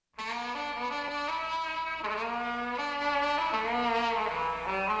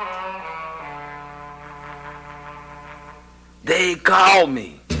They call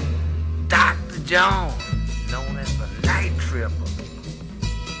me Dr. Jones, known as the Night Tripper.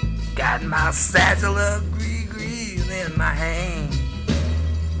 Got my satchel of grease in my hand.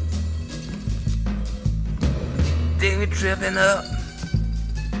 Dig me tripping up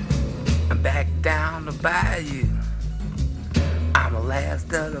and back down the bayou. I'm the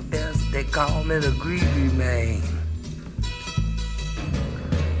last of the best, they call me the Greasy Man.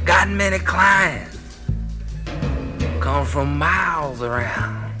 Got many clients, come from miles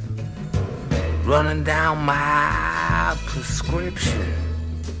around, running down my prescription.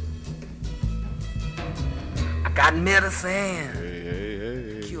 I got medicine,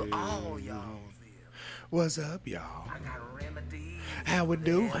 Hey. cure all y'all. What's up, y'all? I got remedies. How we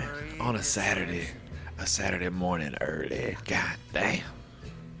doing? On a Saturday morning early. God damn.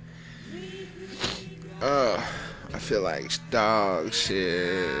 I feel like dog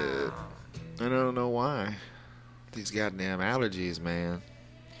shit. I don't know why. These goddamn allergies, man.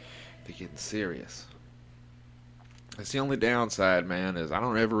 They're getting serious. That's the only downside, man, is I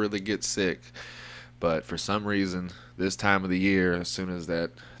don't ever really get sick. But for some reason, this time of the year, as soon as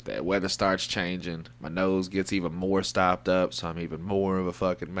that weather starts changing, my nose gets even more stopped up, so I'm even more of a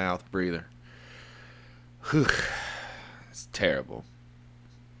fucking mouth breather. Whew. It's terrible.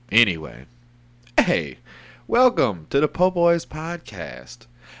 Anyway, hey, welcome to the Po' Boys Podcast.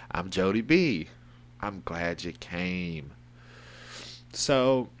 I'm Jody B. I'm glad you came.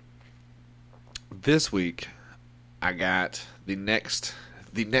 So, this week, I got the next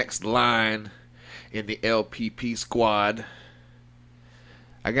line in the LPP squad.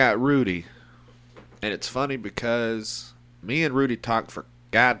 I got Rudy. And it's funny because me and Rudy talked for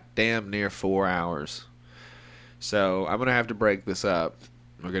goddamn near 4 hours. So I'm going to have to break this up.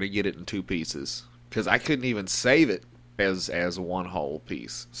 We're going to get it in 2 pieces. Because I couldn't even save it as one whole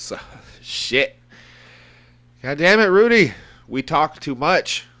piece. So, shit. God damn it, Rudy. We talk too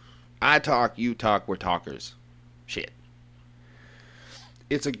much. I talk, you talk, we're talkers. Shit.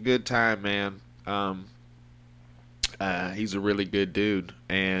 It's a good time, man. He's a really good dude,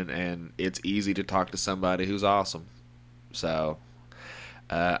 and it's easy to talk to somebody who's awesome. So,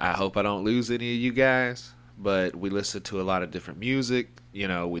 I hope I don't lose any of you guys, but we listen to a lot of different music. You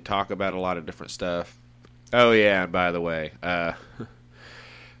know, we talk about a lot of different stuff. Oh, yeah, and by the way,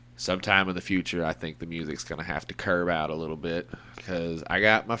 sometime in the future, I think the music's going to have to curve out a little bit, because I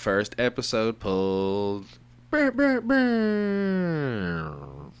got my first episode pulled. Yeah,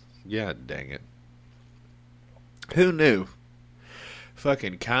 dang it. Who knew?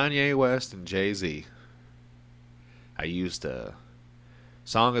 Fucking Kanye West and Jay-Z. I used a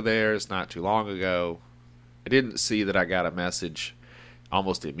song of theirs not too long ago. I didn't see that I got a message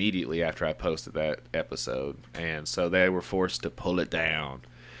almost immediately after I posted that episode, and so they were forced to pull it down.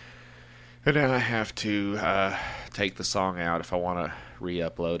 And now I have to take the song out if I want to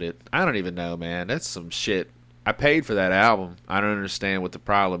re-upload it. I don't even know, man. That's some shit. I paid for that album. I don't understand what the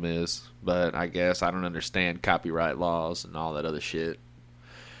problem is, but I guess I don't understand copyright laws and all that other shit.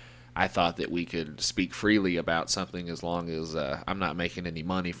 I thought that we could speak freely about something as long as I'm not making any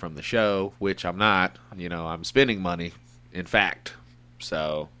money from the show, which I'm not. You know, I'm spending money, in fact.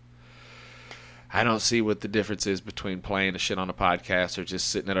 So, I don't see what the difference is between playing a shit on a podcast or just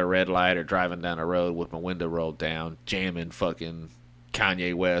sitting at a red light or driving down a road with my window rolled down, jamming fucking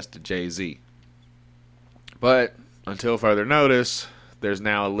Kanye West and Jay-Z. But, until further notice, there's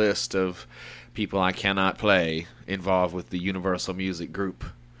now a list of people I cannot play involved with the Universal Music Group.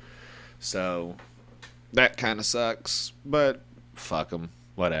 So, that kind of sucks, but fuck them,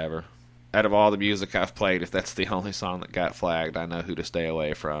 whatever. Out of all the music I've played, if that's the only song that got flagged, I know who to stay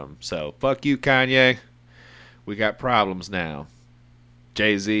away from. So, fuck you, Kanye. We got problems now.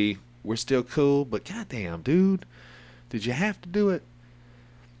 Jay-Z, we're still cool, but goddamn, dude. Did you have to do it?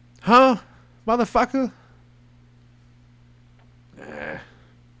 Huh? Motherfucker?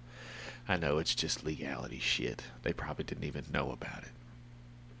 I know it's just legality shit. They probably didn't even know about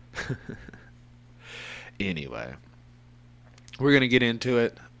it. Anyway, we're going to get into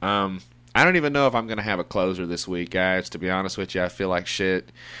it. I don't even know if I'm going to have a closer this week, guys. To be honest with you, I feel like shit.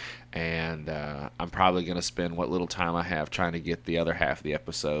 And I'm probably going to spend what little time I have trying to get the other half of the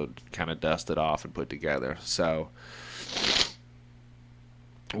episode kind of dusted off and put together. So,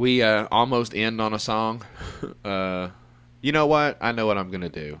 we almost end on a song. You know what? I know what I'm going to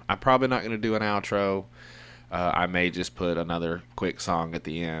do. I'm probably not going to do an outro. I may just put another quick song at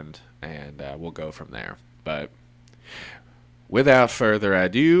the end, and we'll go from there. But without further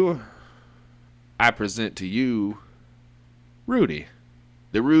ado, I present to you Rudy,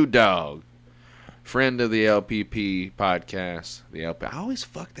 the Rude Dog, friend of the LPP podcast. I always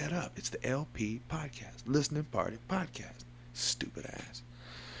fuck that up. It's the LP podcast, Listening Party Podcast. Stupid ass.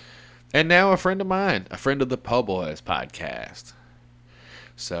 And now a friend of mine, a friend of the Po' Boys podcast.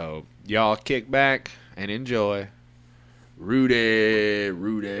 So y'all kick back and enjoy. Rudy,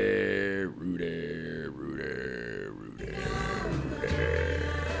 Rudy, Rudy, Rudy, Rudy, Rudy.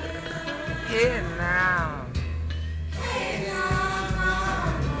 Yeah, now.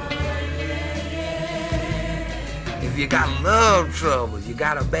 If you got love trouble, you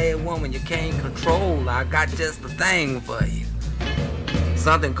got a bad woman you can't control, I got just the thing for you.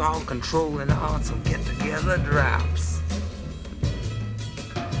 Something called Controlling Hearts and Get Together Drops.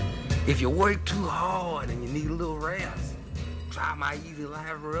 If you work too hard and you need a little rest, try my Easy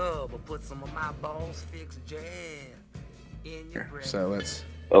Life Rub or put some of my Balls Fix jazz in your breath. So let's...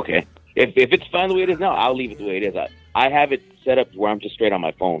 Okay. If it's fine the way it is now, I'll leave it the way it is. I have it set up where I'm just straight on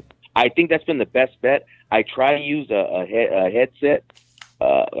my phone. I think that's been the best bet. I try to use a headset,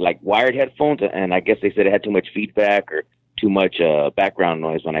 like wired headphones, and I guess they said it had too much feedback or too much background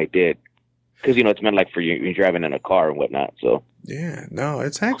noise when I did. Because, you know, it's meant like for you driving in a car and whatnot. So Yeah, no,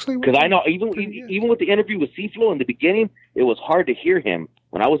 it's actually... Because I know, even with the interview with C-Flow in the beginning, it was hard to hear him.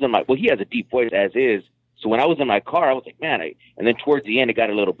 When I was in my... Well, he has a deep voice as is. So when I was in my car, I was like, man, and then towards the end, it got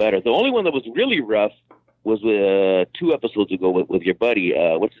a little better. The only one that was really rough was 2 episodes ago with your buddy.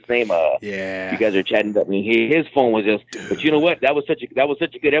 What's his name? Yeah. You guys are chatting. I mean, his phone was just... Dude. But you know what? That was such a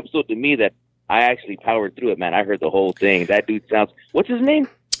good episode to me that I actually powered through it, man. I heard the whole thing. That dude sounds... What's his name?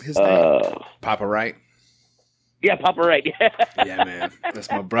 His name? Papa Wright. Yeah, Papa Wright. Yeah, man. That's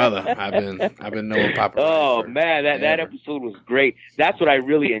my brother. I've been knowing Papa Wright. Oh, man, that episode was great. That's what I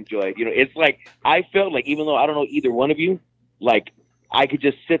really enjoyed. You know, it's like, I felt like, even though I don't know either one of you, like, I could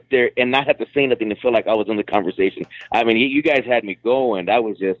just sit there and not have to say nothing to feel like I was in the conversation. I mean, you guys had me going. That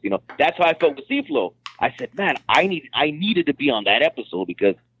was just, you know, that's how I felt with C-Flow. I said, man, I needed to be on that episode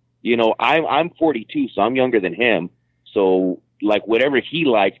because, you know, I'm 42, so I'm younger than him. So, like, whatever he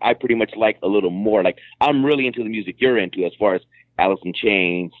likes, I pretty much like a little more. Like, I'm really into the music you're into as far as Alice in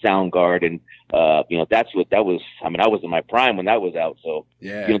Chains, Soundgarden. You know, that was, I mean, I was in my prime when that was out. So,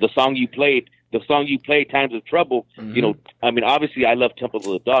 yeah. You know, the song you played, Times of Trouble, Mm-hmm. you know, I mean, obviously I love Temple of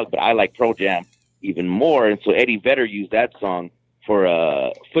the Dog, but I like Pro Jam even more. And so Eddie Vedder used that song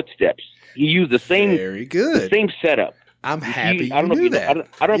for Footsteps. He used the same, Very good. the same setup. I'm happy I don't know you if you knew know, that.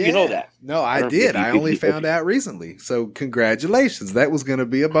 I don't know if you know that. No, I did. I only found out recently. So congratulations. That was going to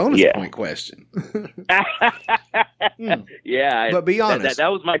be a bonus point question. Yeah. But be honest.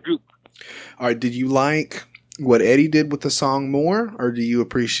 That was my group. All right. Did you like what Eddie did with the song more, or do you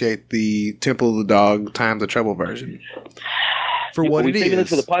appreciate the Temple of the Dog Times of Trouble version for what it is? Are we saving this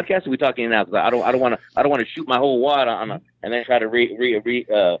for the podcast? Or are we talking now? Because I don't want to shoot my whole wad on and then try to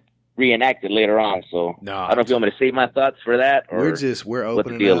reenact it later on. So No, I don't know if you want me to save my thoughts for that. Or we're what the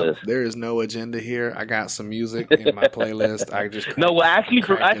opening deal up. is. There is no agenda here. I got some music in my playlist. I just No, well, actually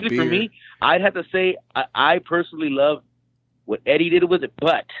for me, I'd have to say I personally love what Eddie did with it,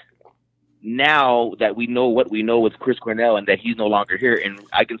 but now that we know what we know with Chris Cornell and that he's no longer here, and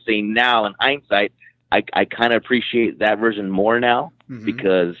I can say now in hindsight, I kind of appreciate that version more now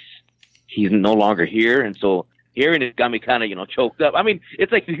because he's no longer here, and so hearing it got me kind of, you know, choked up. I mean,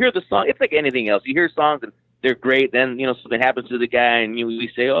 it's like you hear the song, it's like anything else. You hear songs and they're great, then, you know, something happens to the guy and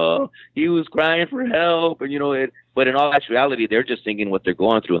we say, oh, he was crying for help, and, you know, but in all actuality, they're just singing what they're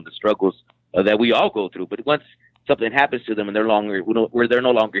going through and the struggles that we all go through. But once something happens to them and they're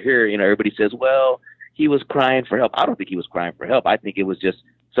no longer here, you know, everybody says, well, he was crying for help. I don't think he was crying for help. I think it was just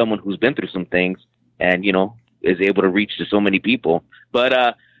someone who's been through some things and, you know, is able to reach to so many people.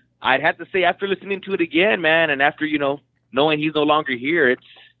 But I'd have to say, after listening to it again, man, and after, you know, knowing he's no longer here,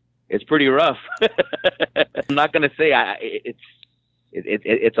 it's pretty rough. I'm not going to say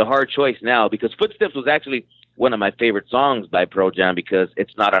it's a hard choice now, because Footsteps was actually one of my favorite songs by Pro Jam because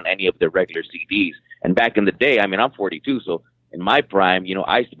it's not on any of their regular CDs. And back in the day, I mean, I'm 42, so in my prime, you know,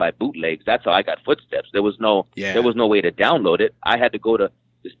 I used to buy bootlegs. That's how I got Footsteps. There was no way to download it. I had to go to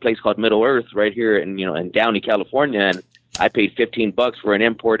this place called Middle Earth right here in Downey, California, and I paid $15 for an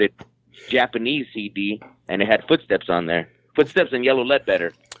imported Japanese CD, and it had Footsteps on there. Footsteps and Yellow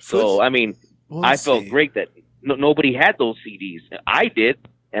Ledbetter. So, I mean, I felt great that nobody had those CDs. I did,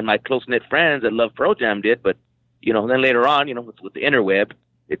 and my close-knit friends that love Pro Jam did, but, you know, then later on, you know, with the interweb,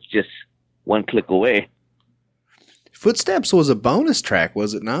 it's just one click away. Footsteps was a bonus track,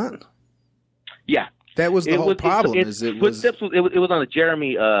 was it not? Yeah. That was the whole problem. Footsteps was on the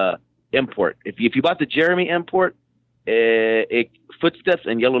Jeremy import. If you bought the Jeremy import, Footsteps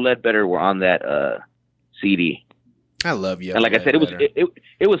and Yellow Ledbetter were on that CD. I love Yellow. And like I said,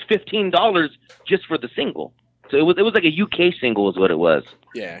 it was $15 just for the single. So it was like a UK single is what it was.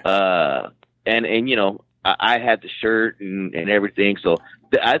 Yeah. And you know, I had the shirt and everything. So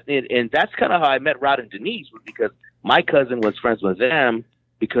and that's kind of how I met Rod and Denise, was because my cousin was friends with them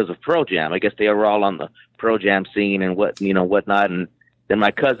because of Pearl Jam. I guess they were all on the Pearl Jam scene and whatnot. And then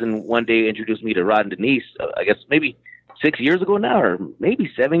my cousin one day introduced me to Rod and Denise. I guess maybe 6 years ago now, or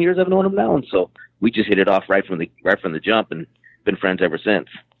maybe 7 years I've known them now. And so we just hit it off right from the jump and been friends ever since.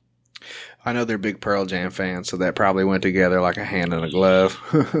 I know they're big Pearl Jam fans, so that probably went together like a hand in a glove.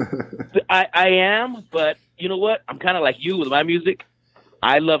 I am, but you know what? I'm kind of like you with my music.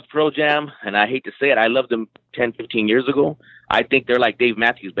 I loved Pearl Jam, and I hate to say it, I loved them 10, 15 years ago. I think they're like Dave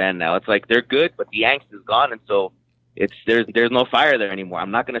Matthews Band now. It's like they're good, but the angst is gone, and so there's no fire there anymore. I'm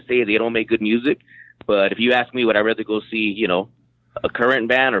not going to say they don't make good music, but if you ask me, would I rather go see, a current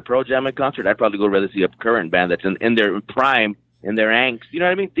band or Pearl Jam in concert? I'd probably go rather see a current band that's in their prime, in their angst. You know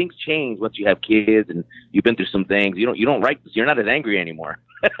what I mean? Things change once you have kids and you've been through some things. You don't write this. You're not as angry anymore.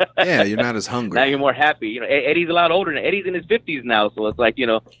 Yeah, you're not as hungry. Now you're more happy. Eddie's a lot older now. Eddie's in his 50s now, so it's like,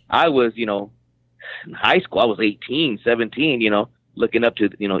 I was, in high school. I was 18, 17, looking up to,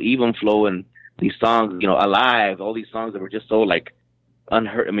 Even Flow and these songs, Alive, all these songs that were just so like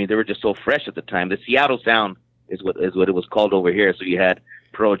unheard. I mean, they were just so fresh at the time. The Seattle sound is what it was called over here. So you had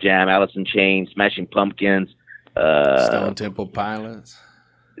Pearl Jam, Alice in Chains, Smashing Pumpkins, Stone Temple Pilots.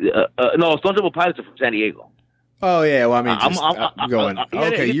 No, Stone Temple Pilots are from San Diego. Oh yeah, well I mean, I'm going.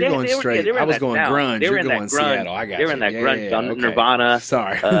 Okay, you're going straight. I was going grunge. You're going Seattle. I got you. They were in that grunge. Okay. Nirvana.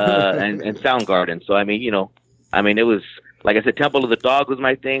 Sorry. and Soundgarden. So I mean, it was like I said, Temple of the Dog was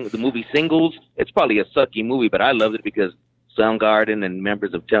my thing. The movie Singles. It's probably a sucky movie, but I loved it because Soundgarden and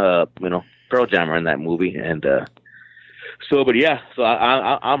members of Pearl Jam are in that movie, and so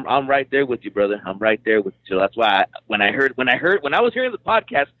I'm right there with you, brother. I'm right there with you. So that's why when I was hearing the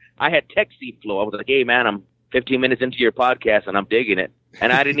podcast, I had text Flow. I was like, hey man, I'm 15 minutes into your podcast and I'm digging it.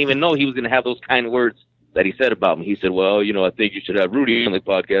 And I didn't even know he was going to have those kind words that he said about me. He said, well, I think you should have Rudy on the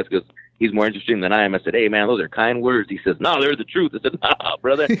podcast because he's more interesting than I am. I said, hey man, those are kind words. He says, no, they're the truth. I said, nah,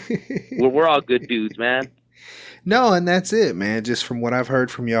 brother, we're all good dudes, man. No, and that's it, man. Just from what I've heard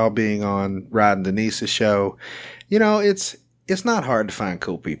from y'all being on Rod and Denise's show, it's not hard to find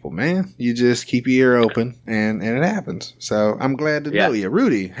cool people, man. You just keep your ear open, and it happens. So I'm glad to know you.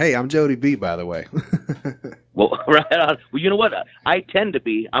 Rudy, hey, I'm Jody B, by the way. Well, right on. Well, you know what? I tend to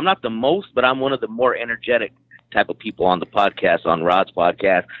be. I'm not the most, but I'm one of the more energetic type of people on the podcast, on Rod's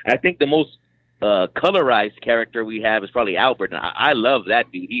podcast. And I think the most colorized character we have is probably Albert. And I love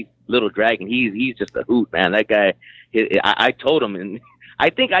that dude. He's Little Dragon. He's just a hoot, man. That guy, I told him, and I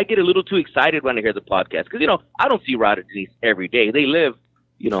think I get a little too excited when I hear the podcast because, I don't see Rod and Denise every day. They live,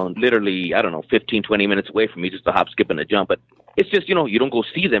 literally, 15, 20 minutes away from me, just a hop, skip, and a jump. But it's just, you don't go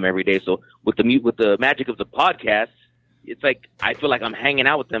see them every day. So with the magic of the podcast, it's like I feel like I'm hanging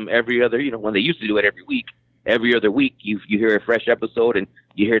out with them every other, when they used to do it every week. Every other week, you hear a fresh episode and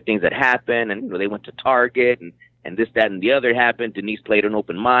you hear things that happen. And, they went to Target and this, that, and the other happened. Denise played an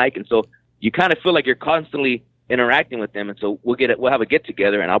open mic. And so you kind of feel like you're constantly interacting with them, and so we'll have a get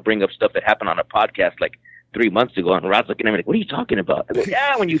together, and I'll bring up stuff that happened on a podcast like 3 months ago, and Rod's looking at me like, "What are you talking about?" I go,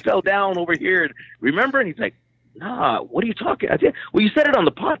 "Yeah, when you fell down over here, remember?" And he's like, "Nah, what are you talking?" I said, "Well, you said it on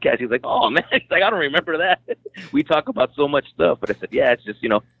the podcast." He's like, "Oh man," he's like, "I don't remember that." We talk about so much stuff, but I said, "Yeah, it's just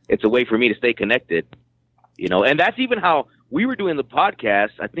it's a way for me to stay connected, and that's even how we were doing the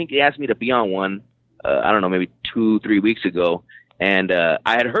podcast. I think he asked me to be on one, I don't know, maybe 2-3 weeks ago, and I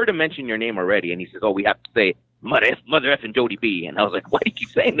had heard him mention your name already, and he says, "Oh, we have to say Mother effing Jody B." And I was like, "Why do you keep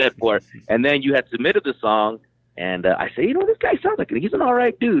saying that for?" And then you had submitted the song, and I say, this guy sounds like he's an all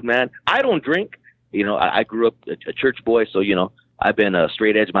right dude, man. I don't drink. I grew up a church boy, so, I've been a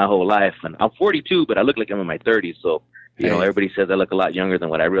straight edge my whole life. And I'm 42, but I look like I'm in my 30s. So, everybody says I look a lot younger than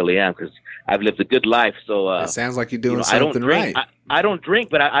what I really am because I've lived a good life. So it sounds like you're doing something right. I don't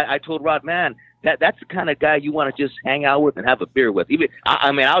drink, but I told Rod, man, that's the kind of guy you want to just hang out with and have a beer with. Even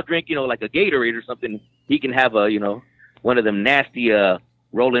I'll drink, like a Gatorade or something. He can have a, one of them nasty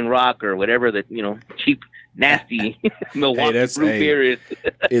Rolling Rock or whatever that, cheap, nasty Milwaukee brew beer is.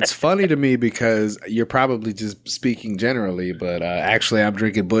 It's funny to me because you're probably just speaking generally, but actually I'm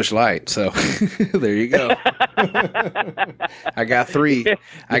drinking Busch Light. So there you go. I got 3.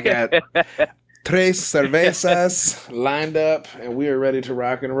 I got 3 cervezas lined up, and we are ready to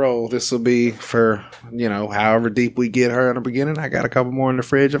rock and roll. This will be for, however deep we get her in the beginning. I got a couple more in the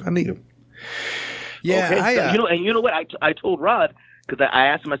fridge if I need them. Yeah. Okay. And you know what? I told Rod, because I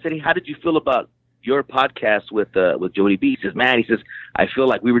asked him, I said, "Hey, how did you feel about your podcast with Jody B?" He says, "Man," he says, "I feel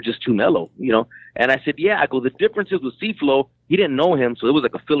like we were just too mellow, And I said, "Yeah." I go, "The difference is with C-Flow, he didn't know him, so it was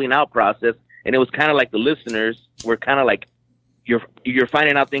like a filling out process, and it was kind of like the listeners were kind of like you're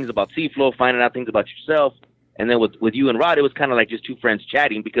finding out things about C-Flow, finding out things about yourself. And then with you and Rod, it was kind of like just two friends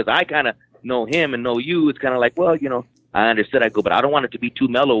chatting, because I kind of know him and know you. It's kind of like, well, I understood. I go, but I don't want it to be too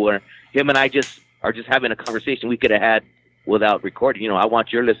mellow where him and I are just having a conversation we could have had without recording. I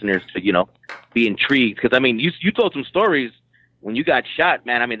want your listeners to, be intrigued. Because, I mean, you told some stories when you got shot,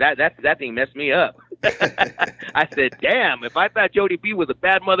 man. I mean, that thing messed me up. I said, damn, if I thought Jody B was a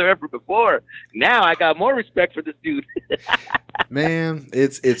bad mother ever before, now I got more respect for this dude. Man,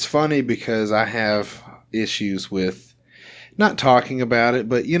 it's funny because I have issues with not talking about it,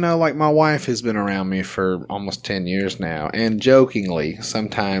 but like my wife has been around me for almost 10 years now, and jokingly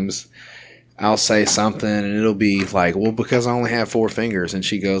sometimes I'll say something and it'll be like, well, because I only have 4 fingers, and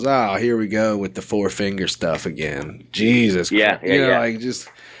she goes, oh, here we go with the 4 finger stuff again. Jesus. Yeah. Like, just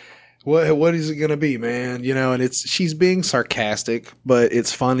what is it gonna be, man? And she's being sarcastic, but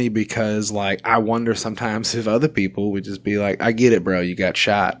it's funny because, like, I wonder sometimes if other people would just be like, I get it, bro, you got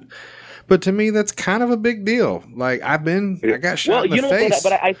shot. But to me, that's kind of a big deal. Like, I got shot in the face.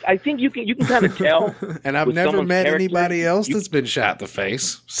 But I think you can kind of tell. And I've never met anybody else that's been shot in the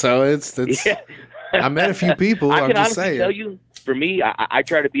face. So it's yeah. I met a few people. I can honestly tell you, for me, I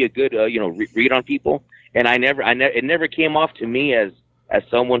try to be a good read on people, and it never came off to me as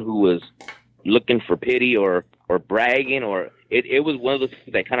someone who was looking for pity or bragging, or it was one of those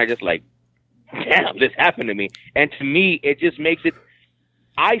things that kind of just like, damn, this happened to me. And to me, it just makes it.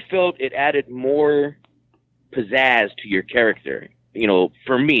 I felt it added more pizzazz to your character,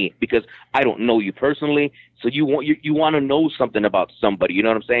 for me, because I don't know you personally. So you want to know something about somebody, you know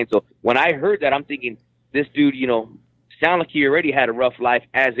what I'm saying? So when I heard that, I'm thinking, this dude, sound like he already had a rough life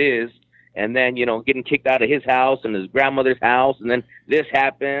as is. And then, getting kicked out of his house and his grandmother's house. And then this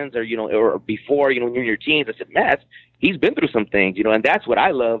happens, or before, when you're in your teens. I said, man, he's been through some things, and that's what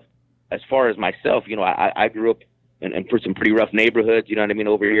I love as far as myself. I grew up and for some pretty rough neighborhoods, you know what I mean,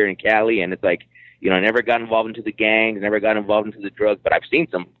 over here in Cali. And it's like, I never got involved into the gangs, never got involved into the drugs, but I've seen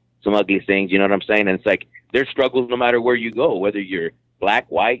some ugly things, you know what I'm saying? And it's like, there's struggles no matter where you go, whether you're black,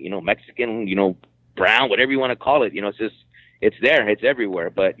 white, Mexican, brown, whatever you want to call it. It's there, it's everywhere.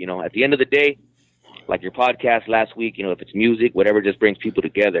 But, at the end of the day, like your podcast last week, if it's music, whatever just brings people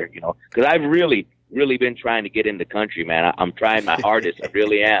together, because I've really been trying to get into country, man. I'm trying my hardest. I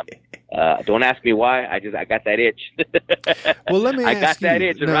really am. Don't ask me why. I got that itch. Well, let me ask you. I got that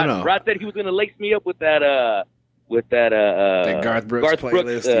itch. And Rod said he was going to lace me up with that Garth Brooks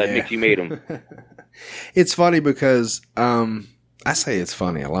mix you made him. It's funny because I say it's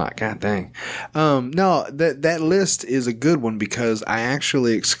funny a lot. God dang. No, that list is a good one because I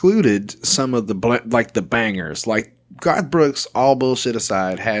actually excluded some of the the bangers. Like, Garth Brooks, all bullshit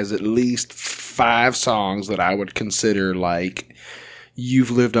aside, has at least 5 songs that I would consider like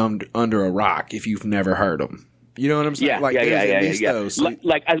you've lived under a rock if you've never heard them. You know what I'm saying? Yeah. Those.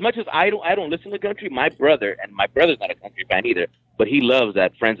 Like, as much as I don't listen to country, my brother's not a country fan either, but he loves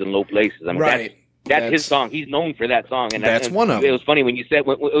that Friends in Low Places. I mean, right. That's his song. He's known for that song, and that's one of them. It was funny when you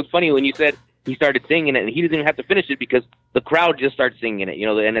said he started singing it, and he didn't even have to finish it because the crowd just started singing it.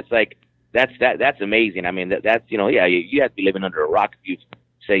 And it's like that's amazing. I mean, that's you have to be living under a rock if you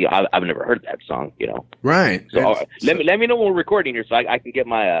say I've never heard that song. Right. So let me know when we're recording here so I can get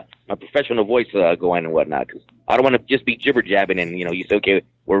my professional voice going and whatnot, because I don't want to just be jibber jabbing and you say, okay,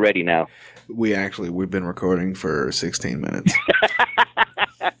 we're ready now. We've been recording for 16 minutes.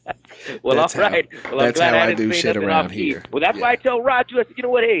 Well, all right. Well, that's how I do shit around here. Well, that's why I tell Rod, I said, you know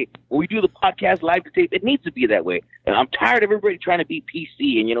what, hey, when we do the podcast live to tape, it needs to be that way. And I'm tired of everybody trying to be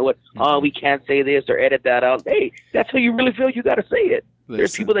PC and you know what, we can't say this or edit that out. Hey, that's how you really feel. You got to say it.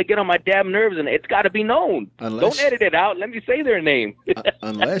 There's people that get on my damn nerves, and it's got to be known. Don't edit it out. Let me say their name.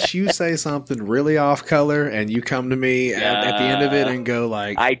 Unless you say something really off color, and you come to me at the end of it and go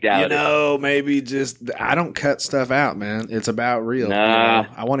like, I doubt it. Maybe just I don't cut stuff out, man. It's about real. Nah,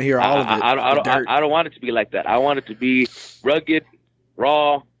 I want to hear all of it. I don't want it to be like that. I want it to be rugged,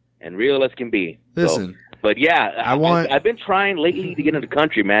 raw, and real as can be. Listen. But yeah, I've been trying lately to get into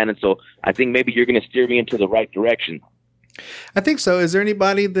country, man, and so I think maybe you're going to steer me into the right direction. I think so. Is there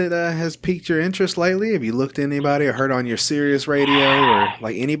anybody that has piqued your interest lately? Have you looked at anybody or heard on your Sirius radio or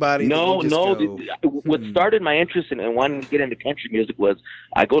like anybody? No. What started my interest in wanting to get into country music was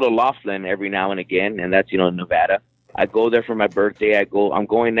I go to Laughlin every now and again, and that's in Nevada. I go there for my birthday. I'm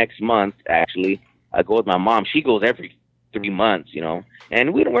going next month actually. I go with my mom. She goes every 3 months,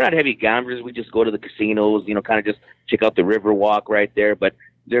 and we're not heavy gamblers. We just go to the casinos, kind of just check out the river walk right there. But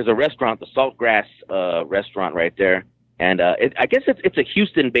there's a restaurant, the Saltgrass restaurant right there. And I guess it's a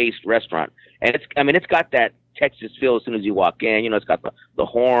Houston-based restaurant, and it's got that Texas feel as soon as you walk in. It's got the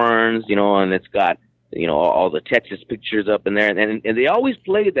horns, and it's got all the Texas pictures up in there, and they always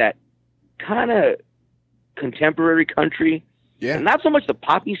play that kind of contemporary country. Yeah. And not so much the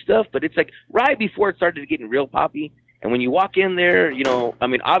poppy stuff, but it's like right before it started getting real poppy. And when you walk in there,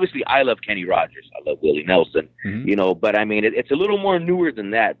 obviously I love Kenny Rogers. I love Willie Nelson, but I mean, it's a little more newer than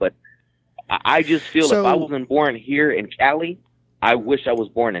that. But I just feel if I wasn't born here in Cali, I wish I was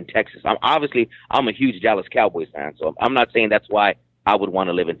born in Texas. I'm a huge Dallas Cowboys fan. So I'm not saying that's why I would want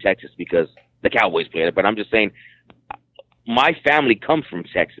to live in Texas because the Cowboys play it. But I'm just saying my family comes from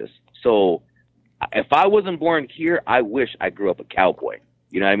Texas. So if I wasn't born here, I wish I grew up a cowboy.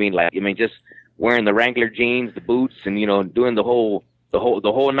 You know what I mean? Just wearing the Wrangler jeans, the boots, and doing the whole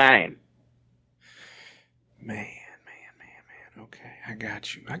nine. Man. Okay, I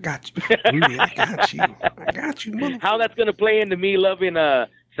got you, Rudy. I got you. How that's gonna play into me loving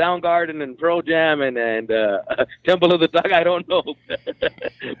Soundgarden and Pearl Jam and Temple of the Dog, I don't know,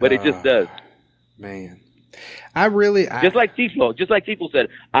 but it just does. Man. Just like Tifo said,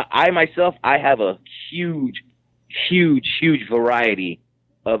 I myself, I have a huge variety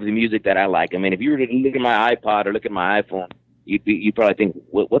of the music that I like. I mean, if you were to look at my iPod or look at my iPhone, you'd probably think,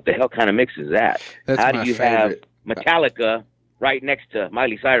 what the hell kind of mix is that? How do you have Metallica right next to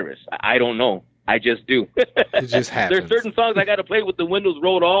Miley Cyrus? I don't know. I just do. It just happens. There's certain songs I got to play with the windows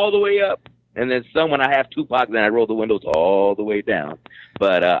rolled all the way up. And then some when I have Tupac, then I roll the windows all the way down.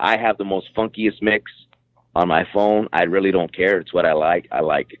 But I have the most funkiest mix on my phone. I really don't care. It's what I like. I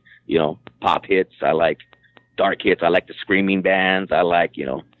like, pop hits. I like dark hits. I like the screaming bands. I like,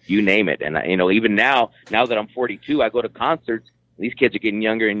 you name it. And, even now that I'm 42, I go to concerts. These kids are getting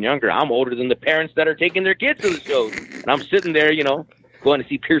younger and younger. I'm older than the parents that are taking their kids to the shows. And I'm sitting there, going to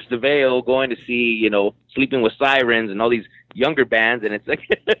see Pierce the Veil, going to see, Sleeping with Sirens and all these younger bands. And it's like,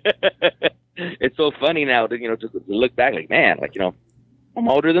 it's so funny now to look back like, man, I'm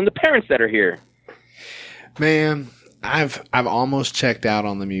older than the parents that are here. Man, I've almost checked out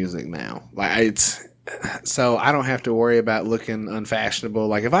on the music now. So I don't have to worry about looking unfashionable.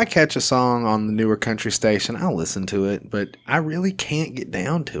 Like if I catch a song on the newer country station, I'll listen to it, but I really can't get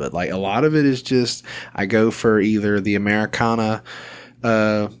down to it. Like a lot of it is just I go for either the Americana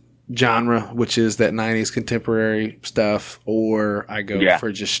genre, which is that 90s contemporary stuff, or I go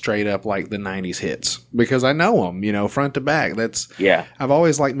for just straight up like the 90s hits because I know them, front to back. I've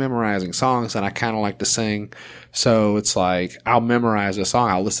always liked memorizing songs and I kind of like to sing. So it's like I'll memorize a song.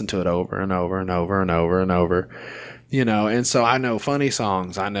 I'll listen to it over and over and over and over and over, and so I know funny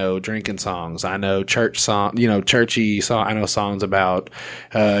songs. I know drinking songs. I know church song, churchy song. I know songs about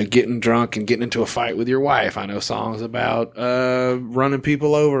getting drunk and getting into a fight with your wife. I know songs about running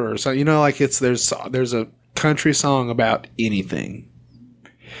people over or so, there's a country song about anything.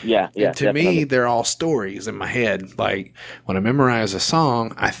 Yeah. And to me, they're all stories in my head. Like when I memorize a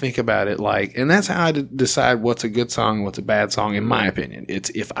song, I think about it and that's how I decide what's a good song and what's a bad song, in my opinion. It's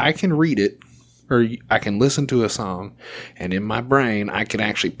if I can read it or I can listen to a song and in my brain, I can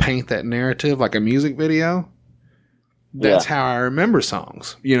actually paint that narrative like a music video. That's how I remember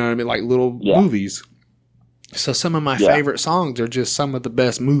songs. You know what I mean? Like little movies. So some of my favorite songs are just some of the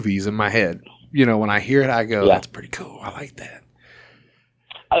best movies in my head. When I hear it, I go, that's pretty cool. I like that.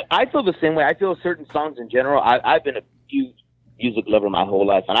 I feel the same way. I feel certain songs in general. I've been a huge music lover my whole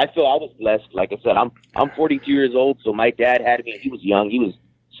life, and I feel I was blessed. Like I said, I'm 42 years old, so my dad had me. He was young. He was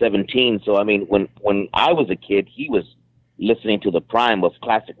 17. So I mean, when I was a kid, he was listening to the prime of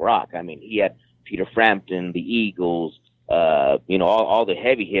classic rock. I mean, he had Peter Frampton, the Eagles, all the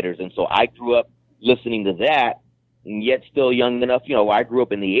heavy hitters, and so I grew up listening to that. And yet still young enough, I grew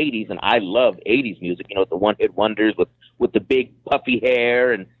up in the 80s and I loved 80s music, the one-hit wonders with the big puffy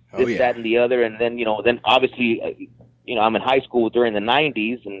hair and this, that, and the other. And then, then obviously, I'm in high school during the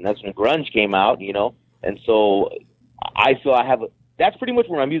 90s and that's when grunge came out, and so I feel that's pretty much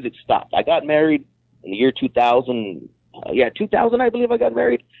where my music stopped. I got married in the year 2000. 2000, I believe I got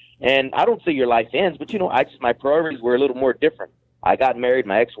married. And I don't say your life ends, but, my priorities were a little more different. I got married.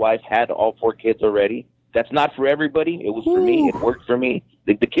 My ex-wife had all 4 kids already. That's not for everybody. It was for me. It worked for me.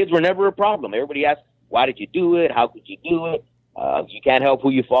 The kids were never a problem. Everybody asked, why did you do it? How could you do it? You can't help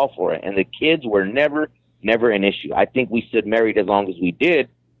who you fall for. And the kids were never an issue. I think we stood married as long as we did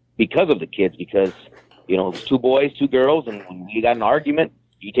because of the kids, because, it was 2 boys, 2 girls. And when we got an argument,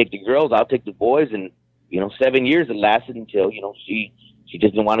 you take the girls, I'll take the boys. And, 7 years it lasted until, she just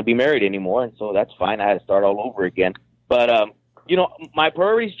didn't want to be married anymore. And so that's fine. I had to start all over again. But, my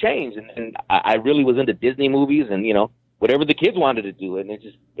priorities changed, and I really was into Disney movies and, whatever the kids wanted to do. And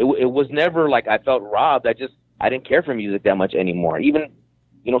it was never like I felt robbed. I didn't care for music that much anymore. Even,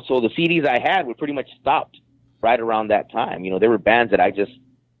 so the CDs I had were pretty much stopped right around that time. There were bands that I just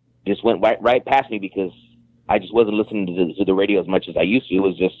just went right past me because I just wasn't listening to the radio as much as I used to. It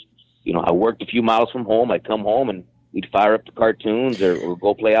was just, you know, I worked a few miles from home. I'd come home and we'd fire up the cartoons or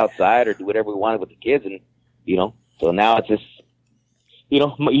go play outside or do whatever we wanted with the kids. And, you know, so now it's just, you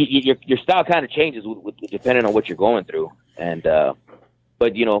know, your style kind of changes with depending on what you're going through. And,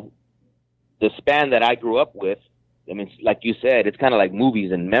 but, you know, the span that I grew up with, I mean, like you said, it's kind of like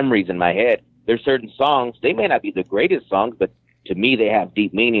movies and memories in my head. There's certain songs, they may not be the greatest songs, but to me, they have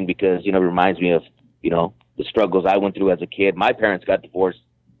deep meaning because, you know, it reminds me of, you know, the struggles I went through as a kid. My parents got divorced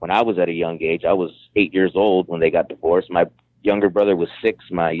when I was at a young age. I was 8 years old when they got divorced. My younger brother was 6.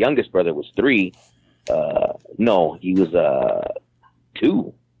 My youngest brother was 3. No, he was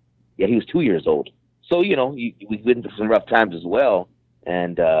 2. Yeah, he was 2 years old. So, you know, we've been through some rough times as well.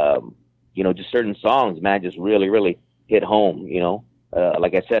 And, you know, just certain songs, man, just really, really hit home, you know.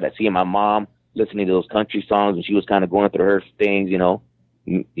 Like I said, I see my mom listening to those country songs and she was kind of going through her things, you know,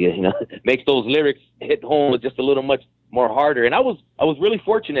 makes those lyrics hit home with just a little much more harder. And I was really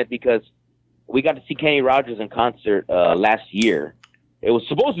fortunate because we got to see Kenny Rogers in concert last year. It was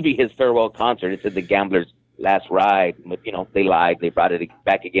supposed to be his farewell concert. It said the Gamblers' last ride, but, you know, they lied. They brought it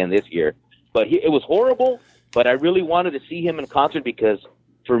back again this year. But it was horrible, but I really wanted to see him in concert because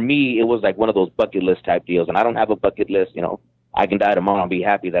for me, it was like one of those bucket list type deals. And I don't have a bucket list, you know. I can die tomorrow and be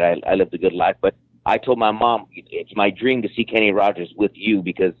happy that I lived a good life. But I told my mom, it's my dream to see Kenny Rogers with you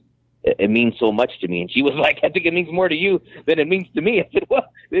because it means so much to me. And she was like, I think it means more to you than it means to me. I said, well,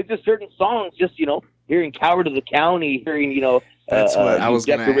 there's just certain songs, just, you know, hearing Coward of the County, hearing, you know, that's what I was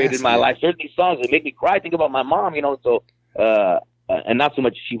decorated my life. Certain these songs that make me cry. Think about my mom, you know, so, and not so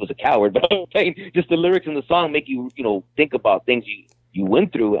much she was a coward, but I'm saying just the lyrics in the song make you, you know, think about things you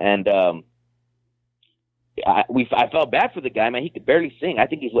went through. And, I felt bad for the guy, man. He could barely sing. I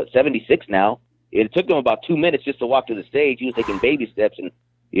think he's 76 now. It took him about 2 minutes just to walk to the stage. He was taking baby steps, and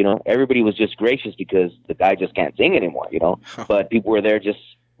you know, everybody was just gracious because the guy just can't sing anymore, you know. But people were there just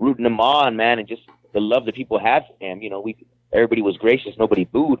rooting him on, man, and just the love that people had for him. You know, everybody was gracious. Nobody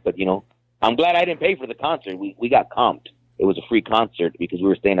booed, but you know, I'm glad I didn't pay for the concert. We got comped. It was a free concert because we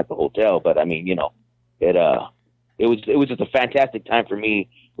were staying at the hotel. But I mean, you know, it was just a fantastic time for me.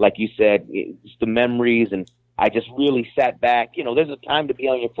 Like you said, it's the memories, and I just really sat back. You know, there's a time to be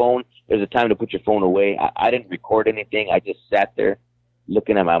on your phone. There's a time to put your phone away. I didn't record anything. I just sat there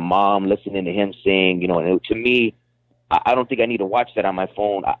looking at my mom, listening to him sing, you know, and to me, I don't think I need to watch that on my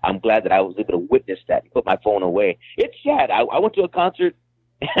phone. I'm glad that I was able to witness that, put my phone away. It's sad. I went to a concert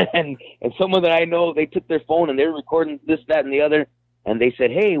and someone that I know, they took their phone and they were recording this, that, and the other. And they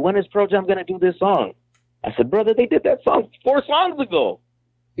said, hey, when is Pearl Jam going to do this song? I said, brother, they did that song 4 songs ago.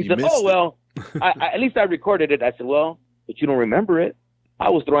 He said, oh, well, at least I recorded it. I said, well, but you don't remember it. I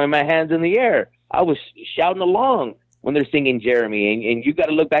was throwing my hands in the air. I was shouting along when they're singing Jeremy. And you got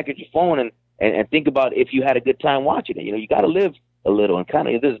to look back at your phone and think about if you had a good time watching it. You know, you got to live a little. And kind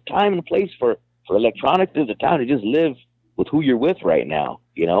of there's a time and place for electronic. There's a time to just live with who you're with right now,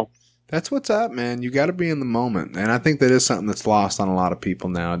 you know? That's what's up, man. You got to be in the moment. And I think that is something that's lost on a lot of people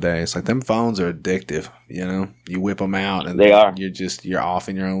nowadays. Like, them phones are addictive, you know? You whip them out and they are. You're off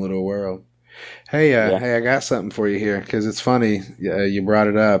in your own little world. Hey, hey, I got something for you here because it's funny. You brought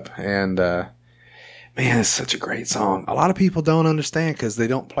it up, and man, it's such a great song. A lot of people don't understand because they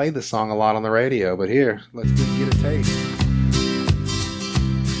don't play the song a lot on the radio. But here, let's get a taste.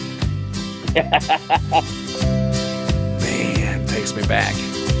 Man, takes me back.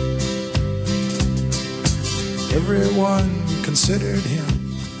 Everyone considered him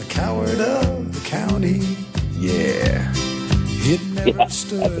the coward of the county. Yeah. He'd never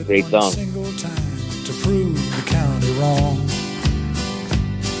stood one single time to prove the county wrong.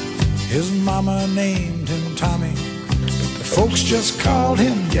 His mama named him Tommy, but folks just called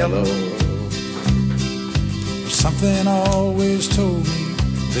him Yellow. Something always told me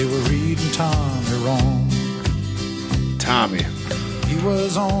they were reading Tommy wrong. Tommy. He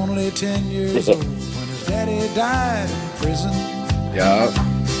was only 10 years old when his daddy died in prison. Yup.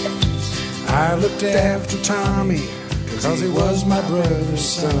 I looked after Tommy because he was my brother's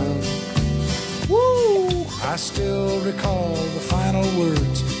son. Woo! I still recall the final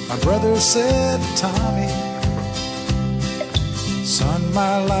words my brother said to Tommy. Son,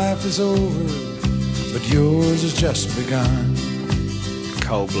 my life is over, but yours has just begun.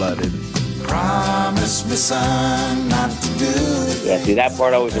 Cold-blooded. Promise me, son, not to do it. Yeah, see, that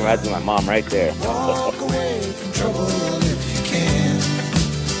part always reminds me of my mom right there. Walk away from trouble if you can.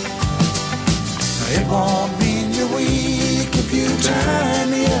 It won't mean you're weak if you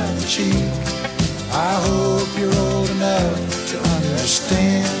turn the other cheek. I hope you're old enough to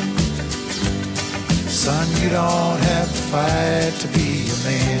understand. Son, you don't have to fight to be a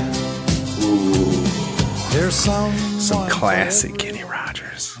man. there's some classic Kenny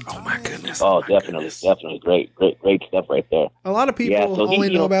Rogers. Oh my goodness. Oh, definitely. Great stuff right there. A lot of people only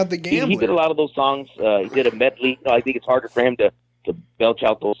know about The Gambler. He did a lot of those songs. He did a medley. I think it's harder for him to belch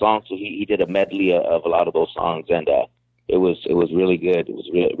out those songs, so he did a medley of a lot of those songs, and it was really good. It was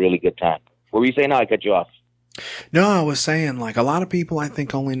really good time. What were you saying now? I cut you off. No, I was saying, like, a lot of people, I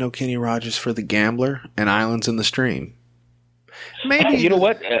think, only know Kenny Rogers for The Gambler and Islands in the Stream. Maybe you know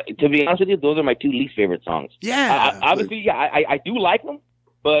what? To be honest with you, those are my two least favorite songs. Yeah. Obviously, I do like them,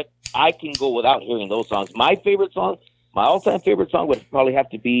 but I can go without hearing those songs. My favorite song, my all-time favorite song would probably have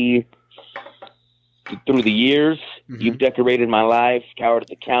to be Through the Years, You've Decorated My Life, Coward of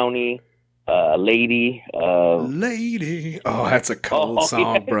the County, Lady. Lady. Oh, that's a cold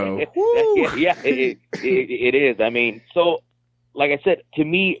song, bro. yeah, it is. I mean, so, like I said, to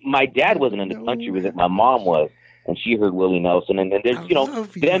me, my dad wasn't in the country music. My mom was, and she heard Willie Nelson. And there's,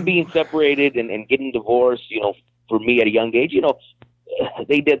 them being separated and getting divorced, for me at a young age,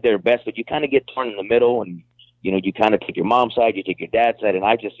 they did their best, but you kind of get torn in the middle, and, you kind of take your mom's side, you take your dad's side, and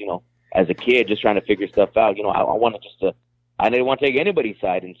I just, as a kid, just trying to figure stuff out, I wanted I didn't want to take anybody's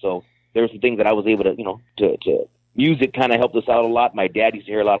side, and so there were some things that I was able to music kind of helped us out a lot. My dad used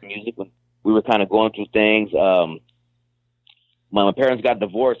to hear a lot of music when we were kind of going through things. My parents got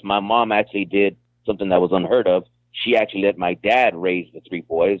divorced. My mom actually did something that was unheard of. She actually let my dad raise the three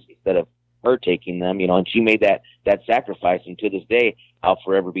boys instead of her taking them, and she made that sacrifice. And to this day, I'll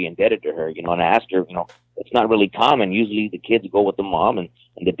forever be indebted to her, and I asked her, it's not really common. Usually the kids go with the mom and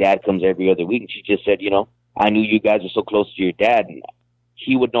the dad comes every other week. And she just said, I knew you guys were so close to your dad, and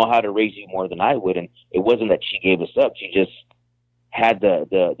he would know how to raise you more than I would. And it wasn't that she gave us up. She just had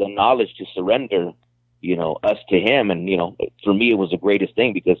the knowledge to surrender, us to him. And, for me, it was the greatest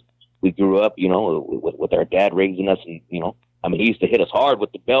thing because we grew up, with our dad raising us. And, he used to hit us hard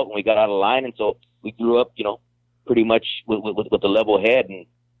with the belt when we got out of line. And so we grew up, pretty much with a level head. And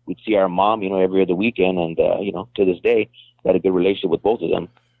we'd see our mom, every other weekend. And, to this day, got a good relationship with both of them.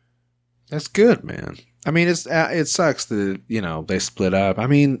 That's good, man. I mean, it sucks that, they split up. I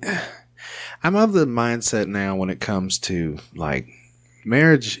mean, I'm of the mindset now when it comes to, like,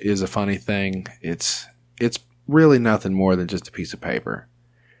 marriage is a funny thing. It's really nothing more than just a piece of paper.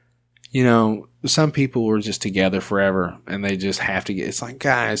 Some people are just together forever and they just have to it's like,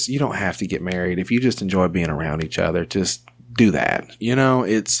 guys, you don't have to get married. If you just enjoy being around each other, just do that.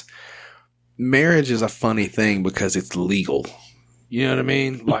 Marriage is a funny thing because it's legal. You know what I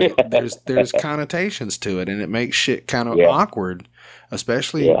mean? Like there's connotations to it, and it makes shit kind of awkward,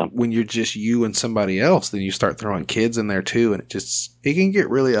 especially when you're just you and somebody else. Then you start throwing kids in there too, and it can get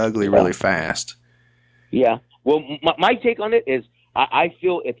really ugly really fast. Yeah. Well, my take on it is I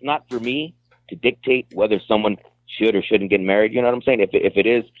feel it's not for me to dictate whether someone should or shouldn't get married. You know what I'm saying? If it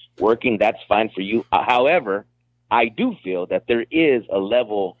is working, that's fine for you. However, I do feel that there is a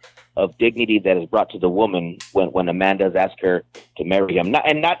level of dignity that is brought to the woman when a man does ask her to marry him,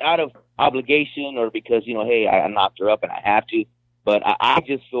 not out of obligation or because, hey, I knocked her up and I have to, but I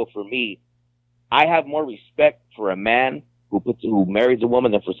just feel for me, I have more respect for a man who marries a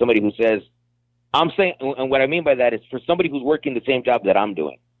woman than for somebody who says, I'm saying, and what I mean by that is for somebody who's working the same job that I'm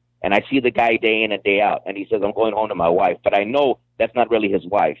doing, and I see the guy day in and day out, and he says, I'm going home to my wife, but I know that's not really his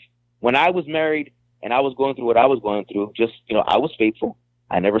wife. When I was married and I was going through what I was going through, just, I was faithful.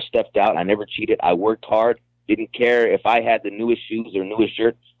 I never stepped out. I never cheated. I worked hard. Didn't care if I had the newest shoes or newest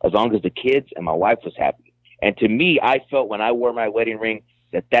shirt, as long as the kids and my wife was happy. And to me, I felt when I wore my wedding ring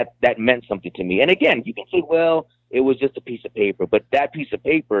that meant something to me. And again, you can say, well, it was just a piece of paper, but that piece of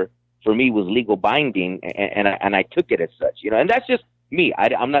paper for me was legal binding, and I took it as such, and that's just me.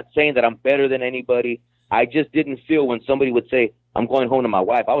 I'm not saying that I'm better than anybody. I just didn't feel when somebody would say, I'm going home to my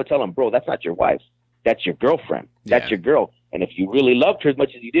wife, I would tell them, bro, that's not your wife. That's your girlfriend. That's your girl. And if you really loved her as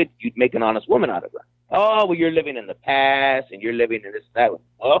much as you did, you'd make an honest woman out of her. Oh, well, you're living in the past and you're living in this and that.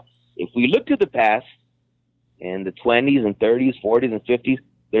 Well, if we look to the past, in the 20s and 30s, 40s and 50s,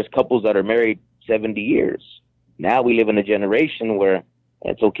 there's couples that are married 70 years. Now we live in a generation where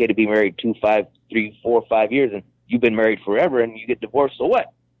it's okay to be married 2, 5, 3, 4, 5 years, and you've been married forever and you get divorced. So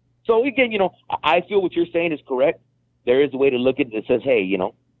what? So again, I feel what you're saying is correct. There is a way to look at it that says, hey,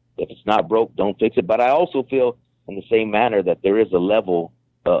 if it's not broke, don't fix it. But I also feel in the same manner that there is a level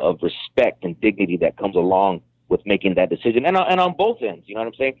of respect and dignity that comes along with making that decision. And on both ends, you know what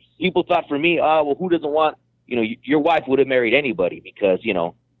I'm saying? People thought for me, well, who doesn't want, your wife would have married anybody because,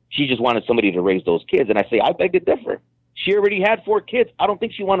 she just wanted somebody to raise those kids. And I say, I beg to differ. She already had 4 kids. I don't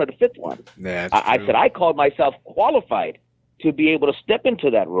think she wanted a 5th one. I said, I called myself qualified to be able to step into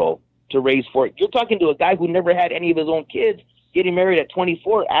that role to raise 4. You're talking to a guy who never had any of his own kids, getting married at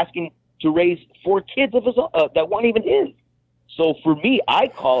 24, asking to raise 4 kids of his that weren't even his. So for me, I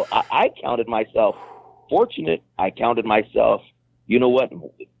counted myself fortunate. I counted myself, you know what?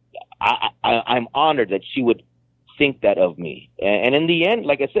 I'm honored that she would think that of me. And in the end,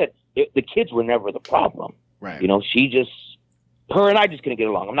 like I said, the kids were never the problem. Right. You know, her and I just couldn't get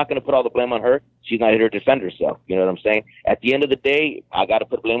along. I'm not going to put all the blame on her. She's not here to defend herself. You know what I'm saying? At the end of the day, I got to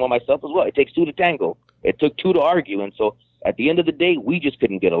put blame on myself as well. It takes 2 to tango. It took 2 to argue. And so at the end of the day, we just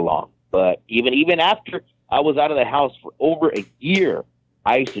couldn't get along. But even after I was out of the house for over a year,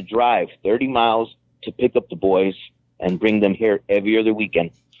 I used to drive 30 miles to pick up the boys and bring them here every other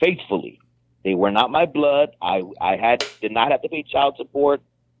weekend, faithfully. They were not my blood. I did not have to pay child support.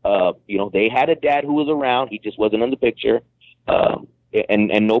 You know, they had a dad who was around. He just wasn't in the picture.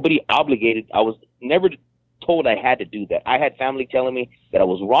 And nobody obligated. I was never told I had to do that. I had family telling me that I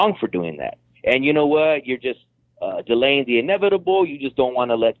was wrong for doing that. And you know what? You're just delaying the inevitable. You just don't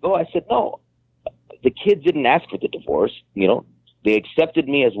want to let go. I said, no. The kids didn't ask for the divorce. You know, they accepted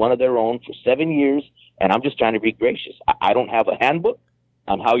me as one of their own for 7 years, and I'm just trying to be gracious. I don't have a handbook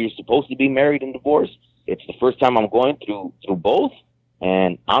on how you're supposed to be married and divorced. It's the first time I'm going through both,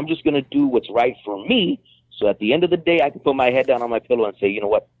 and I'm just going to do what's right for me. So at the end of the day, I can put my head down on my pillow and say, you know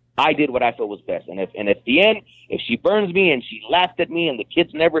what? I did what I felt was best. And at the end, if she burns me and she laughed at me and the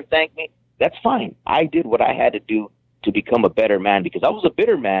kids never thanked me, that's fine. I did what I had to do to become a better man, because I was a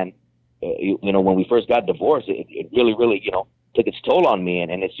bitter man. You know, when we first got divorced, it really, really, you know, took its toll on me.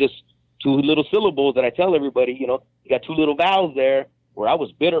 And it's just 2 little syllables that I tell everybody, you know, you got 2 little vowels there, where I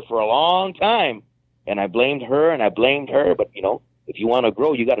was bitter for a long time. And I blamed her and I blamed her. But, you know, if you want to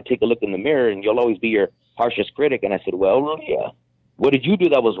grow, you got to take a look in the mirror, and you'll always be your harshest critic. And I said, well, Rudy, what did you do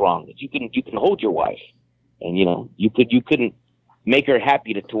that was wrong? That you couldn't hold your wife, and you know you couldn't make her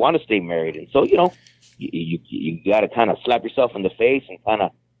happy to want to stay married. And so, you know, you got to kind of slap yourself in the face and kind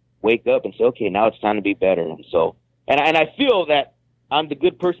of wake up and say, okay, now it's time to be better. And so, and I feel that I'm the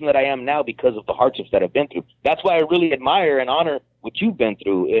good person that I am now because of the hardships that I've been through. That's why I really admire and honor what you've been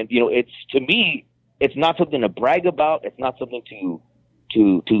through. And you know, it's, to me, it's not something to brag about. It's not something to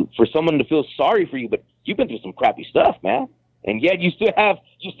for someone to feel sorry for you, but you've been through some crappy stuff, man. And yet you still have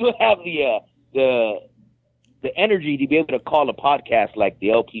the energy to be able to call a podcast like the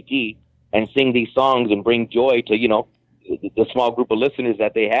LPT and sing these songs and bring joy to, you know, the small group of listeners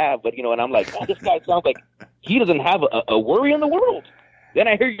that they have. But, you know, and I'm like, oh, this guy sounds like he doesn't have a worry in the world. Then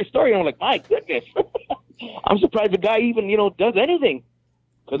I hear your story and I'm like, my goodness, I'm surprised the guy even, you know, does anything.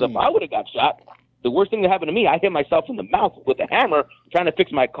 Because if I would have got shot, the worst thing that happened to me, I hit myself in the mouth with a hammer trying to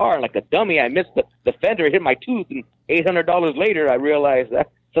fix my car. And like a dummy, I missed the fender, hit my tooth. And $800 later, I realized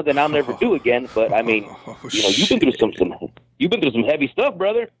that's something I'll never do again. But I mean, you know, you've been through some heavy stuff,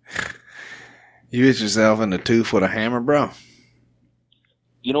 brother. You hit yourself in the tooth with a hammer, bro?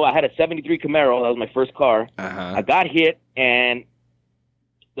 You know, I had a 73 Camaro. That was my first car. I got hit, and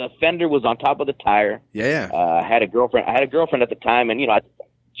the fender was on top of the tire. Yeah. I had a girlfriend at the time, and, you know,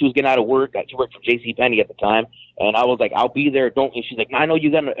 she was getting out of work. She worked for JCPenney at the time. And I was like, I'll be there. And she's like, no, I know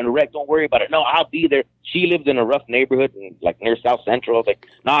you got in a wreck. Don't worry about it. No, I'll be there. She lived in a rough neighborhood, like near South Central. I was like,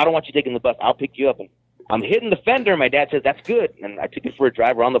 no, I don't want you taking the bus. I'll pick you up. And I'm hitting the fender. My dad says, that's good. And I took it for a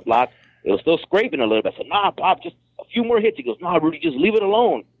drive around the block. It was still scraping a little bit. I said, nah, Pop, just a few more hits. He goes, nah, Rudy, just leave it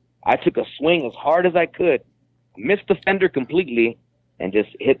alone. I took a swing as hard as I could, missed the fender completely, and just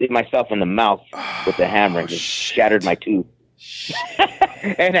hit myself in the mouth with the hammer and just shattered my tooth.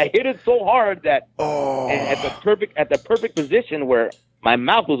 And I hit it so hard that at the perfect position where my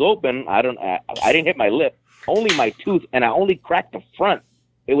mouth was open, I didn't hit my lip, only my tooth, and I only cracked the front.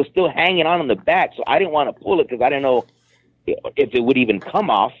 It was still hanging on in the back, so I didn't want to pull it because I didn't know if it would even come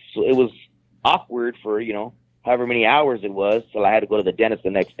off. So it was awkward for, you know, however many hours it was, till I had to go to the dentist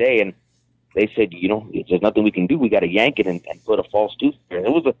the next day, and they said, you know, there's nothing we can do. We got to yank it and put a false tooth there. It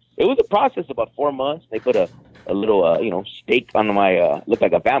was a process, about 4 months. They put a little, you know, stake on my, looked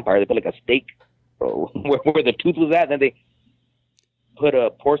like a vampire. They put like a stake where the tooth was at. And then they put a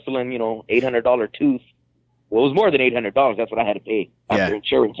porcelain, you know, $800 tooth. Well, it was more than $800. That's what I had to pay after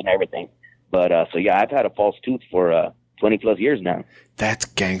insurance and everything. But, so yeah, I've had a false tooth for 20 plus years now. That's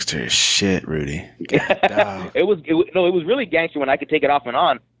gangster as shit, Rudy. It was really gangster when I could take it off and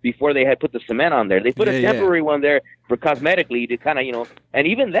on before they had put the cement on there. They put a temporary one there for cosmetically to kind of, you know, and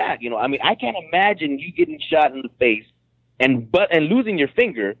even that, you know, I mean, I can't imagine you getting shot in the face and losing your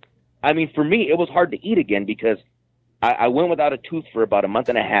finger. I mean, for me, it was hard to eat again because I went without a tooth for about a month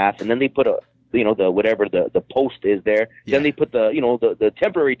and a half, and then they put the post is there. Yeah. Then they put the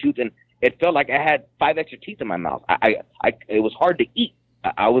temporary tooth, and it felt like I had 5 extra teeth in my mouth. It was hard to eat.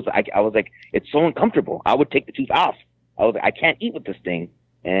 I was like, it's so uncomfortable. I would take the tooth off. I was like, I can't eat with this thing.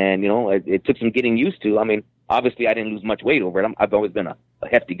 and it took some getting used to. I mean, obviously, I didn't lose much weight over it. I've always been a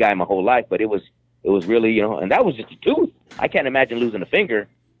hefty guy my whole life, but it was really, and that was just a tooth. I can't imagine losing a finger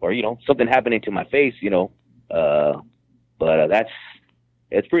or something happening to my face, but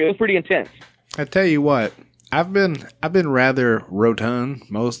it was pretty intense. I tell you what, I've been rather rotund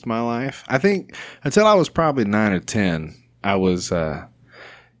most of my life. I think until I was probably 9 or 10, I was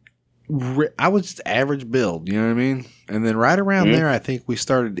just average build, you know what I mean? And then right around there, I think we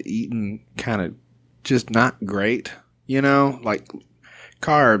started eating kind of just not great, like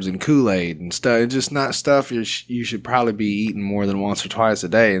carbs and Kool-Aid and stuff. It's just not stuff you should probably be eating more than once or twice a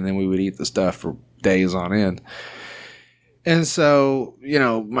day. And then we would eat the stuff for days on end. And so,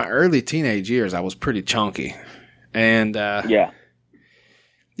 my early teenage years, I was pretty chunky. And, yeah.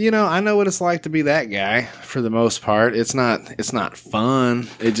 I know what it's like to be that guy for the most part. It's not fun.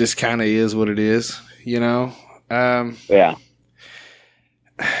 It just kind of is what it is, Yeah.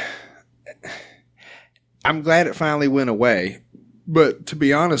 I'm glad it finally went away. But to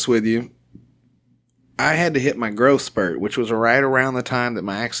be honest with you, I had to hit my growth spurt, which was right around the time that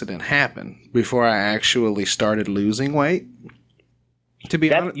my accident happened, before I actually started losing weight. To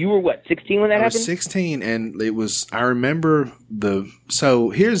be honest, you were what, 16 when that happened? I was 16, and I remember so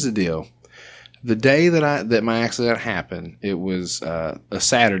here's the deal. The day that my accident happened, it was a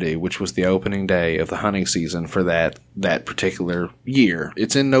Saturday, which was the opening day of the hunting season for that particular year.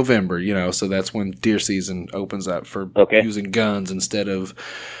 It's in November, so that's when deer season opens up for using guns instead of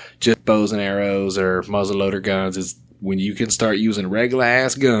just bows and arrows or muzzleloader guns. Is when you can start using regular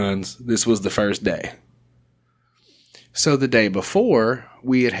ass guns. This was the first day. So the day before,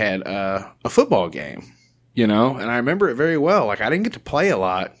 we had a football game. And I remember it very well. Like, I didn't get to play a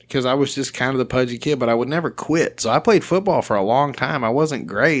lot because I was just kind of the pudgy kid, but I would never quit. So I played football for a long time. I wasn't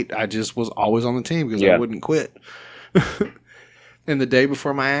great. I just was always on the team because I wouldn't quit. And the day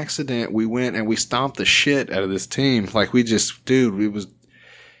before my accident, we went and we stomped the shit out of this team. Like, we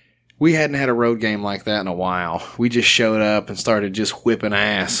hadn't had a road game like that in a while. We just showed up and started just whipping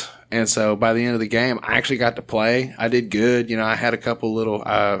ass. And so by the end of the game, I actually got to play. I did good. I had a couple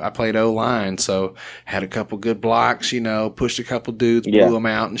I played O-line, so had a couple good blocks, pushed a couple dudes, blew them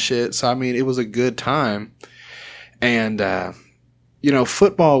out and shit. So, I mean, it was a good time. And,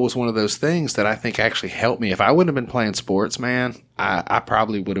 football was one of those things that I think actually helped me. If I wouldn't have been playing sports, man, I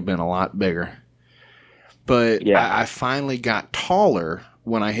probably would have been a lot bigger. But I finally got taller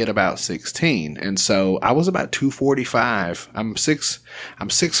when I hit about 16. And so I was about 245. I'm 6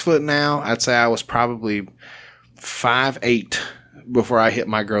 foot now. I'd say I was probably 5'8" before I hit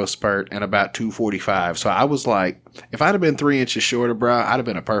my growth spurt, and about 245. So I was like, if I'd have been 3 inches shorter, bro, I'd have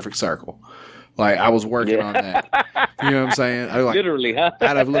been a perfect circle. Like, I was working on that. You know what I'm saying? Literally, huh?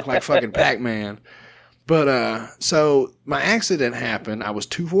 I'd have looked like fucking Pac-Man. But, so my accident happened. I was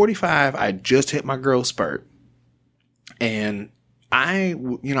 245. I just hit my growth spurt. And I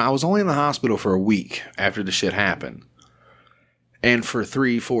was only in the hospital for a week after the shit happened. And for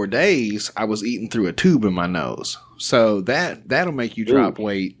 3-4 days, I was eating through a tube in my nose. So that'll make you drop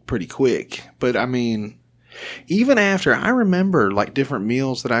weight pretty quick. But I mean, even after, I remember like different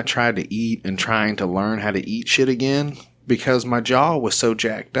meals that I tried to eat and trying to learn how to eat shit again, because my jaw was so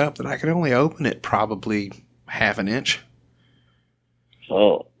jacked up that I could only open it probably half an inch.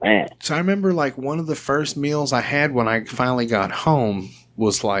 Oh, man. So I remember like one of the first meals I had when I finally got home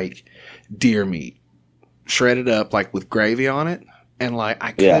was like deer meat, shredded up like with gravy on it. And like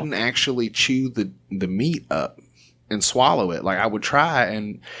I couldn't actually chew the meat up and swallow it. Like I would try,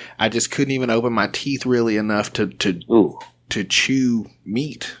 and I just couldn't even open my teeth really enough to chew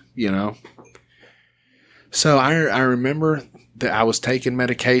meat, So I remember that I was taking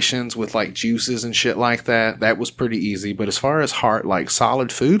medications with like juices and shit like that. That was pretty easy. But as far as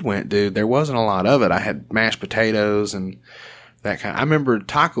solid food went, dude, there wasn't a lot of it. I had mashed potatoes and that kind. I remember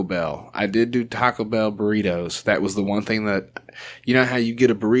Taco Bell. I did do Taco Bell burritos. That was the one thing that, how you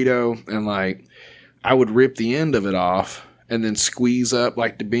get a burrito and like I would rip the end of it off and then squeeze up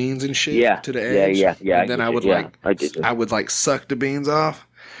like the beans and shit to the edge. Yeah. And then I would suck the beans off.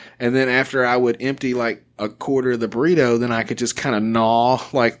 And then after I would empty like a quarter of the burrito, then I could just kind of gnaw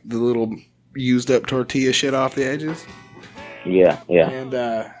like the little used up tortilla shit off the edges. Yeah.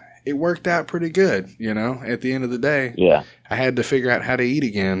 And it worked out pretty good, at the end of the day. Yeah. I had to figure out how to eat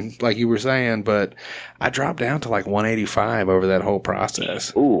again, like you were saying, but I dropped down to like 185 over that whole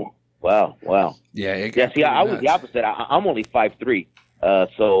process. Ooh, wow. Yeah. See, I was the opposite. I'm only 5'3".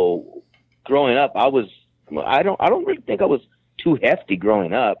 So growing up, I don't really think I was too hefty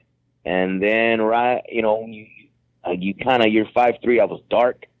growing up. And then, you're 5'3". I was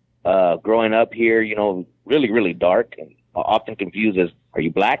dark growing up here, really, really dark, and often confused as are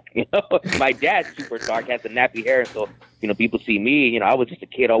you black? You know, my dad's super dark, has the nappy hair, and so you know, people see me. You know, I was just a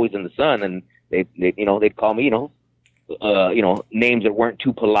kid always in the sun, and they you know, they'd call me, you know, names that weren't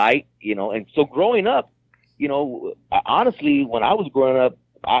too polite, you know. And so growing up, you know, honestly, when I was growing up,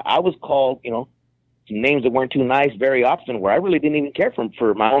 I was called, you know, some names that weren't too nice very often, where I really didn't even care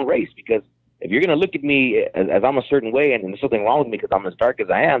for my own race, because if you're going to look at me as I'm a certain way and there's something wrong with me because I'm as dark as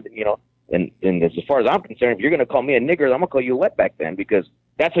I am, then, you know, and as far as I'm concerned, if you're going to call me a nigger, I'm going to call you a wetback then, because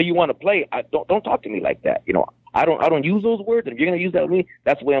that's how you want to play. Don't talk to me like that. You know, I don't use those words. And if you're going to use that with me,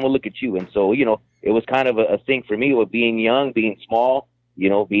 that's the way I'm going to look at you. And so, you know, it was kind of a thing for me with being young, being small, you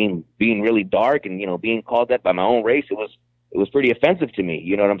know, being really dark, and, you know, being called that by my own race. It was pretty offensive to me.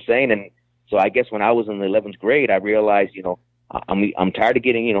 You know what I'm saying? And so I guess when I was in the 11th grade, I realized, you know, I'm tired of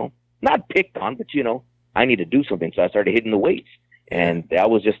getting, you know, not picked on, but, you know, I need to do something. So I started hitting the weights. And that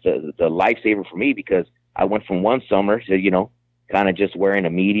was just the lifesaver for me, because I went from one summer to, you know, kind of just wearing a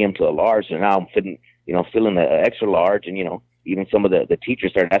medium to a large. And now I'm feeling an extra large. And, you know, even some of the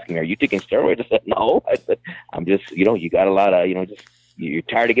teachers started asking me, are you taking steroids? I said, no. I said, I'm just, you know, you got a lot of, you know, just, you're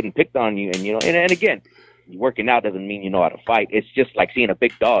tired of getting picked on you. And, you know, and again, working out doesn't mean you know how to fight. It's just like seeing a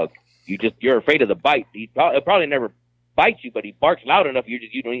big dog. You're afraid of the bite. He'll probably never bite you, but he barks loud enough.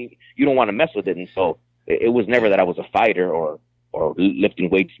 You don't want to mess with it. And so it was never that I was a fighter or lifting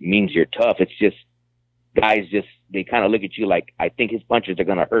weights means you're tough. It's just guys they kind of look at you like, I think his punches are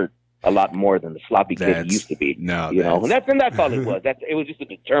going to hurt a lot more than the sloppy kid he used to be. No, you know, and that's all it was. It was just a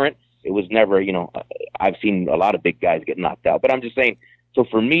deterrent. It was never, you know, I've seen a lot of big guys get knocked out, but I'm just saying. So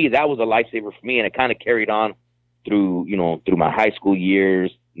for me, that was a lifesaver for me, and it kind of carried on through my high school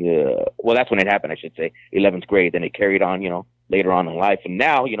years. Well, that's when it happened, I should say, 11th grade. Then it carried on, you know, later on in life. And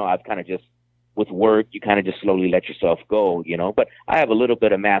now, you know, I've kind of just, with work, you kind of just slowly let yourself go, you know. But I have a little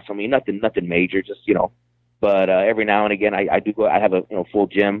bit of mass on me, nothing major, just, you know. But every now and again, I do go. I have a full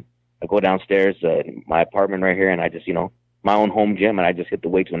gym. I go downstairs in my apartment right here, and I just, you know, my own home gym, and I just hit the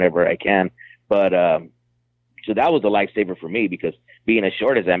weights whenever I can. But so that was a lifesaver for me, because being as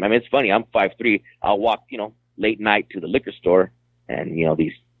short as I am, I mean, it's funny. I'm 5'3". I'll walk, you know, late night to the liquor store, and, you know,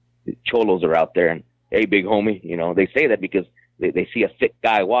 these cholos are out there, and, hey, big homie, you know, they say that because they see a thick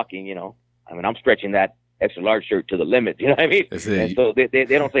guy walking, you know. I mean, I'm stretching that extra large shirt to the limit, you know what I mean? And so they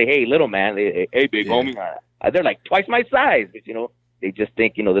don't say, hey, little man, hey, big homie. They're like twice my size, but, you know, they just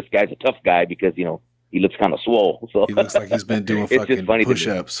think, you know, this guy's a tough guy because, you know, he looks kind of swole. So he looks like he's been doing fucking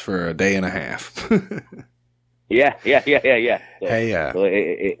push-ups for a day and a half. Yeah. So, hey, so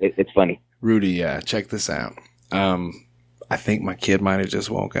it's funny. Rudy, check this out. I think my kid might have just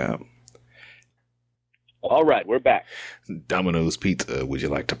woke up. All right, we're back. Domino's Pizza. Would you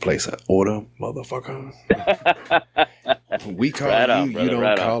like to place an order, motherfucker? We call you. You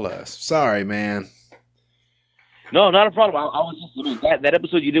don't call us. Sorry, man. No, not a problem. I was just that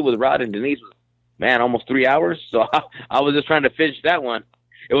episode you did with Rod and Denise was, man, almost 3 hours. So I was just trying to finish that one.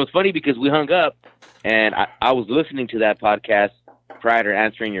 It was funny because we hung up, and I was listening to that podcast prior to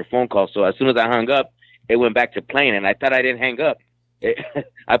answering your phone call. So as soon as I hung up, it went back to playing, and I thought I didn't hang up.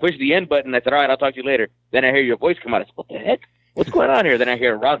 I pushed the end button. I said, all right, I'll talk to you later. Then I hear your voice come out. I said, what the heck? What's going on here? Then I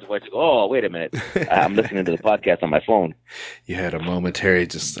hear Rod's voice. I go, oh, wait a minute. I'm listening to the podcast on my phone. You had a momentary,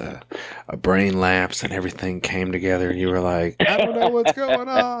 just a brain lapse, and everything came together, and you were like, I don't know what's going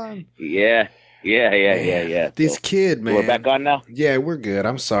on. Yeah. This kid, man. We're back on now? Yeah, we're good.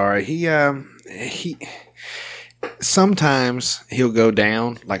 I'm sorry. He sometimes he'll go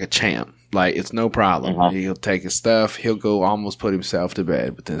down like a champ. Like, it's no problem. Uh-huh. He'll take his stuff. He'll go almost put himself to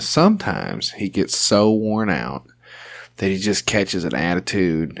bed. But then sometimes he gets so worn out that he just catches an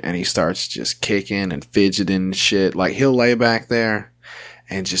attitude and he starts just kicking and fidgeting and shit. Like, he'll lay back there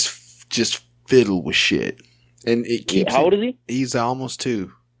and just fiddle with shit. And it keeps How old is he? He's almost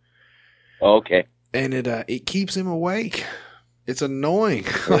 2. Oh, okay. And it keeps him awake. It's annoying.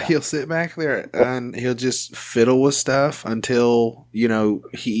 Like, he'll sit back there and he'll just fiddle with stuff until, you know,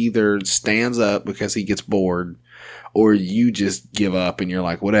 he either stands up because he gets bored, or you just give up and you're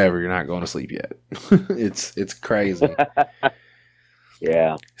like, whatever, you're not going to sleep yet. It's crazy.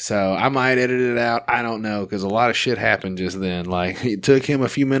 Yeah. So I might edit it out. I don't know, because a lot of shit happened just then. Like, it took him a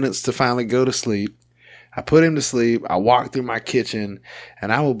few minutes to finally go to sleep. I put him to sleep. I walked through my kitchen,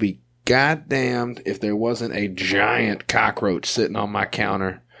 and I will be goddamned if there wasn't a giant cockroach sitting on my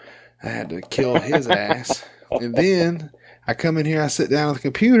counter. I had to kill his ass. And then I come in here, I sit down on the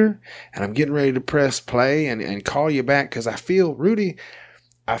computer, and I'm getting ready to press play and call you back because I feel, Rudy,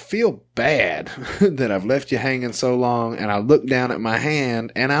 I feel bad that I've left you hanging so long. And I look down at my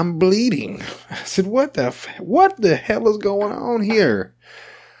hand and I'm bleeding. I said, what the hell is going on here?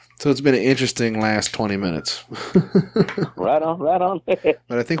 So it's been an interesting last 20 minutes. Right on.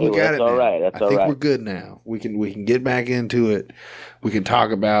 But I think we got it now. All right. I think we're good now. We can get back into it. We can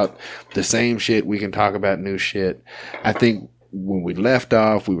talk about the same shit. We can talk about new shit. I think when we left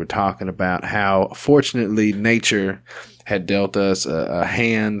off, we were talking about how, fortunately, nature had dealt us a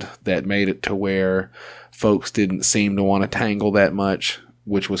hand that made it to where folks didn't seem to want to tangle that much,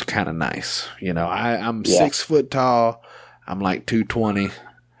 which was kind of nice. You know, I'm 6 foot tall. I'm like 220.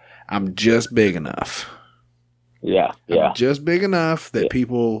 I'm just big enough. Yeah. I'm just big enough that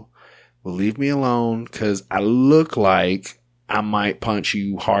people will leave me alone because I look like I might punch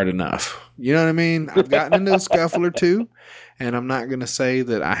you hard enough. You know what I mean? I've gotten into a scuffle or two, and I'm not going to say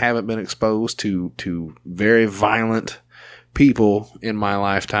that I haven't been exposed to very violent people in my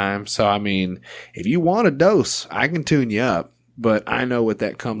lifetime. So, I mean, if you want a dose, I can tune you up, but I know what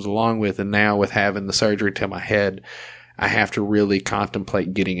that comes along with. And now with having the surgery to my head, I have to really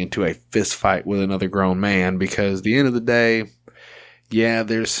contemplate getting into a fist fight with another grown man, because at the end of the day, yeah,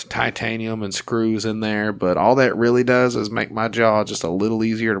 there's titanium and screws in there, but all that really does is make my jaw just a little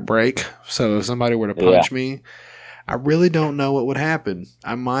easier to break. So if somebody were to punch me, I really don't know what would happen.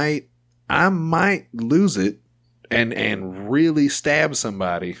 I might lose it and really stab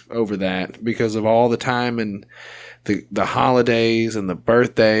somebody over that, because of all the time and the holidays and the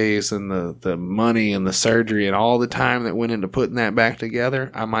birthdays and the money and the surgery and all the time that went into putting that back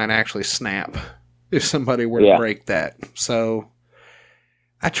together. I might actually snap if somebody were to break that. So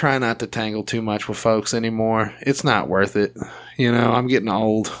I try not to tangle too much with folks anymore. It's not worth it. You know, I'm getting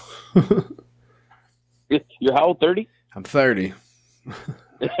old. You're how old? 30? I'm 30.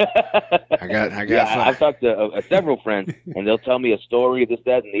 I got. I've talked to several friends, and they'll tell me a story, this,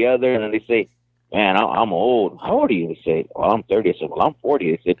 that, and the other, and then they say, "Man, I'm old. How old are you?" They say, "Well, I'm 30." I said, "Well, I'm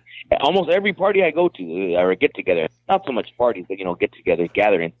 40." They said, "Almost every party I go to or get together, not so much parties, but get together,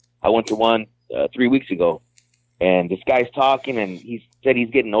 gathering." I went to one 3 weeks ago, and this guy's talking, and he said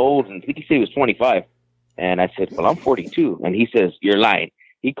he's getting old, and I think he said he was 25. And I said, "Well, I'm 42." And he says, "You're lying."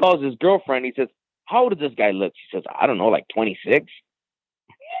 He calls his girlfriend. He says, "How old does this guy look?" She says, "I don't know, like 26."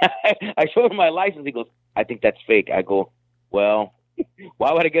 I showed him my license. He goes, "I think that's fake." I go, "Well,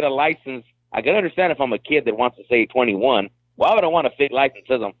 why would I get a license? I can understand if I'm a kid that wants to say 21. Why would I want a fake license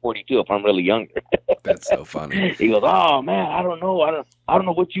that says I'm 42 if I'm really younger?" That's so funny. He goes, "Oh man, I don't know. I don't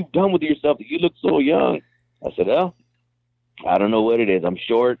know what you've done with yourself. You look so young." I said, "Well, I don't know what it is. I'm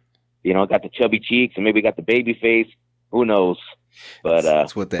short. Got the chubby cheeks and maybe got the baby face. Who knows?"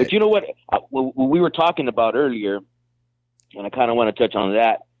 But but you know what? What we were talking about earlier, and I kind of want to touch on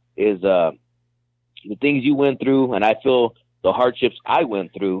that, is the things you went through, and I feel the hardships I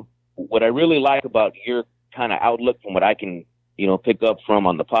went through. What I really like about your kind of outlook from what I can, pick up from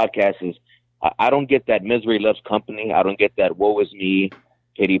on the podcast is I don't get that misery loves company. I don't get that woe is me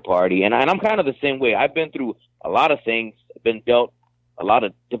pity party. And I'm kind of the same way. I've been through a lot of things, been dealt a lot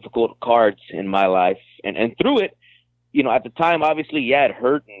of difficult cards in my life. And through it, at the time, obviously, it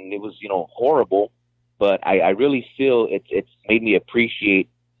hurt and it was, horrible. But I really feel it's made me appreciate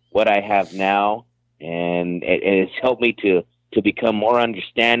what I have now. And it's helped me to become more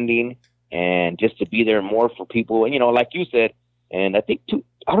understanding and just to be there more for people. And, like you said, and I think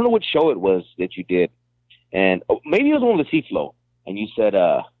I don't know what show it was that you did. And maybe it was one with the C-Flow. And you said,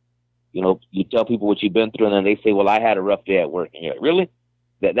 you tell people what you've been through, and then they say, "Well, I had a rough day at work." And you're like, "Really?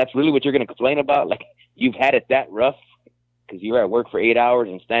 That's really what you're going to complain about? Like, you've had it that rough because you're at work for 8 hours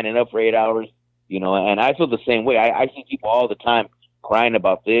and standing up for 8 hours?" And I feel the same way. I see people all the time crying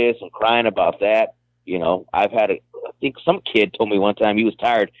about this and crying about that. I've had I think some kid told me one time he was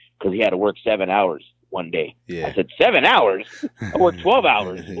tired because he had to work 7 hours one day. Yeah. I said, 7 hours? I work 12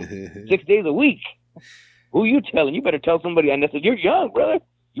 hours, 6 days a week. Who you telling? You better tell somebody. And I said, "You're young, brother.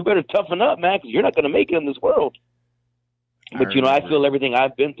 You better toughen up, man, because you're not going to make it in this world." But, I feel everything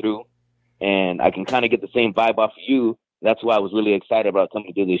I've been through, and I can kind of get the same vibe off of you. That's why I was really excited about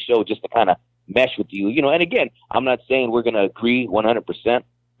coming to this show, just to kind of mesh with you. And again, I'm not saying we're going to agree 100%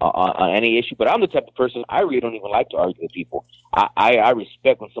 on any issue, but I'm the type of person, I really don't even like to argue with people. I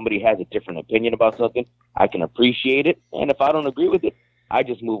respect when somebody has a different opinion about something. I can appreciate it. And if I don't agree with it, I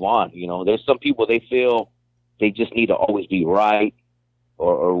just move on. There's some people, they feel they just need to always be right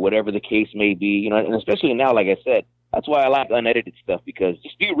or whatever the case may be, and especially now, like I said, that's why I like unedited stuff, because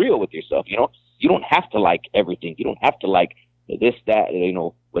just be real with yourself. You don't have to like everything. You don't have to like this, that,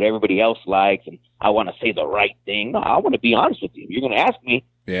 what everybody else likes. And I want to say the right thing. No, I want to be honest with you. You're going to ask me.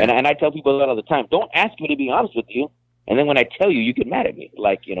 Yeah. And I tell people that all the time. Don't ask me to be honest with you. And then when I tell you, you get mad at me.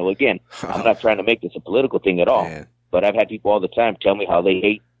 Like, again, I'm not trying to make this a political thing at all. Man. But I've had people all the time tell me how they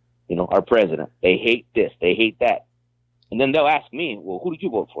hate, our president. They hate this. They hate that. And then they'll ask me, well, who did you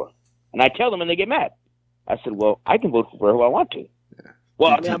vote for? And I tell them, and they get mad. I said, well, I can vote for who I want to. Yeah.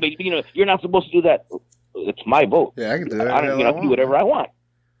 Well, I mean, you're not supposed to do that. It's my vote. Yeah, I can do it. I can do whatever I want.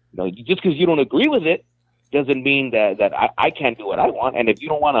 Just because you don't agree with it doesn't mean that I can't do what I want. And if you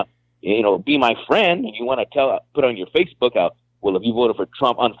don't want to, be my friend, and you want to put on your Facebook out, well, if you voted for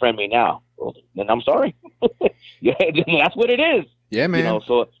Trump, unfriend me now. Well, then I'm sorry. Yeah, that's what it is. Yeah, man.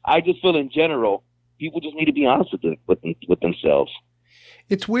 So I just feel in general, people just need to be honest with themselves.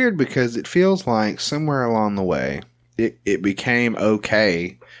 It's weird because it feels like somewhere along the way, it became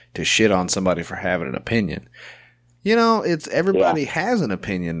okay to shit on somebody for having an opinion. It's everybody has an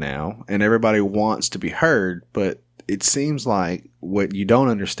opinion now, and everybody wants to be heard, but it seems like what you don't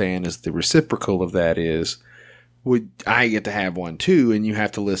understand is the reciprocal of that is, I get to have one too, and you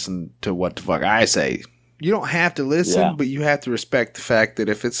have to listen to what the fuck I say. You don't have to listen, but you have to respect the fact that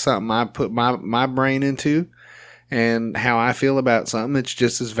if it's something I put my brain into, and how I feel about something, it's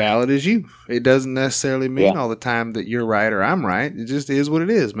just as valid as you. It doesn't necessarily mean all the time that you're right or I'm right. It just is what it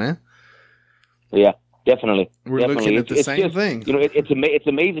is, man. Yeah, definitely. We're looking at the same thing. It's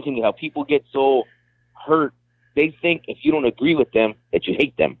amazing to me how people get so hurt. They think if you don't agree with them, that you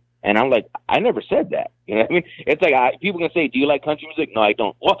hate them. And I'm like, I never said that. You know what I mean? It's like people can say, do you like country music? No, I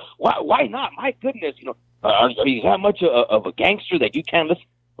don't. Well, why not? My goodness. Are you that much of a gangster that you can't listen?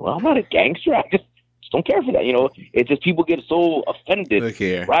 Well, I'm not a gangster. I just don't care for that. It's just people get so offended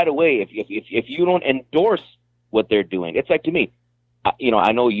right away if you don't endorse what they're doing. It's like, to me,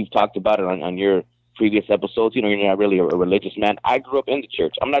 I know you've talked about it on your previous episodes. You're not really a religious man. I grew up in the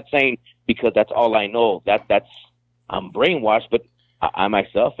church. I'm not saying because that's all I know that's I'm brainwashed, but I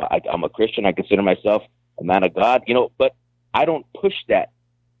myself, I'm a Christian. I consider myself a man of God, but I don't push that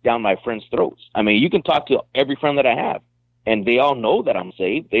down my friends' throats. I mean, you can talk to every friend that I have, and they all know that I'm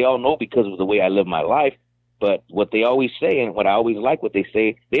saved. They all know because of the way I live my life. But what they always say, and what I always like what they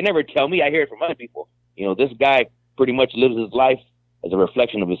say, they never tell me. I hear it from other people. This guy pretty much lives his life as a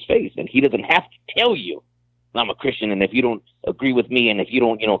reflection of his faith, and he doesn't have to tell you I'm a Christian, and if you don't agree with me, and if you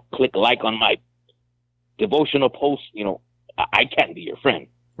don't, click like on my devotional post, I can't be your friend.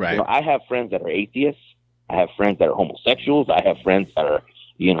 Right. I have friends that are atheists. I have friends that are homosexuals. I have friends that are,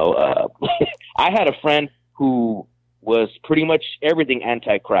 I had a friend who was pretty much everything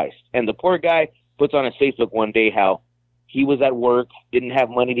anti-Christ. And the poor guy puts on his Facebook one day how he was at work, didn't have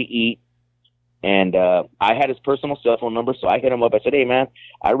money to eat. And I had his personal cell phone number, so I hit him up. I said, hey, man,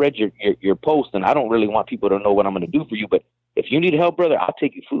 I read your post, and I don't really want people to know what I'm going to do for you. But if you need help, brother, I'll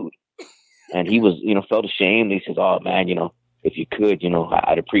take you food. And he was, felt ashamed. He says, oh, man, if you could,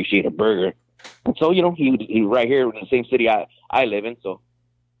 I'd appreciate a burger. And so, he right here in the same city I live in. So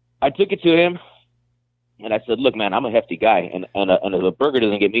I took it to him, and I said, look, man, I'm a hefty guy, and if a burger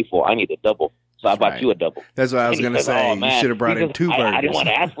doesn't get me full, I need a double. So I bought you a double. That's what I was going to say. You should have brought in two burgers. I didn't want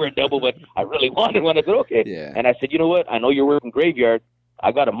to ask for a double, but I really wanted one. I said, okay. Yeah. And I said, you know what? I know you're working graveyard.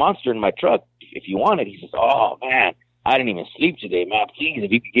 I got a Monster in my truck. If you want it. He says, oh, man, I didn't even sleep today, man. Please,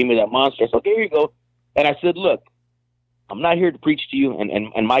 if you could give me that Monster. So there you go. And I said, look, I'm not here to preach to you,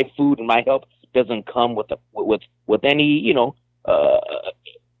 and my food and my help doesn't come with any,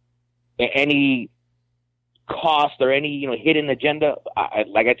 any cost or any, hidden agenda.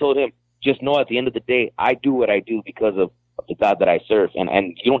 Like I told him, just know at the end of the day, I do what I do because of the God that I serve.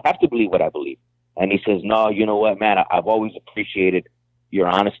 And you don't have to believe what I believe. And he says, no, you know what, man, I've always appreciated your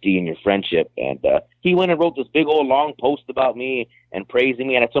honesty and your friendship. And he went and wrote this big old long post about me and praising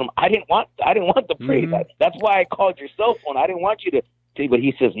me. And I told him, I didn't want the praise. Mm-hmm. That's why I called your cell phone. I didn't want you to see. But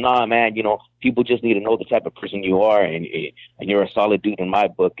he says, nah, man, people just need to know the type of person you are. And you're a solid dude in my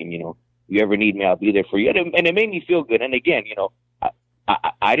book. And, if you ever need me, I'll be there for you. And it made me feel good. And again,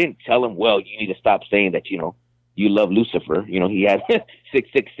 I didn't tell him, well, you need to stop saying that, you love Lucifer. He has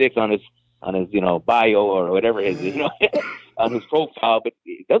 666 on his bio or whatever it is, on his profile, but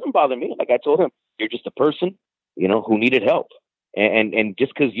it doesn't bother me. Like I told him, you're just a person, who needed help. And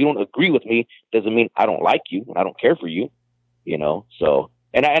just because you don't agree with me doesn't mean I don't like you and I don't care for you, so,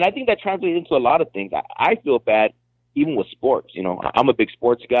 and I think that translates into a lot of things. I feel bad even with sports. I'm a big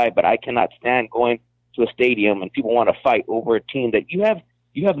sports guy, but I cannot stand going to a stadium and people want to fight over a team that you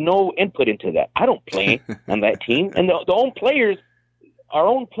have no input into that. I don't play on that team. And our own players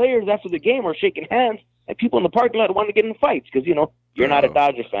after the game are shaking hands, and people in the parking lot want to get in fights because, you're not a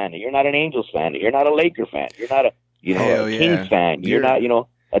Dodger fan, you're not an Angels fan, you're not a Laker fan, you're not a, a Kings fan, you're not,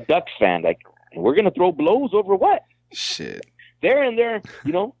 a Ducks fan. Like, we're going to throw blows over what? Shit. They're in there,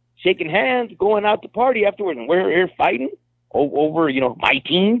 shaking hands, going out to party afterwards, and we're here fighting over, my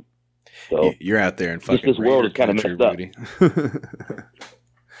team. So you're out there in fucking this world is kind of messed up.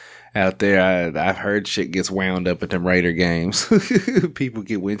 out there. I've heard shit gets wound up at them Raider games. People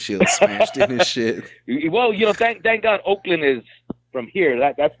get windshields smashed in and shit. Well, thank God Oakland is from here.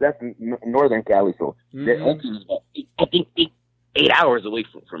 That's northern Cali, so Oakland is about, I think, 8 hours away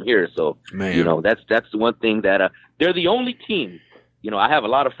from here. So man, that's the one thing that they're the only team. I have a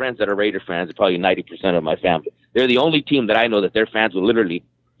lot of friends that are Raider fans. Probably 90% of my family. They're the only team that I know that their fans will literally,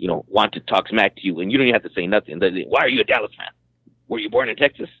 want to talk smack to you, and you don't even have to say nothing. Why are you a Dallas fan? Were you born in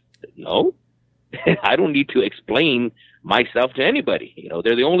Texas? No. I don't need to explain myself to anybody.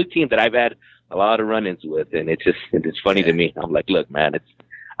 They're the only team that I've had a lot of run-ins with, and it's funny to me. I'm like, look, man,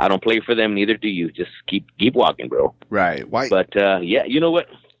 I don't play for them, neither do you. Just keep walking, bro. Right. Why? But yeah, you know what?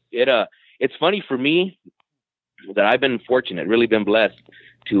 It's funny for me that I've been fortunate, really been blessed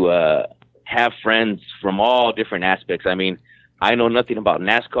to have friends from all different aspects. I mean, I know nothing about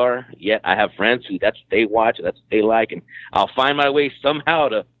NASCAR, yet I have friends who that's what they watch, that's what they like, and I'll find my way somehow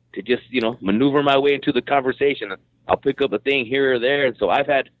to just, maneuver my way into the conversation. I'll pick up a thing here or there. And so I've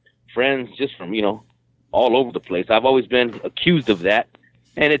had friends just from, all over the place. I've always been accused of that.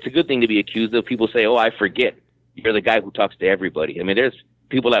 And it's a good thing to be accused of. People say, oh, I forget. You're the guy who talks to everybody. I mean, there's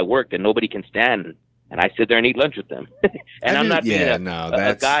people at work that nobody can stand, and I sit there and eat lunch with them. And I'm not being a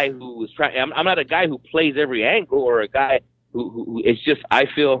guy who is trying. I'm not a guy who plays every angle, or a guy who it's just, I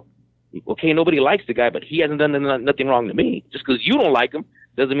feel, okay, nobody likes the guy, but he hasn't done nothing wrong to me. Just because you don't like him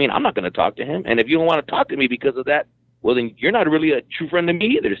doesn't mean I'm not going to talk to him. And if you don't want to talk to me because of that, well, then you're not really a true friend to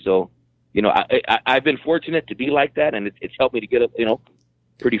me either. So, I've been fortunate to be like that, and it's helped me to get up,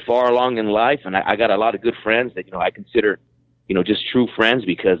 pretty far along in life. And I got a lot of good friends that, I consider, just true friends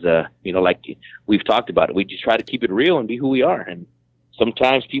because, like we've talked about it, we just try to keep it real and be who we are. And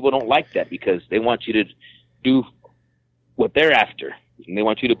sometimes people don't like that because they want you to do what they're after, and they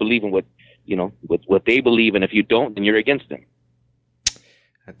want you to believe in what they believe. And if you don't, then you're against them.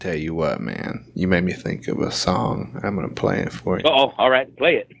 I tell you what, man, you made me think of a song. I'm going to play it for you. Oh, all right,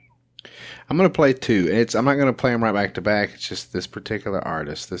 play it. I'm going to play two. I'm not going to play them right back to back. It's just this particular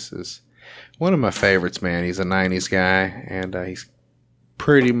artist. This is one of my favorites, man. He's a 90s guy, and he's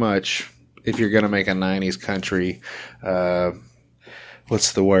pretty much, if you're going to make a 90s country,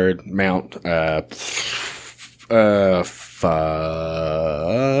 what's the word? Mount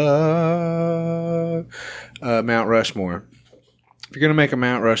Rushmore. If you're going to make a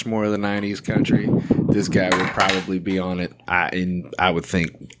Mount Rushmore of the 90s country, this guy would probably be on it. I would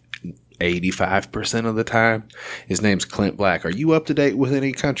think 85% of the time. His name's Clint Black. Are you up to date with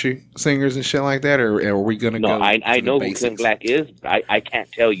any country singers and shit like that, or are we going to go? No, I know who Clint Black is. But I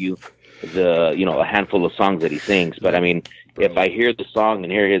can't tell you a handful of songs that he sings. But I mean, if I hear the song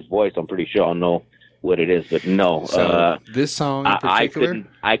and hear his voice, I'm pretty sure I'll know what it is. But no, so this song in particular,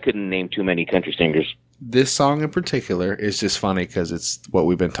 I couldn't name too many country singers. This song in particular is just funny because it's what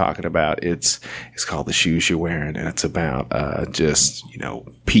we've been talking about. It's called The Shoes You're Wearing, and it's about just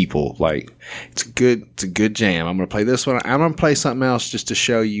people. Like it's a good jam. I'm gonna play this one. I'm gonna play something else just to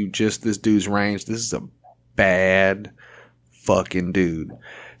show you just this dude's range. This is a bad fucking dude.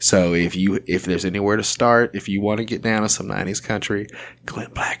 So if there's anywhere to start, if you want to get down to some 90s country,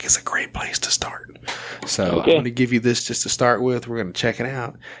 Clint Black is a great place to start. So okay. I'm going to give you this just to start with. We're going to check it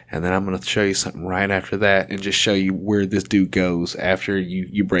out. And then I'm going to show you something right after that and just show you where this dude goes after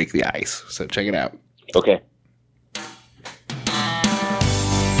you break the ice. So check it out. Okay.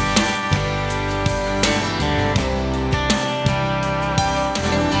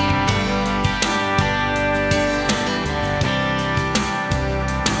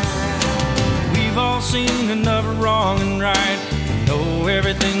 Seen enough wrong and right. No,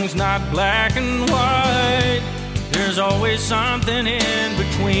 everything's not black and white. There's always something in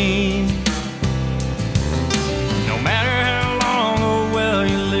between. No matter how long or well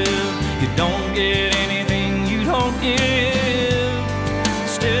you live, you don't get anything you don't give.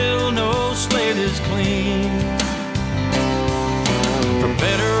 Still no slate is clean. For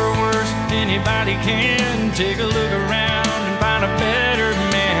better or worse, anybody can take a look around and find a better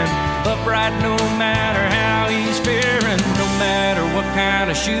man. Upright no matter how he's faring, no matter what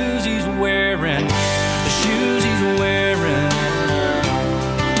kind of shoes he's wearing. The shoes he's wearing,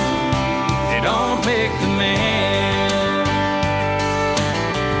 they don't make the man.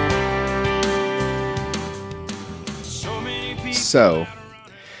 So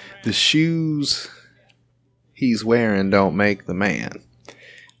the shoes he's wearing don't make the man.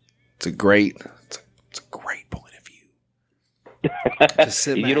 It's a great point.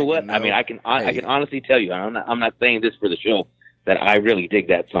 You know what? I mean, I can honestly tell you, I'm not saying this for the show, that I really dig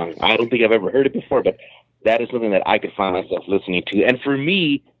that song. I don't think I've ever heard it before, but that is something that I could find myself listening to. And for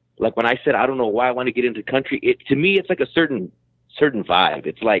me, like when I said I don't know why I want to get into country, to me it's like a certain certain vibe.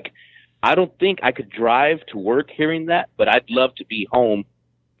 It's like, I don't think I could drive to work hearing that, but I'd love to be home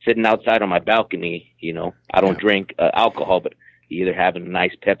sitting outside on my balcony. You know, I don't drink alcohol, but either having a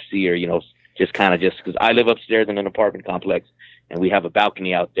nice Pepsi or, you know, just because I live upstairs in an apartment complex and we have a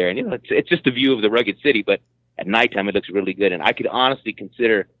balcony out there, and, you know, it's just a view of the rugged city, but at nighttime it looks really good. And I could honestly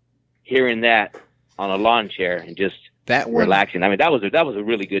consider hearing that on a lawn chair and just relaxing. I mean, that was a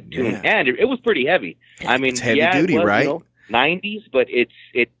really good tune, and it was pretty heavy. I mean, it's heavy duty, right? You know, 90s, but it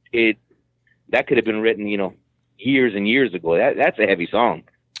that could have been written, you know, years and years ago. That's a heavy song.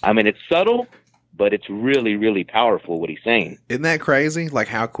 I mean, it's subtle, but it's really, really powerful what he's saying. Isn't that crazy? Like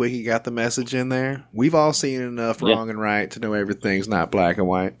how quick he got the message in there. We've all seen enough wrong and right to know everything's not black and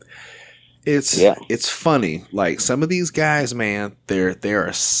white. It's funny. Like some of these guys, man, they're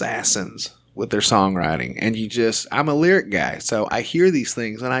assassins with their songwriting, and I'm a lyric guy, so I hear these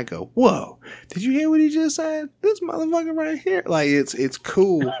things and I go, whoa, did you hear what he just said? This motherfucker right here. Like it's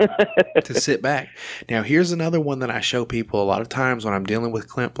cool to sit back. Now here's another one that I show people a lot of times when I'm dealing with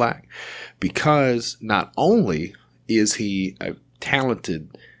Clint Black, because not only is he a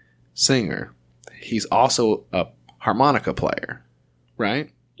talented singer, he's also a harmonica player, right?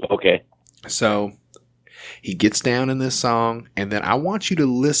 Okay. So he gets down in this song, and then I want you to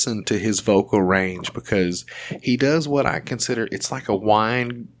listen to his vocal range, because he does what I consider, it's like a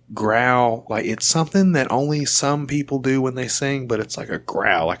whine growl. Like it's something that only some people do when they sing, but it's like a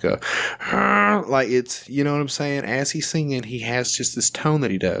growl, like it's, you know what I'm saying? As he's singing, he has just this tone that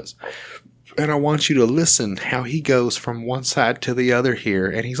he does. And I want you to listen how he goes from one side to the other here,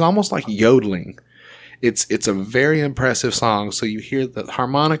 and he's almost like yodeling. It's a very impressive song. So you hear the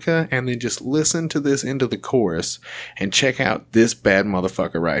harmonica, and then just listen to this into the chorus and check out this bad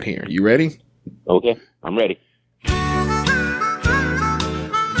motherfucker right here. You ready? Okay, I'm ready.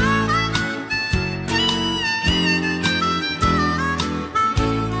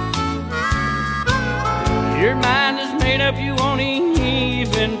 Your mind is made up, you won't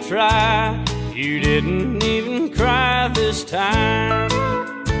even try. You didn't even cry this time.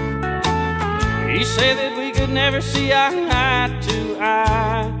 He said that we could never see eye to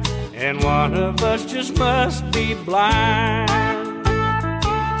eye, and one of us just must be blind.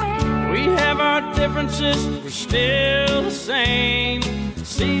 We have our differences, we're still the same.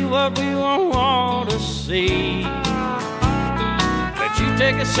 See what we want to see. But you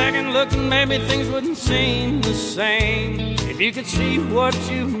take a second look and maybe things wouldn't seem the same if you could see what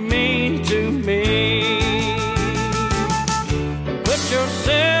you mean to me. Put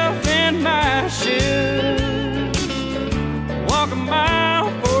yourself in my shoes, walk a mile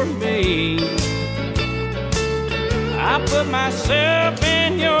for me. I put myself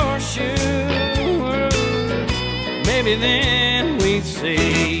in your shoes, maybe then we'd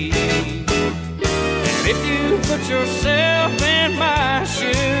see. And if you put yourself in my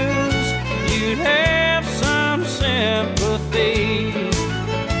shoes, you'd have some sympathy.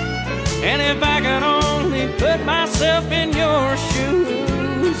 And if I could only put myself in your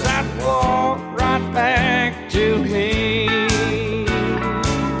shoes, I'd walk right back to me.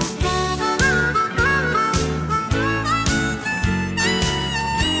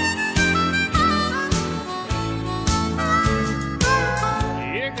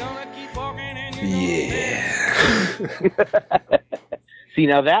 You're gonna keep walking and See,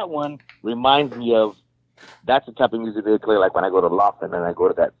 now that one reminds me of, that's the type of music they play like when I go to Laughlin and I go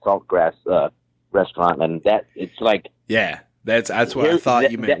to that Saltgrass restaurant, and that it's like, that's what I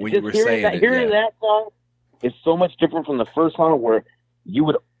thought you meant when you were saying that, it. Hearing that song is so much different from the first song, where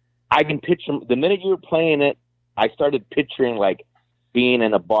I can picture the minute you were playing it, I started picturing like being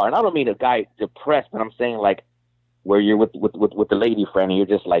in a bar, and I don't mean a guy depressed, but I'm saying like where you're with the lady friend, and you're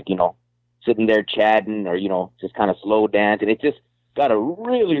just like, you know, sitting there chatting, or, you know, just kind of slow dancing. It just got a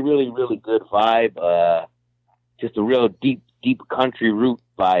really, really, really good vibe. Just a real deep country root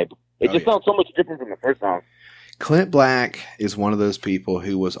vibe. It just sounds so much different from the first song. Clint Black is one of those people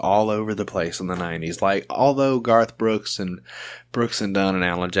who was all over the place in the 90s. Like, although Garth Brooks and Dunn and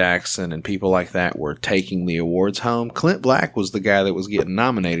Alan Jackson and people like that were taking the awards home, Clint Black was the guy that was getting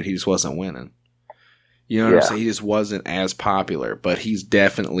nominated. He just wasn't winning. You know what I'm saying? He just wasn't as popular, but he's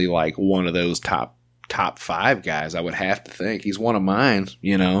definitely like one of those top 5 guys, I would have to think. He's one of mine,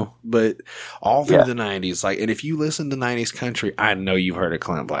 you know, but all through the 90s, like, and if you listen to 90s country, I know you've heard a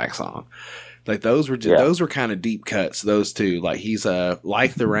Clint Black song. Like those were kind of deep cuts, those two. Like he's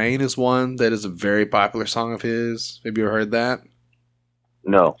Like the Rain is one that is a very popular song of his. Have you ever heard that?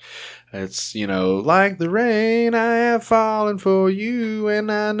 No. It's, you know, like the rain, I have fallen for you, and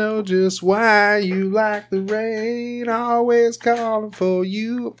I know just why you like the rain. Always calling for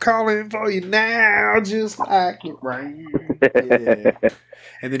you, I'm calling for you now, just like it rain. Yeah.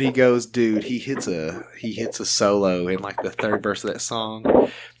 And then he goes, dude, he hits a solo in like the third verse of that song.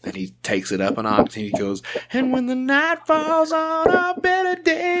 Then he takes it up an octave. He goes, and when the night falls on our better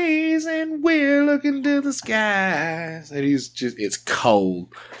days and we're looking to the skies. And it's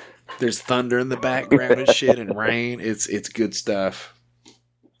cold. There's thunder in the background and shit and rain. It's good stuff.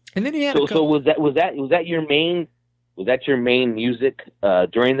 And then he had so was that your main music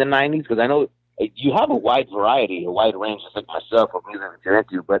during the 90s? Because I know you have a wide range, just like myself, of music that you're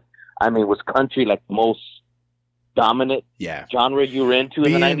into. But I mean, was country like the most dominant genre you were into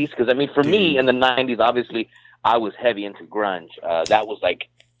in the 90s? Because I mean, for me in the 90s, obviously, I was heavy into grunge. That was like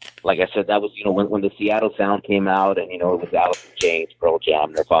I said, that was when the Seattle sound came out, and it was Alice in Chains, Pearl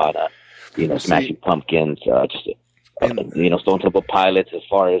Jam, Nirvana, Smashing Pumpkins, Stone Temple Pilots. As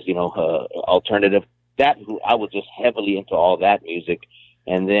far as alternative, I was just heavily into all that music,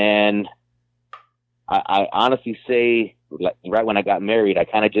 and then. I honestly say, like, right when I got married, I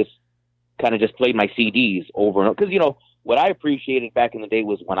kind of just played my CDs over and over. Because, what I appreciated back in the day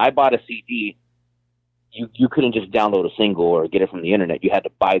was when I bought a CD, you couldn't just download a single or get it from the internet. You had to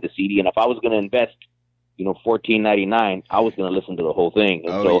buy the CD. And if I was going to invest, $14.99, I was going to listen to the whole thing.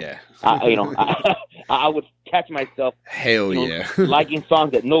 And I would catch myself liking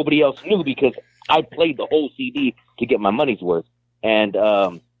songs that nobody else knew because I played the whole CD to get my money's worth. And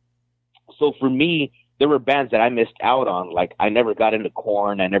so for me, there were bands that I missed out on. Like, I never got into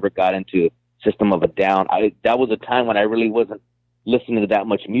Korn. I never got into System of a Down. That was a time when I really wasn't listening to that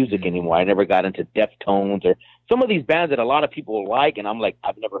much music anymore. I never got into Deftones or some of these bands that a lot of people like, and I'm like,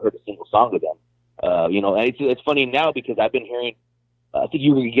 I've never heard a single song of them. And it's funny now because I've been hearing, I think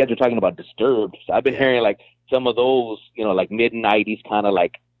you guys are talking about Disturbed. So I've been hearing like some of those, like mid-90s kind of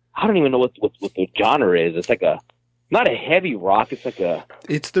like, I don't even know what the genre is. It's like not a heavy rock. It's like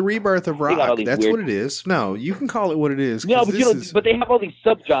it's the rebirth of rock. That's what it is. No, you can call it what it is. No, but but they have all these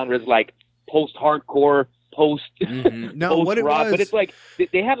subgenres like post-hardcore, post-rock. But it's like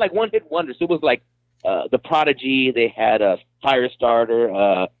they had like one-hit wonders. So it was like The Prodigy. They had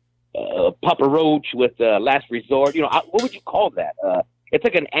Firestarter, Papa Roach with Last Resort. What would you call that? It's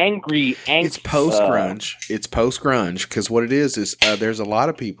like an angry. It's post grunge. It's post grunge because what it is there's a lot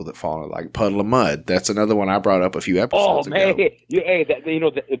of people that fall like Puddle of Mud. That's another one I brought up a few episodes ago. Oh man,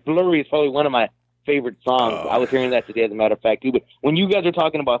 the Blurry is probably one of my favorite songs. I was hearing that today, as a matter of fact, too. But when you guys are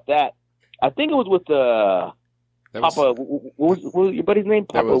talking about that, I think it was with Papa. What was your buddy's name?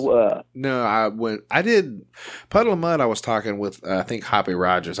 Papa. I did Puddle of Mud. I was talking with I think Hoppy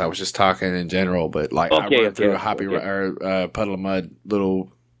Rogers. I was just talking in general, but like I went through a Puddle of Mud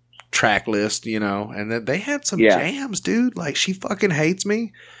little track list, and then they had some jams, dude. Like She Fucking Hates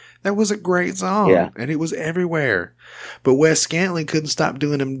Me. That was a great song, and it was everywhere. But Wes Scantling couldn't stop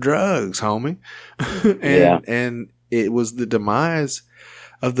doing them drugs, homie, and it was the demise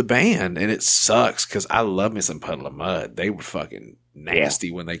of the band, and it sucks because I love me some Puddle of Mud. They were fucking nasty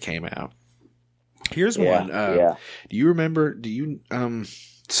when they came out. Here's one. Do you remember? You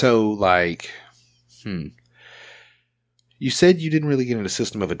said you didn't really get into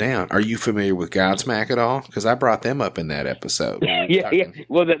System of a Down. Are you familiar with Godsmack at all? Because I brought them up in that episode. Yeah.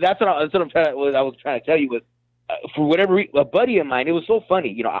 Well, that's what I was trying to tell you was for whatever reason, a buddy of mine. It was so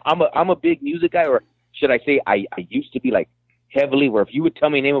funny. I'm a big music guy, or should I say, I used to be like. Heavily, where if you would tell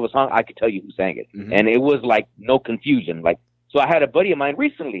me the name of a song, I could tell you who sang it. Mm-hmm. And it was like no confusion. Like, so I had a buddy of mine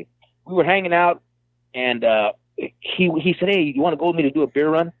recently. We were hanging out, and he said, "Hey, you want to go with me to do a beer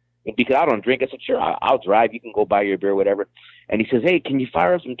run?" And because I don't drink, I said, "Sure, I'll drive. You can go buy your beer, whatever." And he says, "Hey, can you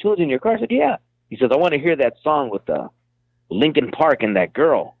fire up some tunes in your car?" I said, "Yeah." He says, "I want to hear that song with Linkin Park and that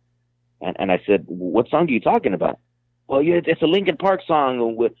girl." And I said, "What song are you talking about?" "Well, yeah, it's a Linkin Park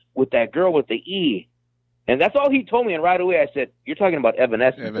song with that girl with the E." And that's all he told me, and right away I said, "You're talking about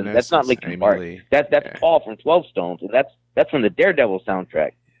Evanescence. That's not Linkin Park. That's Paul from 12 Stones, and that's from the Daredevil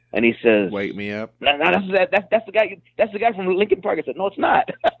soundtrack." And he says, "Wake Me Up." No, that's the guy. That's the guy from Linkin Park. I said, "No, it's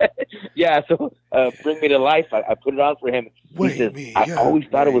not." Yeah, so Bring Me to Life. I put it on for him. He says, "I always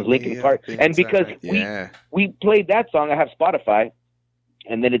thought it was Linkin Park," and because we played that song, I have Spotify,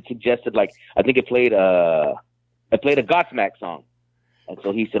 and then it suggested I think it played a Godsmack song. And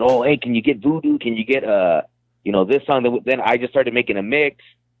so he said, "Oh, hey, can you get Voodoo? Can you get this song?" Then I just started making a mix,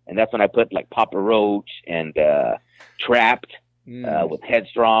 and that's when I put like Papa Roach and Trapped with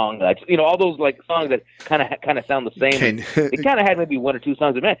Headstrong, all those like songs that kind of sound the same. It kind of had maybe one or two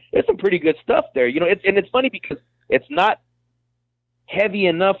songs, but man, there's some pretty good stuff there. It's funny because it's not heavy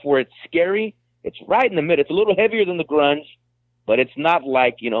enough where it's scary. It's right in the middle. It's a little heavier than the grunge, but it's not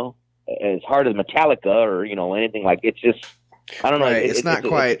like as hard as Metallica or anything like. It's just. I don't know. Right. It's not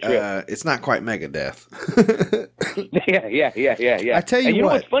quite Megadeth. Yeah. I tell you, and you what.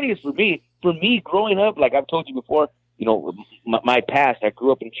 know what's funny is for me growing up, like I've told you before, you know, my past, I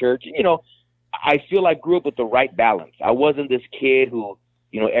grew up in church. You know, I feel I grew up with the right balance. I wasn't this kid who,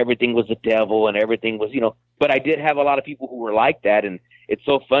 you know, everything was the devil and everything was, you know, but I did have a lot of people who were like that. And it's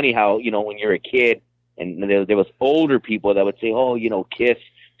so funny how, you know, when you're a kid and there was older people that would say, oh, you know, KISS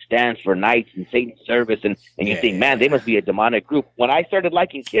stands for Knights in Satan's Service. And you think, man, they must be a demonic group. When I started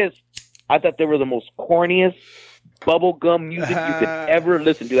liking KISS, I thought they were the most corniest bubblegum music you could ever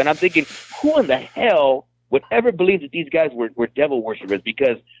listen to. And I'm thinking, who in the hell would ever believe that these guys were devil worshippers?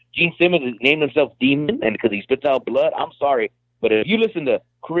 Because Gene Simmons named himself Demon, and because he spits out blood, I'm sorry. But if you listen to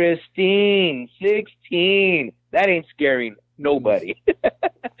Christine 16, that ain't scaring nobody.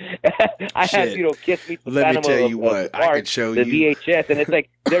 I had, you know, KISS Meets the Let Phantom me tell of, you what, of the Park, I could show the you. VHS, and it's like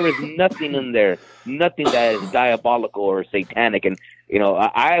there is nothing in there, nothing that is diabolical or satanic. And, you know,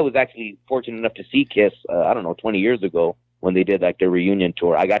 I was actually fortunate enough to see KISS, I don't know, 20 years ago when they did like their reunion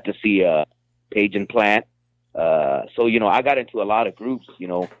tour. I got to see Page and Plant. So, you know, I got into a lot of groups, you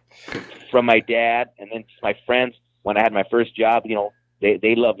know, from my dad and then my friends. When I had my first job, you know,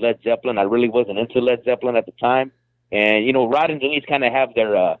 they loved Led Zeppelin. I really wasn't into Led Zeppelin at the time. And, you know, Rod and Denise kind of have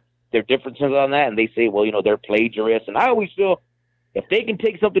their differences on that. And they say, well, you know, they're plagiarists. And I always feel if they can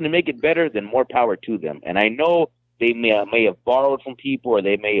take something to make it better, then more power to them. And I know they may have borrowed from people or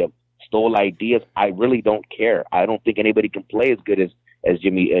they may have stole ideas. I really don't care. I don't think anybody can play as good as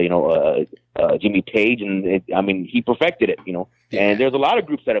Jimmy, Jimmy Page. And I mean, he perfected it, you know. Yeah. And there's a lot of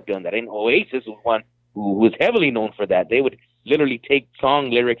groups that have done that. And Oasis was one who was heavily known for that. They would literally take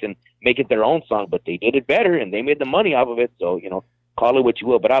song lyrics and make it their own song, but they did it better and they made the money off of it. So, you know, call it what you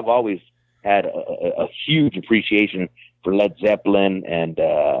will. But I've always had a huge appreciation for Led Zeppelin and,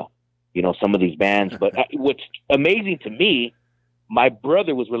 you know, some of these bands. But what's amazing to me, my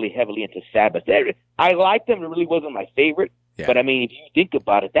brother was really heavily into Sabbath. I liked them. It really wasn't my favorite. Yeah. But I mean, if you think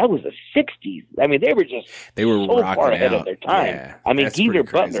about it, that was the 60s. I mean, they were so far ahead of their time. Yeah, I mean, Geezer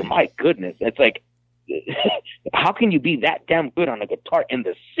Butler, my goodness. It's like, how can you be that damn good on a guitar in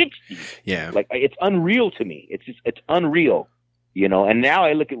the 60s? Yeah. Like, it's unreal to me. It's unreal, you know. And now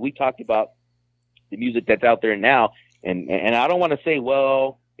I look at, we talked about the music that's out there now, and I don't want to say,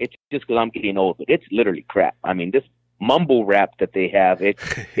 well, it's just because I'm getting old, but it's literally crap. I mean, this mumble rap that they have, it's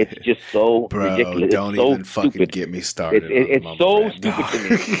just so ridiculous. Don't it's so even fucking stupid. get me started. It's so stupid to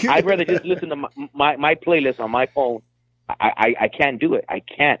me. I'd rather just listen to my playlist on my phone. I can't do it. I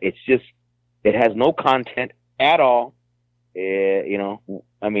can't. It's just, it has no content at all. You know,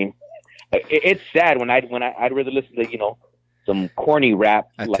 I mean, it's sad when I'd rather listen to, you know, some corny rap,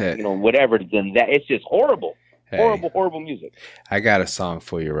 like, you know, whatever, than that. It's just horrible. Hey, horrible music. I got a song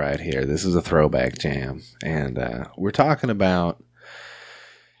for you right here. This is a throwback jam. And we're talking about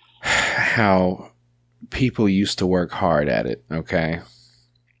how people used to work hard at it, okay?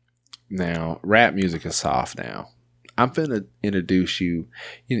 Now, rap music is soft now. I'm going to introduce you.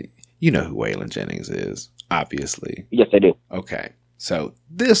 You know who Waylon Jennings is, obviously. Yes, I do. Okay. So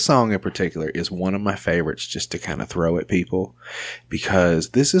this song in particular is one of my favorites just to kind of throw at people because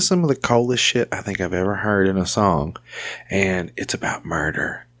this is some of the coldest shit I think I've ever heard in a song. And it's about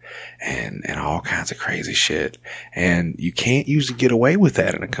murder and all kinds of crazy shit. And you can't usually get away with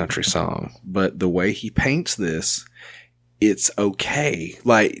that in a country song. But the way he paints this, it's okay.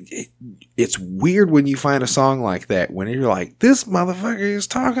 Like, it's weird when you find a song like that when you're like, this motherfucker is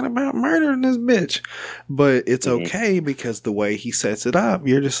talking about murdering this bitch. But it's okay because the way he sets it up,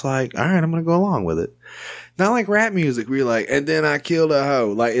 you're just like, all right, I'm going to go along with it. Not like rap music where you're like, and then I killed a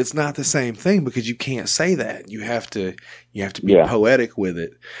hoe. Like, it's not the same thing because you can't say that. You have to be poetic with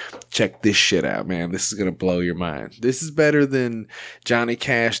it. Check this shit out, man. This is going to blow your mind. This is better than Johnny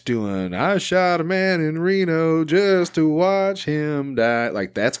Cash doing, I shot a man in Reno just to watch him die.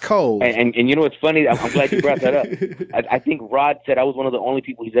 Like, that's cold. And you know what's funny? I'm glad you brought that up. I think Rod said I was one of the only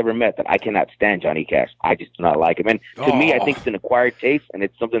people he's ever met that I cannot stand Johnny Cash. I just do not like him. And to me, I think it's an acquired taste, and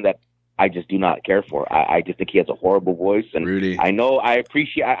it's something that I just do not care for. I just think he has a horrible voice. And Rudy. I know I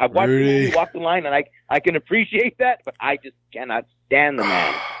appreciate, I watched the movie Walk the Line, and I can appreciate that, but I just cannot stand the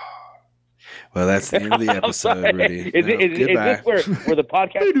man. Well, that's the end of the episode, Rudy. Is this where the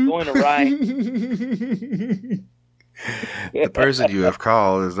podcast is going awry? The person you have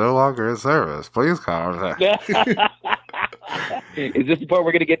called is no longer in service. Please call. Is this the part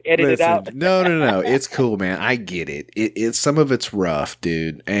we're going to get edited out? No. It's cool, man. I get it. It's some of it's rough,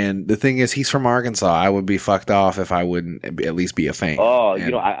 dude. And the thing is, he's from Arkansas. I would be fucked off if I wouldn't at least be a fan. Oh, and,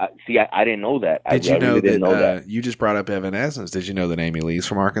 you know, I didn't know that. Did you know that? You just brought up Evanescence. Did you know that Amy Lee's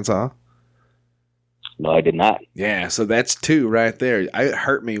from Arkansas? No, I did not. Yeah, so that's 2 right there. It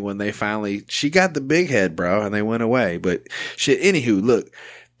hurt me when she got the big head, bro, and they went away. But shit, anywho, look,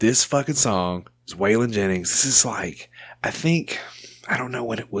 this fucking song is Waylon Jennings. This is like, I don't know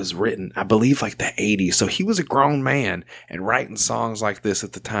when it was written. I believe like the 80s. So he was a grown man and writing songs like this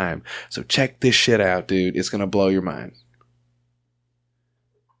at the time. So check this shit out, dude. It's going to blow your mind.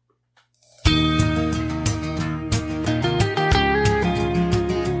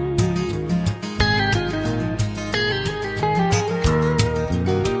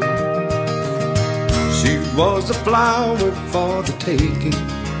 She was a flower for the taking.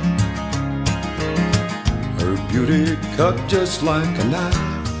 Her beauty cut just like a knife.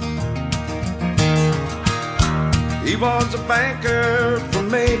 He was a banker from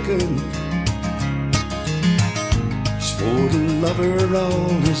Macon. Swore to love her all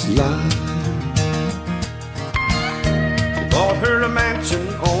his life. He bought her a mansion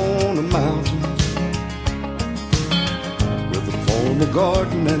on a mountain with a formal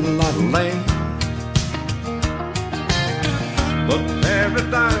garden and a lot of land. But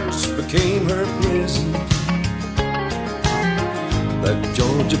paradise became her prison. That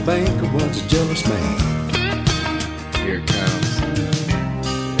Georgia banker was a jealous man. Here it comes.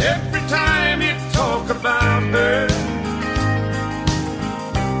 Every time you talk about her,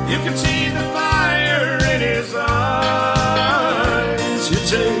 you can see the fire in his eyes. He'd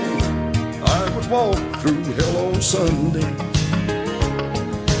say, I would walk through hell on Sunday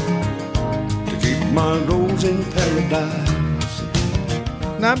to keep my rose in paradise.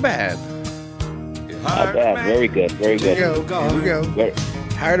 Not bad. Not bad. Very good. Very good. Here we go. Very-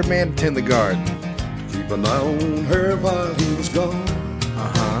 Hired a man to tend the garden. Keep an eye on her while he was gone.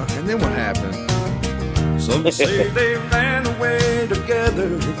 And then what happened? Some say they ran away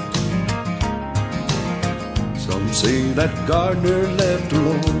together. Some say that gardener left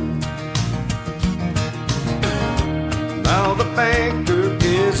alone. Now the banker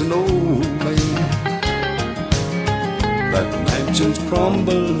is an old man. That mansion's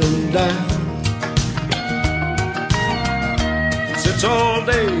crumbling down. He sits all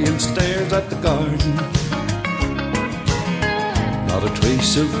day and stares at the garden. Not a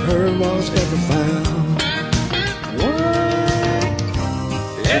trace of her was ever found. What?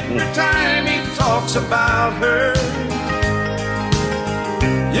 Every time he talks about her,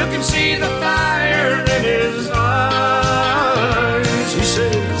 you can see the fire in his eyes. He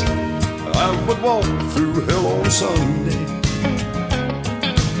says, I would walk through hell on Sunday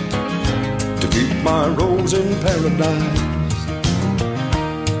to keep my rose in paradise.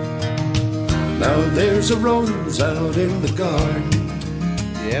 Now there's a rose out in the garden.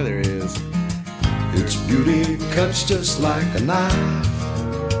 Yeah, there is. Its beauty cuts just like a knife.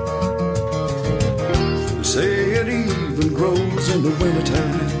 They say it even grows in the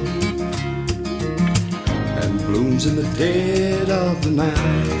wintertime and blooms in the dead of the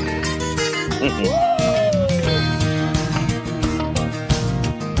night.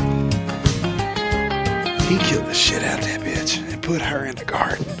 He killed the shit out of that bitch and put her in the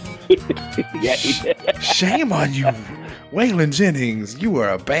garden. Yeah, he did. Shame on you, Waylon Jennings. You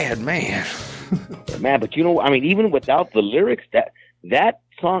are a bad man. Man, but you know, I mean, even without the lyrics, that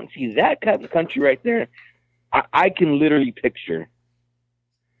song, see, that kind of country right there, I can literally picture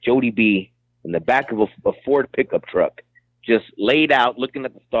Jody B in the back of a Ford pickup truck, just laid out, looking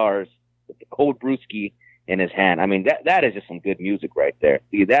at the stars, with the cold brewski in his hand. I mean, that is just some good music right there.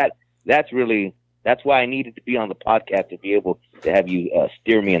 See, that's why I needed to be on the podcast, to be able to have you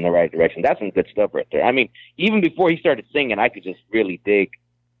steer me in the right direction. That's some good stuff right there. I mean, even before he started singing, I could just really dig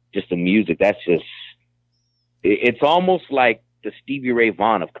just the music. That's just, it's almost like the Stevie Ray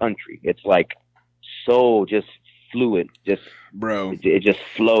Vaughan of country. It's like so just fluid, just bro. It just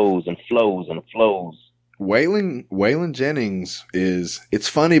flows and flows and flows. Waylon Jennings it's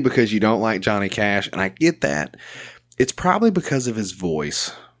funny because you don't like Johnny Cash, and I get that. It's probably because of his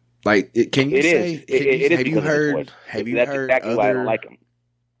voice. Like, have you heard exactly why I don't like him.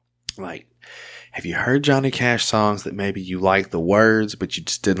 Like, have you heard Johnny Cash songs that maybe you like the words, but you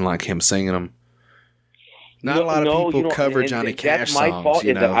just didn't like him singing them? Not a lot of people cover Johnny Cash songs. That's my fault.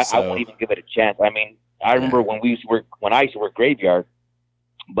 I won't even give it a chance. I mean, I remember when I used to work graveyard,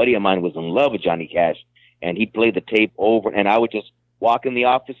 a buddy of mine was in love with Johnny Cash, and he'd play the tape over, and I would just walk in the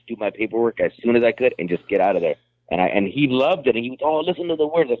office, do my paperwork as soon as I could, and just get out of there. And he loved it, and he was, listen to the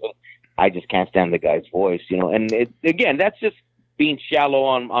words. I just can't stand the guy's voice, And again, that's just being shallow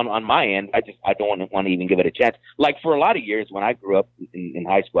on my end. I don't want to even give it a chance. Like, for a lot of years when I grew up in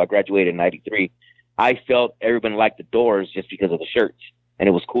high school, I graduated in '93. I felt everyone liked the Doors just because of the shirts, and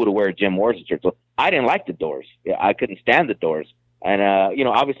it was cool to wear a Jim Morrison shirt. So I didn't like the Doors. I couldn't stand the Doors. And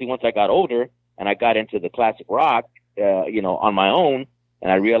obviously once I got older and I got into the classic rock, on my own,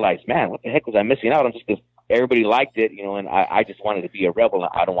 and I realized, man, what the heck was I missing out on just because everybody liked it, and I just wanted to be a rebel,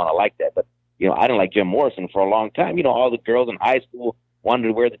 and I don't want to like that. But, I didn't like Jim Morrison for a long time. All the girls in high school wanted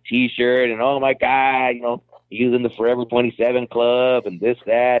to wear the T-shirt, and, oh, my God, he was in the Forever 27 Club and this,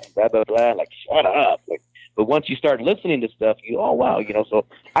 that, blah, blah, blah. Like, shut up. But once you start listening to stuff, oh, wow, so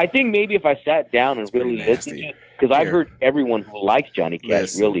I think maybe if I sat down and really listened to it, because I've heard everyone who likes Johnny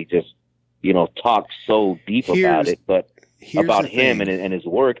Cash really just, talk so deep about it, but about him and his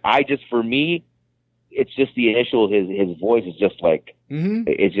work. For me, it's just the initial, his voice is just like,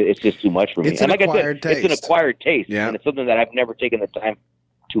 it's just too much for me. And like I said, it's an acquired taste, and it's something that I've never taken the time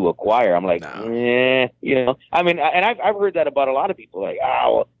to acquire. I'm like, I mean, and I've heard that about a lot of people, like,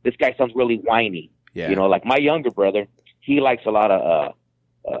 oh, this guy sounds really whiny. Yeah. Like my younger brother, he likes a lot of,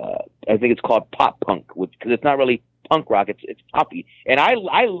 I think it's called pop punk, because it's not really punk rock, it's poppy. And I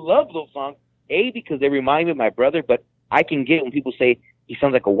love those songs, because they remind me of my brother, but I can get when people say he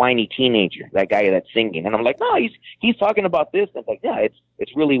sounds like a whiny teenager, that guy that's singing. And I'm like, no, he's talking about this. And it's like, yeah,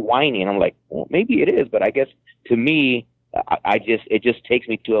 it's really whiny. And I'm like, well, maybe it is, but I guess to me, it just takes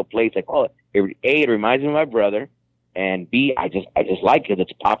me to a place like, oh, it reminds me of my brother, and B, I just like it.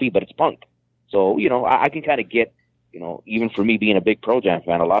 It's poppy, but it's punk. So, I can kind of get, even for me being a big Pearl Jam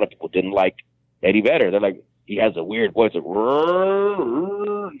fan, a lot of people didn't like Eddie Vedder. They're like, he has a weird voice of,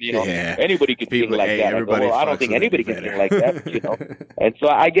 anybody can sing like that. I don't think anybody can sing like that, And so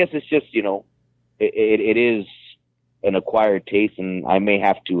I guess it's just, it is an acquired taste, and I may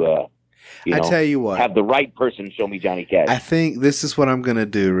have to, I tell you what, have the right person show me Johnny Cash. I think this is what I'm going to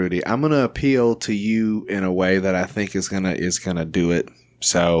do, Rudy. I'm going to appeal to you in a way that I think is going to do it.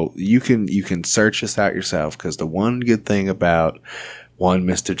 So you can search this out yourself, because the one good thing about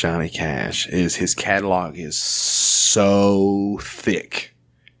Mr. Johnny Cash is his catalog is so thick.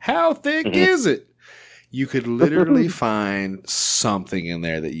 How thick is it? You could literally find something in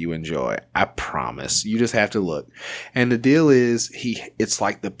there that you enjoy. I promise. You just have to look. And the deal is, it's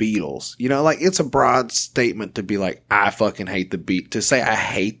like the Beatles. Like it's a broad statement to be like, I fucking hate the Beatles. To say I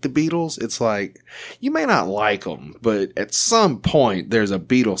hate the Beatles, it's like, you may not like them, but at some point, there's a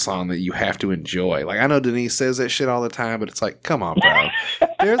Beatles song that you have to enjoy. Like, I know Denise says that shit all the time, but it's like, come on, bro.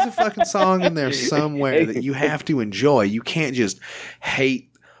 There's a fucking song in there somewhere that you have to enjoy. You can't just hate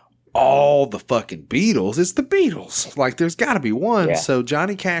all the fucking Beatles. It's the Beatles. Like, there's got to be one. Yeah. So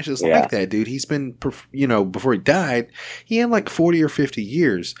Johnny Cash is like that, dude. He's been, before he died, he had like 40 or 50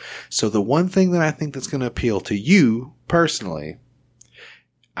 years. So the one thing that I think that's going to appeal to you personally,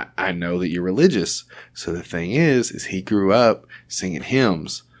 I know that you're religious. So the thing is he grew up singing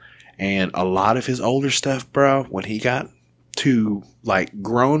hymns, and a lot of his older stuff, bro, when he got to like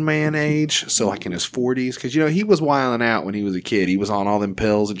grown man age, so like in his 40s, because he was wilding out when he was a kid. He was on all them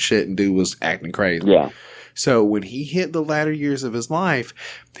pills and shit, and dude was acting crazy. Yeah. So when he hit the latter years of his life,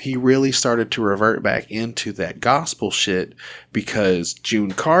 he really started to revert back into that gospel shit, because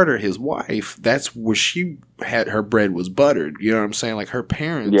June Carter, his wife, that's where she had her bread was buttered. You know what I'm saying? Like, her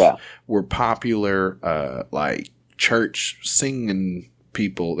parents were popular, like church singing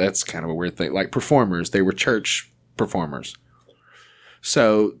people. That's kind of a weird thing. Like performers. They were church performers.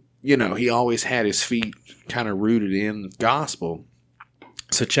 So, he always had his feet kind of rooted in gospel.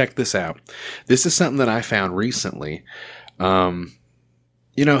 So check this out. This is something that I found recently.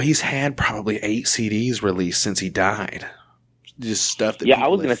 He's had probably 8 CDs released since he died. Just stuff that people I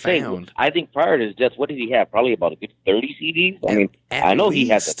was going to say, I think prior to his death, what did he have? Probably about a good 30 CDs? I mean, I know he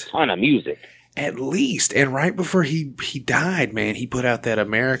has a ton of music. At least. And right before he died, man, he put out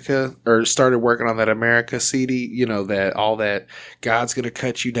that started working on that America CD, that all that God's Gonna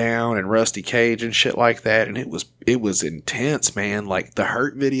Cut You Down and Rusty Cage and shit like that. And it was intense, man. Like the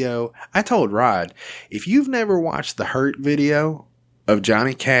Hurt video. I told Rod, if you've never watched the Hurt video of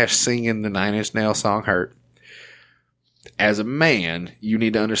Johnny Cash singing the Nine Inch Nails song Hurt, as a man, you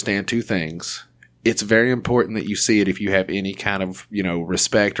need to understand 2 things. It's very important that you see it if you have any kind of,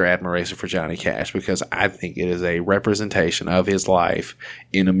 respect or admiration for Johnny Cash, because I think it is a representation of his life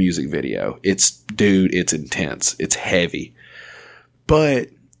in a music video. It's intense. It's heavy. But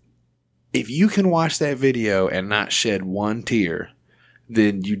if you can watch that video and not shed one tear,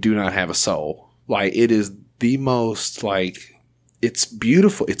 then you do not have a soul. Like, it is the most, it's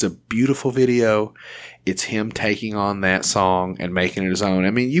beautiful. It's a beautiful video. It's him taking on that song and making it his own. I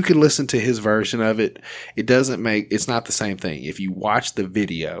mean, you can listen to his version of it. It's not the same thing. If you watch the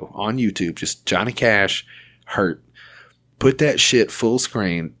video on YouTube, just Johnny Cash, Hurt, put that shit full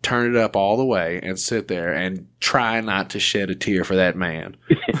screen, turn it up all the way, and sit there and try not to shed a tear for that man.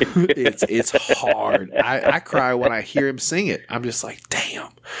 It's hard. I cry when I hear him sing it. I'm just like, damn,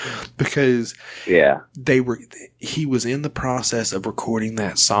 because he was in the process of recording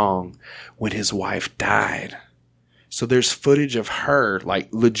that song when his wife died. So there's footage of her, like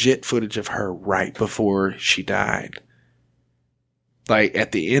legit footage of her right before she died. Like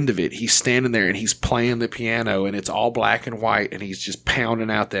at the end of it, he's standing there and he's playing the piano and it's all black and white and he's just pounding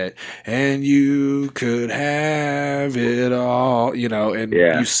out that, and you could have it all, you know, and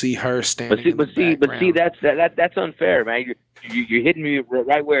you see her standing. But see, that's unfair, man. You're hitting me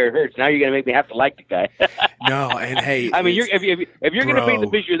right where it hurts. Now you're gonna make me have to like the guy. No, and hey, I mean, if you're gonna paint the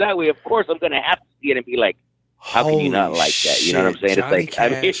picture that way, of course I'm gonna have to see it and be like, how can you not like that? You know what I'm saying?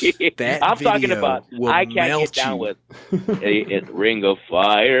 Johnny It's like Cash, I'm talking about. I can't get down with it's Ring of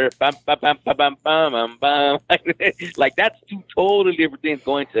Fire. Bum, bum, bum, bum, bum, bum, bum. Like that's two totally different things.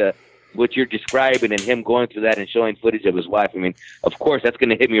 Going to what you're describing and him going through that and showing footage of his wife. I mean, of course that's going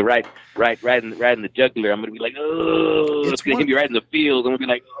to hit me right in the jugular. I'm going to be like, oh, it's going to hit me right in the feels. I'm going to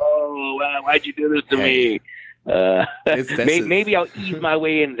be like, oh, wow, why'd you do this to me? Maybe I'll ease my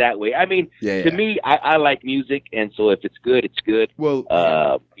way in that way. I mean, to me, I like music, and so if it's good, it's good.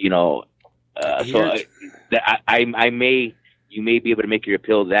 Well, you know, so you may be able to make your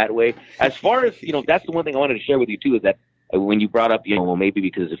appeal that way. As far as you know, that's the one thing I wanted to share with you too. Is that when you brought up, you know, well, maybe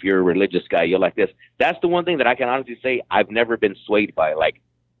because if you're a religious guy, you're like this. That's the one thing that I can honestly say I've never been swayed by. Like,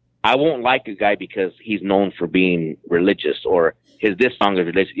 I won't like a guy because he's known for being religious or this song is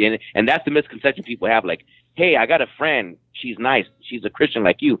religious, and that's the misconception people have. Like, hey, I got a friend. She's nice. She's a Christian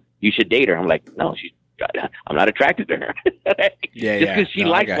like you. You should date her. I'm like, no, I'm not attracted to her. Just because she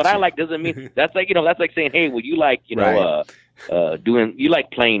likes what I like doesn't mean that's like, you know, that's like saying, hey, well, you like, you know, you like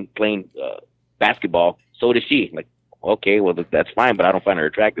playing basketball. So does she. Like, okay, well, that's fine, but I don't find her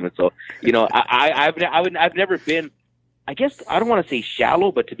attractive. And so, you know, I've never been, I guess I don't want to say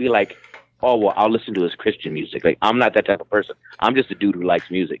shallow, but to be like, oh, well, I'll listen to his Christian music. Like, I'm not that type of person. I'm just a dude who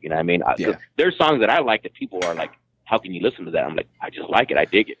likes music. You know what I mean? There's songs that I like that people are like, how can you listen to that? I'm like, I just like it. I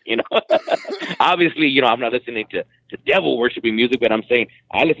dig it. You know, obviously, you know, I'm not listening to devil worshiping music, but I'm saying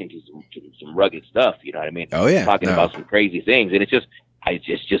I listen to some rugged stuff. You know what I mean? Oh yeah. Talking about some crazy things. And it's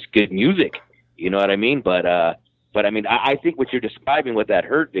just good music. You know what I mean? But I mean, I think what you're describing with that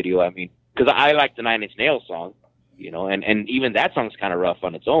Hurt video, I mean, because I like the 9 Inch Nails song, you know, and even that song's kind of rough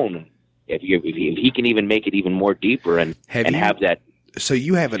on its own. And if he can even make it even more deeper and have that. So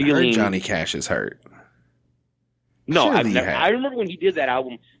you haven't heard Johnny Cash's Hurt? No, I've never. I remember when he did that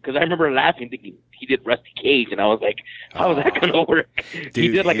album because I remember laughing thinking he did Rusty Cage, and I was like, "How is that going to work?" Dude, he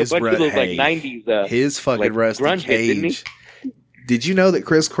did like a bunch of those like '90s. His fucking like, Rusty grunge Cage. hit, didn't he? Did you know that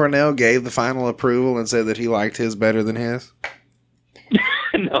Chris Cornell gave the final approval and said that he liked his better than his?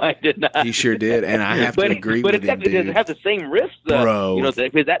 No, I did not. He sure did, and I have to agree with him, But it doesn't have the same riffs, bro. You know,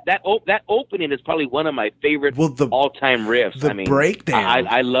 because that opening is probably one of my favorite all-time riffs. The breakdown,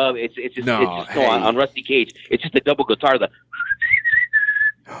 I love it. It's just on Rusty Cage. It's just a double guitar.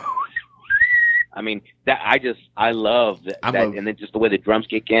 I mean, I love that, and then just the way the drums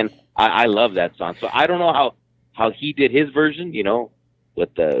kick in. I love that song. So I don't know how he did his version. You know,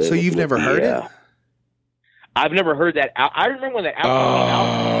 with the. So you've never heard it? I've never heard that. I remember when that album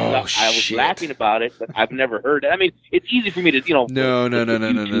came out. I was laughing about it, but I've never heard it. I mean, it's easy for me to, you know. No.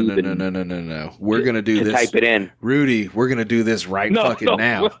 We're gonna do this. Type it in, Rudy. We're gonna do this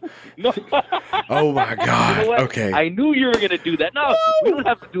now. No. Oh my God. You know what? Okay. I knew you were gonna do that. No, we don't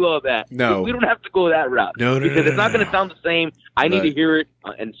have to do all that. No, we don't have to go that route. No, because it's not gonna sound the same. I need to hear it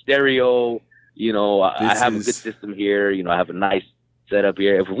in stereo. You know, I have a good system here. You know, I have a nice set up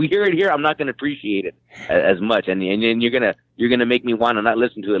here. If we hear it here, I'm not going to appreciate it as much, and you're gonna make me want to not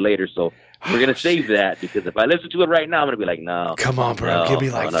listen to it later. So we're gonna save that, because if I listen to it right now, I'm gonna be like, no. Come on, bro. Give me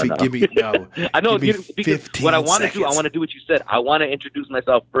give me no. I know, because what I want to do, I want to do what you said. I want to introduce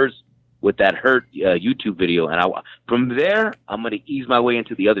myself first with that Hurt YouTube video, and from there, I'm gonna ease my way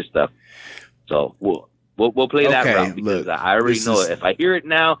into the other stuff. So we'll play that route, because I already know it. If I hear it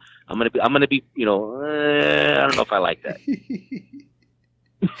now, I'm gonna be you know, I don't know if I like that.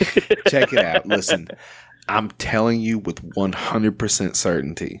 Check it out. Listen, I'm telling you with 100%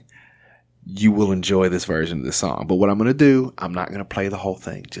 certainty, you will enjoy this version of the song. But what I'm going to do, I'm not going to play the whole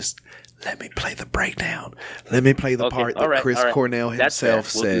thing. Just let me play the breakdown. Let me play the part that Chris Cornell himself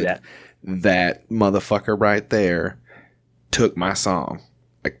said that motherfucker right there took my song.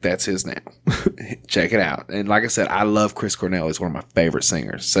 Like, that's his now. Check it out. And like I said, I love Chris Cornell. He's one of my favorite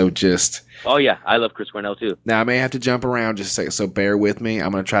singers. So just... Oh, yeah. I love Chris Cornell, too. Now, I may have to jump around just a second, so bear with me.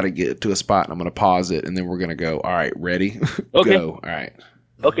 I'm going to try to get to a spot, and I'm going to pause it, and then we're going to go, all right, ready? Okay. Go. All right.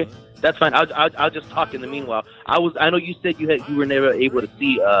 Okay. That's fine. I'll just talk in the meanwhile. I know you said you were never able to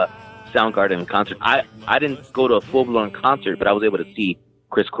see Soundgarden in concert. I didn't go to a full-blown concert, but I was able to see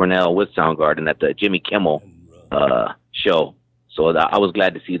Chris Cornell with Soundgarden at the Jimmy Kimmel show. So I was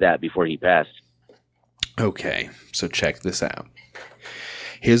glad to see that before he passed. Okay, so check this out.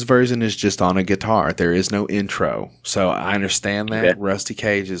 His version is just on a guitar. There is no intro. So I understand that. Okay. Rusty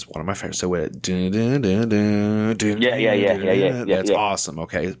Cage is one of my favorites. So with yeah. That's awesome.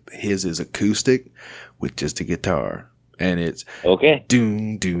 Okay, his is acoustic with just a guitar. And it's okay.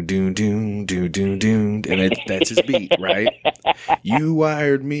 Doom, doom, doom, doom, doom, doom, doom, and that's his beat, right? You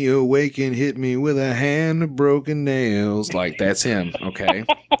wired me awake and hit me with a hand of broken nails. Like, that's him, okay?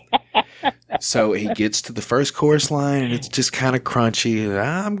 So he gets to the first chorus line, and it's just kind of crunchy.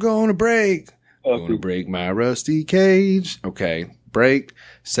 I'm going to break. I'm going to break my rusty cage. Okay, break.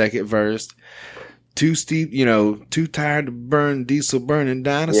 Second verse. Too steep, too tired to burn diesel burning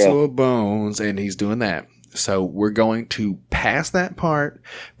dinosaur bones. And he's doing that. So we're going to pass that part,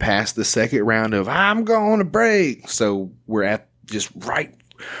 pass the second round of I'm going to break. So we're at we're right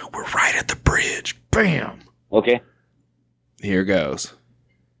at the bridge. Bam. Okay. Here goes.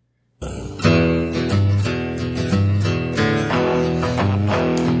 When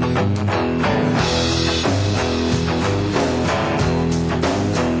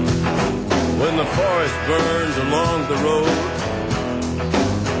the forest burns along the road,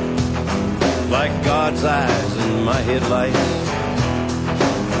 like God's eyes in my headlights.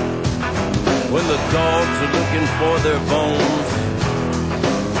 When the dogs are looking for their bones,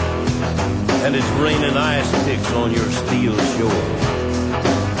 and it's raining ice picks on your steel shore.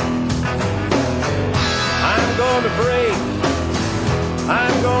 I'm gonna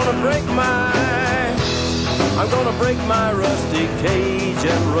break my rusty cage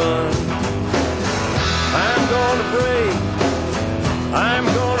and run. I'm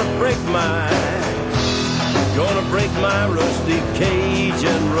gonna break my rusty cage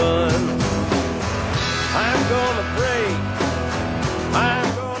and run. I'm gonna break my...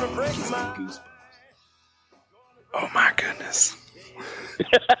 Oh my goodness.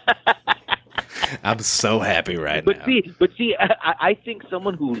 I'm so happy now. But see, I think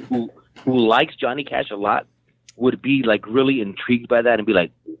someone who likes Johnny Cash a lot would be like really intrigued by that and be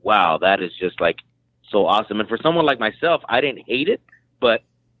like, wow, that is just like so awesome. And for someone like myself, I didn't hate it, but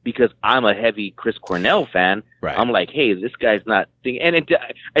because I'm a heavy Chris Cornell fan, right. I'm like, hey, this guy's not singing. And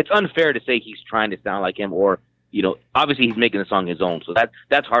it's unfair to say he's trying to sound like him or, obviously he's making the song his own. So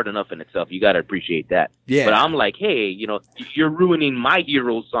that's hard enough in itself. You got to appreciate that. Yeah. But I'm like, hey, you're ruining my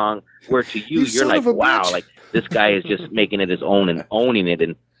hero song where to you're like, wow, like this guy is just making it his own and owning it.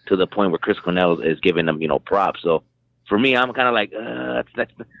 And to the point where Chris Cornell is giving him, props. So for me, I'm kind of like,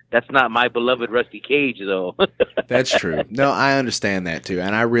 that's not my beloved Rusty Cage, though. That's true. No, I understand that too,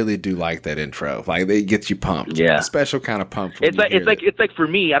 and I really do like that intro. Like, it gets you pumped. Yeah, a special kind of pump. It's like for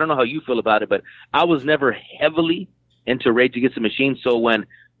me. I don't know how you feel about it, but I was never heavily into Rage Against the Machine. So when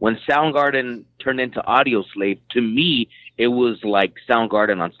Soundgarden turned into Audioslave, to me, it was like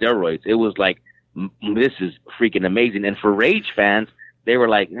Soundgarden on steroids. It was like, this is freaking amazing. And for Rage fans, they were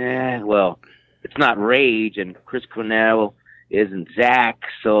like, well, it's not Rage, and Chris Cornell isn't Zach,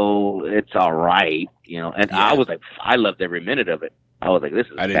 so it's all right, And yeah. I was like, I loved every minute of it. I was like, this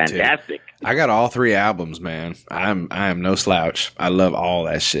is fantastic. Too. I got all 3 albums, man. I am no slouch. I love all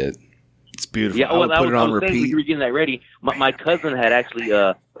that shit. It's beautiful. Yeah, well, I put it on repeat. You were getting that ready. My cousin had actually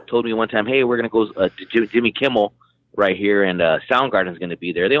told me one time, hey, we're gonna go to Jimmy Kimmel right here, and Soundgarden's gonna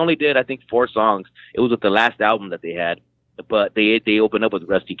be there. They only did, I think, 4 songs. It was with the last album that they had. But they opened up with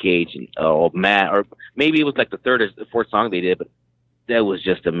Rusty Cage and Matt, or maybe it was like the 3rd or 4th song they did, but that was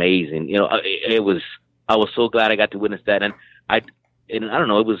just amazing. I was so glad I got to witness that, and I don't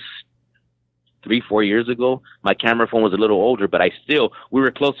know, it was 3-4 years ago. My camera phone was a little older, but we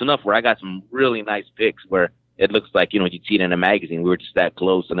were close enough where I got some really nice pics where it looks like you'd see it in a magazine. We were just that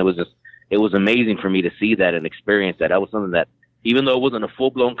close, and it was amazing for me to see that and experience that. That was something that, even though it wasn't a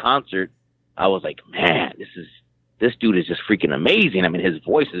full blown concert, I was like, man, this dude is just freaking amazing. I mean, his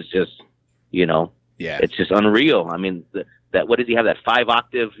voice is just, it's just unreal. I mean, what does he have? That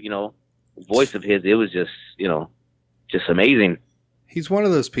 5-octave, voice of his. It was just, just amazing. He's one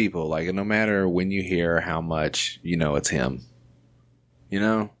of those people, like, no matter when you hear how much, it's him.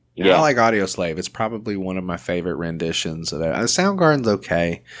 Yeah. I like Audioslave. It's probably one of my favorite renditions of that. Soundgarden's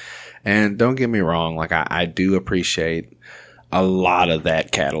okay. And don't get me wrong, like, I do appreciate a lot of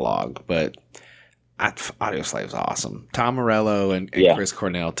that catalog, but Audioslave's awesome. Tom Morello and Chris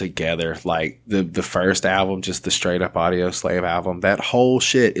Cornell together, like the first album, just the straight up Audioslave album, that whole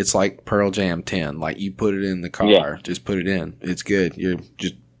shit, it's like Pearl Jam 10. Like, you put it in the car, just put it in. It's good. You're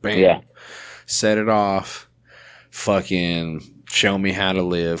just, bam, set it off. Fucking Show Me How to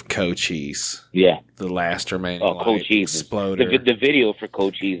Live, Cochise. Yeah. The Last Remaining Light, Cochise. Exploder. The video for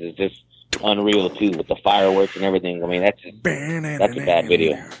Cochise is just unreal, too, with the fireworks and everything. I mean, that's a bad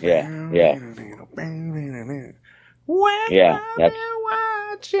video. Yeah. That's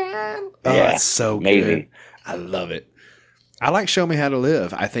it's so amazing. Good. I love it. I like Show Me How to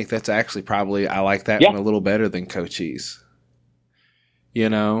Live. I think that's actually probably, I like that one a little better than Cochise. You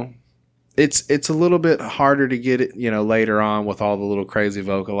know, it's a little bit harder to get it, you know, later on with all the little crazy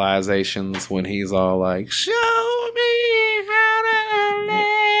vocalizations when he's all like, show me how to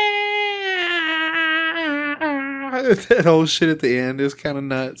live. That whole shit at the end is kind of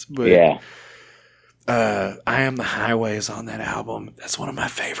nuts, but I Am the Highway is on that album. That's one of my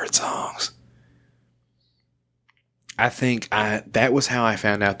favorite songs. I think that was how I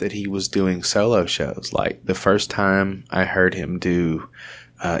found out that he was doing solo shows. Like, the first time I heard him do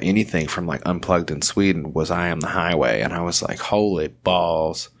anything from like Unplugged in Sweden was I Am the Highway, and I was like, holy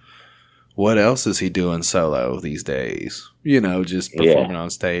balls, what else is he doing solo these days? You know, just performing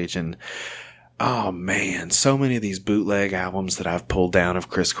on stage. And oh man, so many of these bootleg albums that I've pulled down of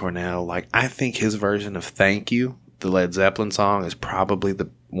Chris Cornell, like, I think his version of Thank You, the Led Zeppelin song, is probably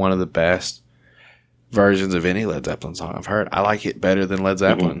one of the best versions of any Led Zeppelin song I've heard. I like it better than Led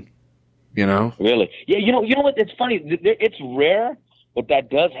Zeppelin. You know? Really? Yeah, you know what? It's funny. It's rare, but that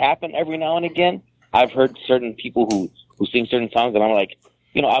does happen every now and again. I've heard certain people who sing certain songs, and I'm like,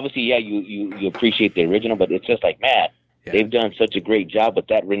 you know, obviously, you appreciate the original, but it's just like, man, they've done such a great job with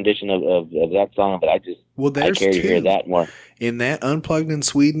that rendition of that song that I care to hear that more. In that Unplugged in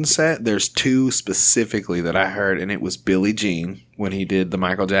Sweden set, there's two specifically that I heard, and it was Billie Jean when he did the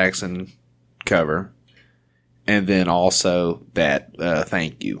Michael Jackson cover. And then also that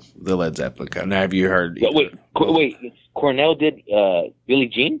Thank You, the Led Zeppelin cover. Now, have you heard? Wait, Cornell did Billie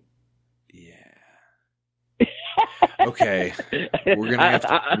Jean? Yeah. Okay, we're gonna have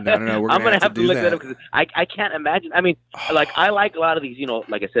to. No. We're I'm gonna have to look that up because I can't imagine. I mean, like, I like a lot of these, you know,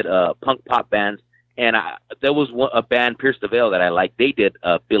 like I said, punk pop bands, and there was a band, Pierce the Veil, that I liked. They did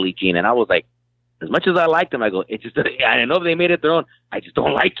Billie Jean, and I was like, as much as I liked them, I go, it's just, I know if they made it their own, I just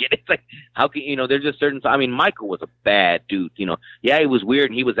don't like it. It's like, how can, you know, there's just certain, I mean, Michael was a bad dude, you know. Yeah, he was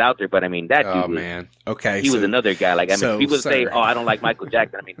weird and he was out there, but I mean, that dude man. Okay. He was another guy. Like, I mean, people say, oh, I don't like Michael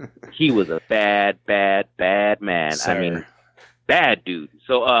Jackson. I mean, he was a bad man. Sir. I mean, bad dude.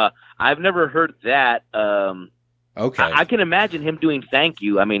 So, I've never heard that. Okay. I can imagine him doing Thank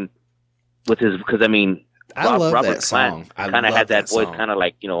You. I mean, because I mean, I love Robert that song. Kind of had that voice, kind of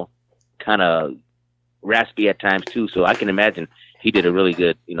like, you know, kind of raspy at times too, so I can imagine he did a really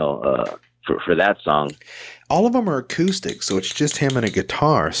good, you know, for that song. All of them are acoustic, so it's just him and a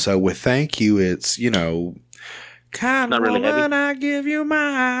guitar. So with Thank You, it's, you know, kind of really woman, I give you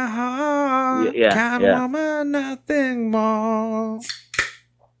my heart. Kind of woman, nothing more.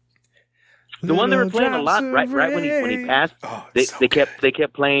 The one they were playing a lot, right when he passed, they kept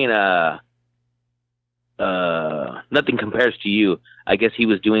playing Nothing Compares to You. I guess he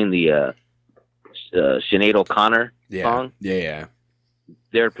was doing the Sinead O'Connor song. Yeah.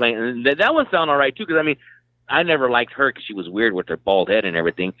 They were playing, that one sounded all right too. Because I mean, I never liked her because she was weird with her bald head and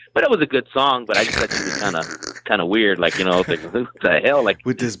everything. But it was a good song. But I just thought she was kind of weird. Like, you know, it's like, what the hell? Like,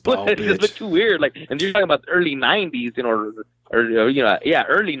 with this bald bitch. It just looked too weird. Like, and you're talking about the early '90s, you know, or you know,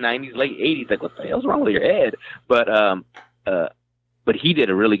 early '90s, late '80s. Like, what the hell's wrong with your head? But he did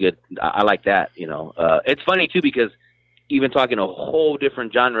a really good. I like that. You know, it's funny too because even talking a whole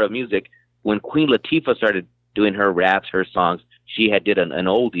different genre of music. When Queen Latifah started doing her raps, her songs, she had did an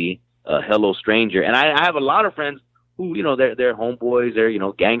oldie, Hello Stranger. And I have a lot of friends who, you know, they're homeboys, they're, you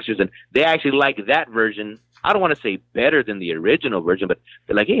know, gangsters, and they actually like that version. I don't want to say better than the original version, but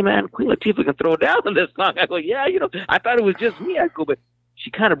they're like, hey, man, Queen Latifah can throw down on this song. I go, yeah, you know, I thought it was just me. I go, but she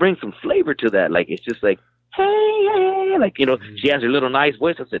kind of brings some flavor to that. Like, it's just like, hey, like, you know, she has her little nice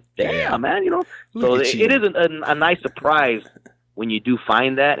voice. I said, damn, man, you know. So it is a nice surprise when you do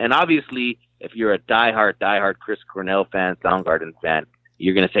find that. And obviously, if you're a diehard Chris Cornell fan, Soundgarden fan,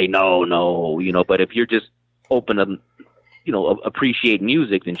 you're going to say, no, you know. But if you're just open to, you know, appreciate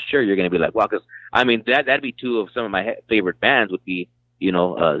music, then sure, you're going to be like, wow, because, I mean, that'd be two of some of my favorite bands would be, you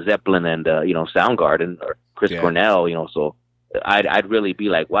know, Zeppelin and, you know, Soundgarden or Chris Cornell, you know. So I'd really be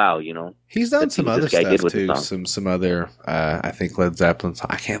like, wow, you know. He's done some other stuff too. Some other, I think Led Zeppelin.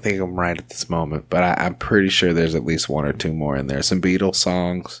 I can't think of them right at this moment, but I'm pretty sure there's at least one or two more in there. Some Beatles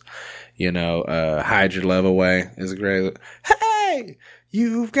songs, you know. "Hide Your Love Away" is a great. Hey,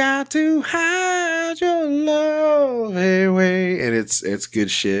 you've got to hide your love away, and it's good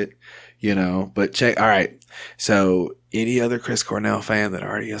shit, you know. But check. All right, so. Any other Chris Cornell fan that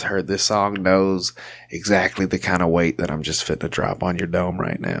already has heard this song knows exactly the kind of weight that I'm just fitting to drop on your dome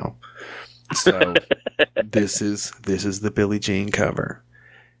right now. So this is the Billie Jean cover.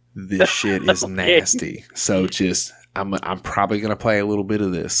 This shit is nasty. So just I'm probably gonna play a little bit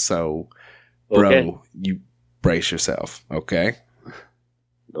of this. So, bro, you brace yourself, okay?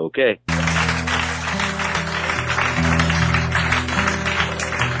 Okay.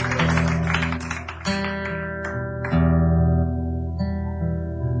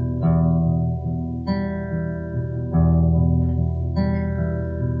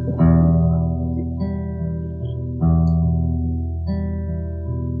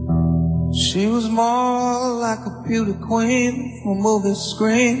 She was more like a beauty queen from a movie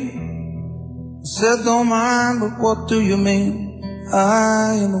screen. I said, don't mind, but what do you mean?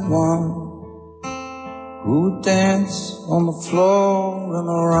 I am the one who would dance on the floor and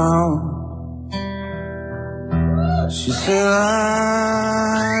around. She said,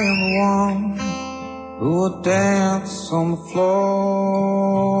 I am the one who would dance on the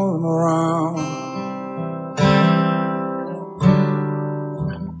floor and around.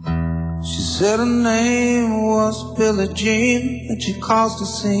 She said her name was Billie Jean, and she caused a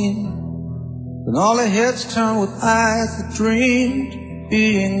scene. Then all her heads turned with eyes that dreamed of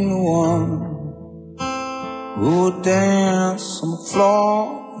being the one who would dance on the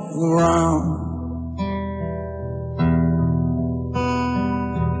floor and around.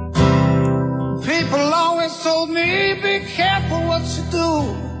 People always told me, be careful what you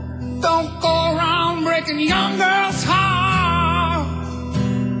do. Don't go around breaking young girls' hearts.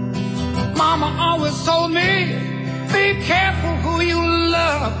 Mama always told me, be careful who you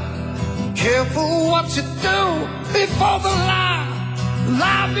love. Careful what you do before the lie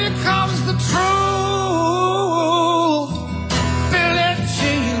becomes the truth. Billie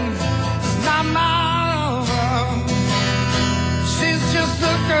Jean is not my lover. She's just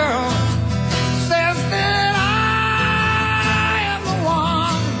a girl who says that I am the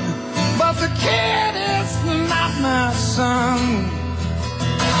one, but the kid is not my son.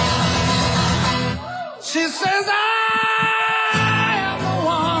 She says I am the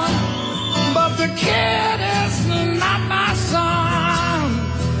one, but the kid is not my son.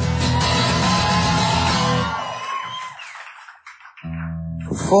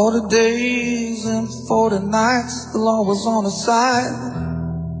 For 40 days and 40 nights, the law was on her side.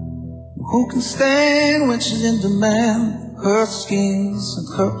 Who can stand when she's in demand? Her schemes and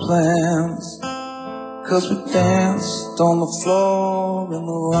her plans. 'Cause we danced on the floor and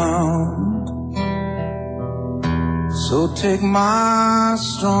around. So take my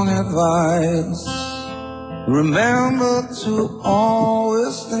strong advice. Remember to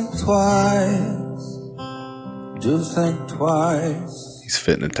always think twice. Do think twice. He's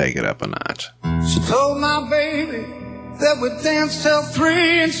fitting to take it up a notch. She told my baby that we danced till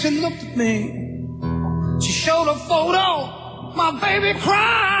 3, and she looked at me. She showed a photo. My baby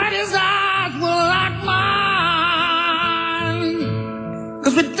cried. His eyes were like mine.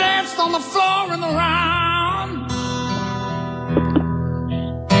 'Cause we danced on the floor and around.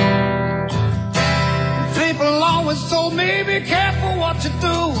 People always told me, be careful what you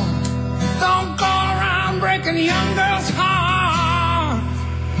do. Don't go around breaking young girls' hearts.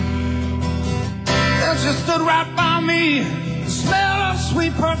 Then she stood right by me. The smell of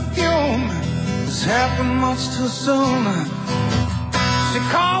sweet perfume. This happened much too soon. She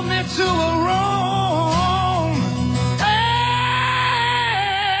called me to a room. Hey,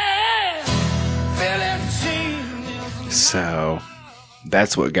 Billie Jean. So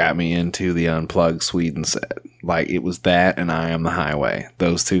that's what got me into the Unplugged Sweden set. Like, it was that and I Am the Highway.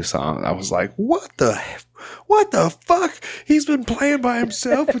 Those two songs. I was like, what the fuck? He's been playing by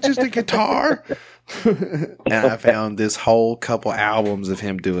himself with just a guitar? And I found this whole couple albums of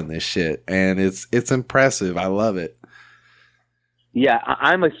him doing this shit. And it's impressive. I love it. Yeah,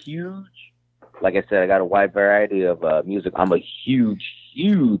 I'm a huge, like I said, I got a wide variety of music. I'm a huge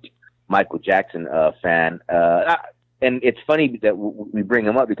Michael Jackson fan. And it's funny that we bring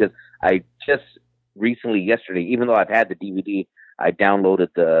him up because I just recently, yesterday, even though I've had the DVD, I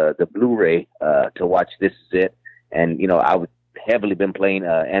downloaded the Blu-ray to watch This Is It. And, you know, I was heavily been playing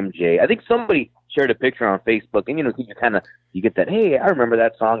MJ. I think somebody shared a picture on Facebook, and, you know, you get that, hey, I remember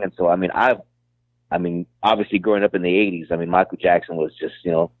that song. And so, I mean, I've I mean, obviously growing up in the 80s, I mean, Michael Jackson was just,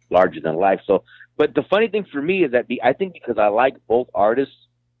 larger than life. So, but the funny thing for me is that I think because I like both artists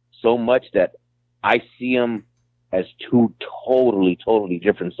so much that I see them as two totally, totally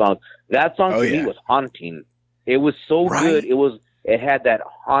different songs. That song to me was haunting. It was so good. It had that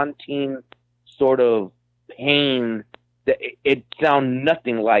haunting sort of pain that it sounded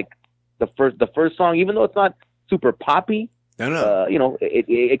nothing like the first song, even though it's not super poppy. No.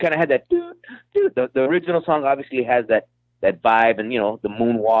 It kind of had that. The original song obviously has that vibe and the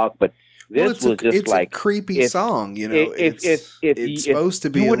moonwalk, but this was just like a creepy song. It's supposed to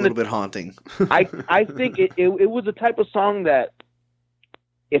be a little bit haunting. I think it was the type of song that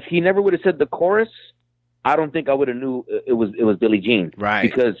if he never would have said the chorus, I don't think I would have knew it was Billie Jean. Right.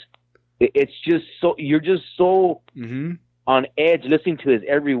 Because it's just so you're just so on edge listening to his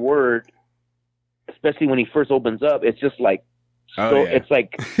every word, especially when he first opens up. It's just like it's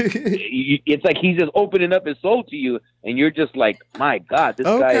like it's like he's just opening up his soul to you, and you're just like, my God, this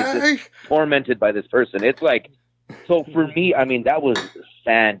guy is just tormented by this person. It's like, so for me, I mean, that was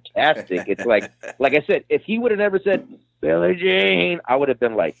fantastic. It's like I said, if he would have never said Billie Jean, I would have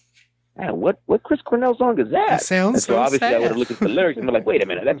been like, man, what Chris Cornell song is that? It sounds so obviously sad. I would have looked at the lyrics and been like, wait a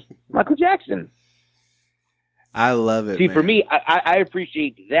minute, that's Michael Jackson. I love it. See, man. for me, I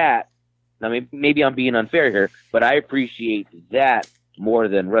appreciate that. I mean, maybe I'm being unfair here, but I appreciate that more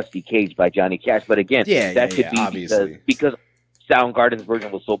than Rusty Cage by Johnny Cash. But again, that could be obviously. because Soundgarden's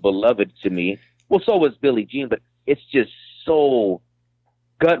version was so beloved to me. Well, so was Billie Jean, but it's just so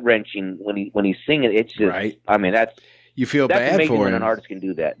gut wrenching when he's singing. It's just, I mean, you feel bad amazing for when him. an artist can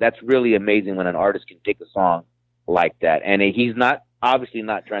do that. That's really amazing when an artist can take a song like that, and he's not obviously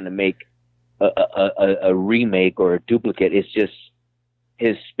not trying to make a remake or a duplicate. It's just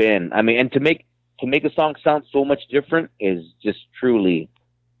his spin. I mean, and to make a song sound so much different is just truly,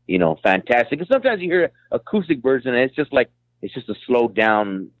 fantastic. And sometimes you hear an acoustic version and it's just a slowed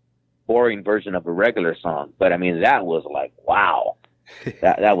down, boring version of a regular song. But I mean, that was like, wow,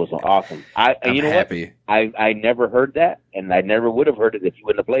 that was awesome. I'm happy. What? I never heard that, and I never would have heard it if you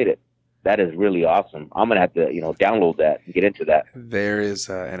wouldn't have played it. That is really awesome. I'm gonna have to, download that and get into that. There is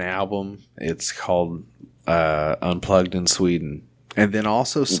an album. It's called Unplugged in Sweden. And then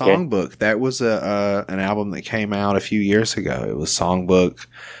also Songbook. That was an album that came out a few years ago. It was Songbook,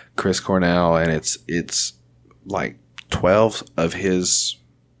 Chris Cornell, and it's like 12 of his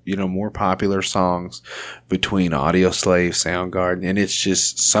more popular songs between Audioslave, Soundgarden, and it's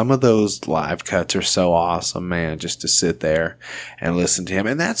just some of those live cuts are so awesome, man, just to sit there and listen to him.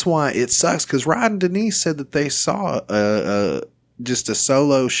 And that's why it sucks, because Rod and Denise said that they saw just a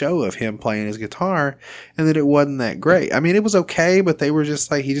solo show of him playing his guitar and that it wasn't that great. I mean, it was okay, but they were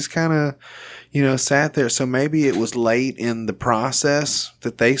just like, he just kind of, sat there. So maybe it was late in the process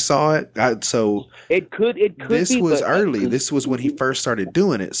that they saw it. So it could this be, was early. This was when he first started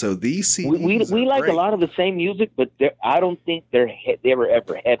doing it. So these CDs we like great. A lot of the same music, but I don't think they were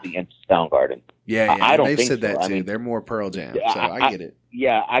ever heavy into Soundgarden. Yeah. I don't they've think said so. that too. I mean, they're more Pearl Jam. So I get it.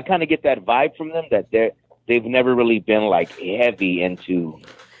 Yeah, I kind of get that vibe from them that they've never really been like heavy into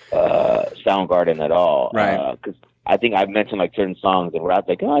Soundgarden at all. Right. Because I think I've mentioned like certain songs and where I was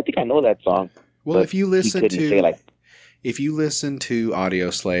like, I think I know that song. Well, if you listen to if you listen to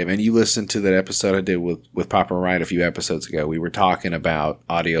Audioslave and you listen to that episode I did with Papa Wright a few episodes ago, we were talking about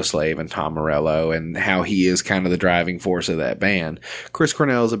Audioslave and Tom Morello and how he is kind of the driving force of that band. Chris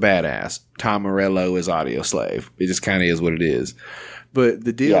Cornell is a badass. Tom Morello is Audioslave. It just kind of is what it is. But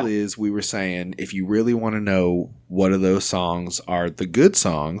the deal is, we were saying, if you really want to know what of those songs are the good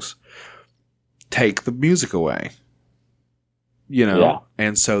songs, take the music away.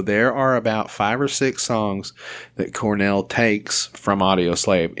 And so there are about 5 or 6 songs that Cornell takes from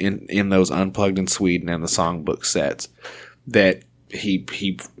Audioslave in those Unplugged in Sweden and the Songbook sets that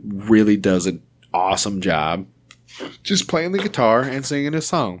he really does an awesome job just playing the guitar and singing his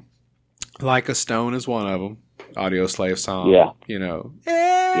song. Like a Stone is one of them. Audioslave song. Yeah.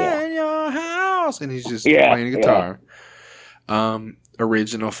 In your house. And he's just playing the guitar.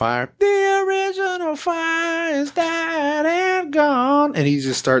 Original Fire. The original fire is dead and gone. And he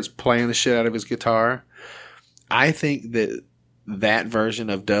just starts playing the shit out of his guitar. I think that version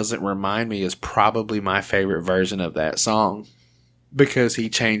of Doesn't Remind Me is probably my favorite version of that song. Because he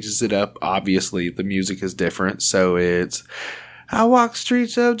changes it up. Obviously, the music is different. So it's, I walk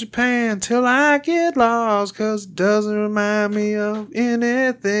streets of Japan till I get lost, 'cause it doesn't remind me of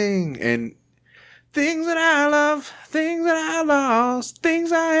anything. And things that I love, things that I lost,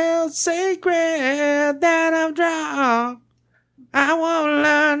 things I held sacred that I've dropped. I won't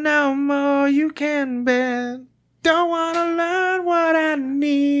learn no more, you can bet. Don't want to learn what I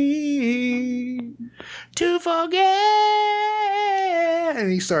need. to forget.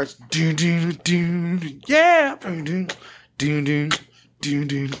 And he starts doon doon doon, yeah, doon doon doon doon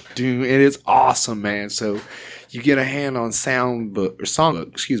doon doon, and it's awesome, man. So you get a hand on songbook,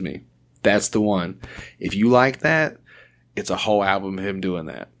 excuse me. That's the one. If you like that, it's a whole album of him doing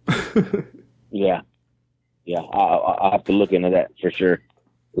that. Yeah. I'll have to look into that for sure.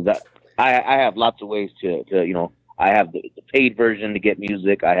 That I have lots of ways to I have the paid version to get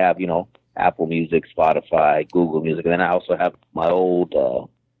music. I have Apple Music, Spotify, Google Music, and then I also have my old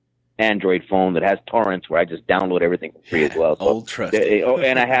Android phone that has torrents where I just download everything for free as well. So, old trust.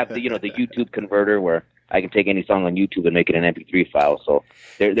 And I have the YouTube converter where I can take any song on YouTube and make it an MP3 file. So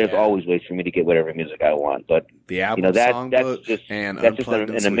there's always ways for me to get whatever music I want. But the album songbook and that's just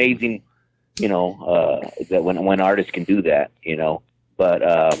an amazing, that when artists can do that, But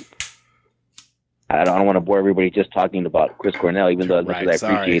I don't want to bore everybody just talking about Chris Cornell, even though as much as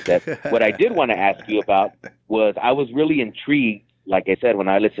I appreciate that. What I did want to ask you about was I was really intrigued, like I said, when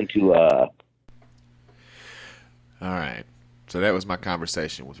I listened to. All right, so that was my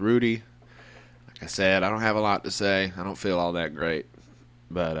conversation with Rudy. I said, I don't have a lot to say. I don't feel all that great.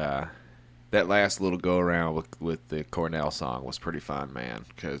 But that last little go-around with the Cornell song was pretty fun, man.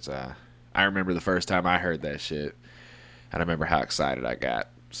 Because I remember the first time I heard that shit. And I remember how excited I got.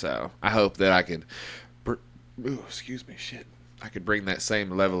 So I hope that I could... I could bring that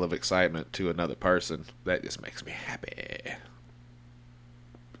same level of excitement to another person. That just makes me happy.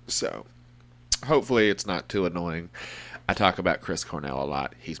 So hopefully it's not too annoying. I talk about Chris Cornell a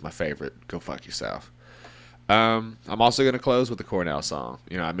lot. He's my favorite. Go fuck yourself. I'm also going to close with the Cornell song.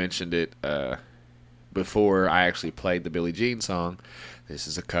 I mentioned it before I actually played the Billie Jean song. This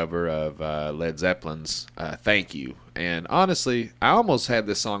is a cover of Led Zeppelin's Thank You. And honestly, I almost had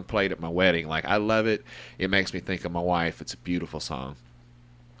this song played at my wedding. Like, I love it. It makes me think of my wife. It's a beautiful song.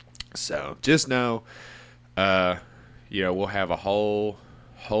 So just know, we'll have a whole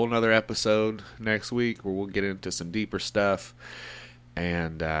nother episode next week where we'll get into some deeper stuff,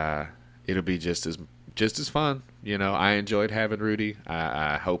 and it'll be just as fun. I enjoyed having Rudy.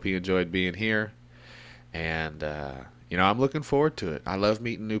 I hope he enjoyed being here, and I'm looking forward to it. I love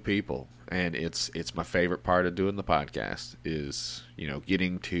meeting new people, and it's my favorite part of doing the podcast is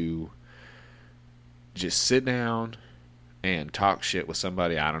getting to just sit down and talk shit with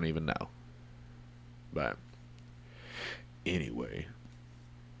somebody I don't even know. But anyway,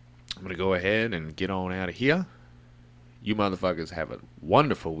 I'm going to go ahead and get on out of here. You motherfuckers have a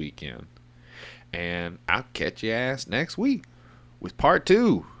wonderful weekend. And I'll catch your ass next week with part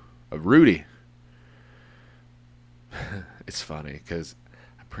 2 of Rudy. It's funny because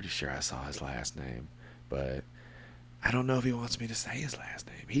I'm pretty sure I saw his last name. But I don't know if he wants me to say his last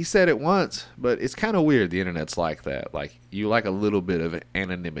name. He said it once, but it's kind of weird. The internet's like that. Like, you like a little bit of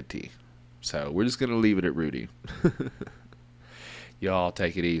anonymity. So we're just going to leave it at Rudy. Y'all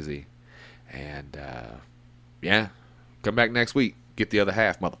take it easy. And, come back next week. Get the other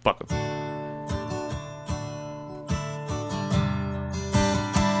half, motherfucker.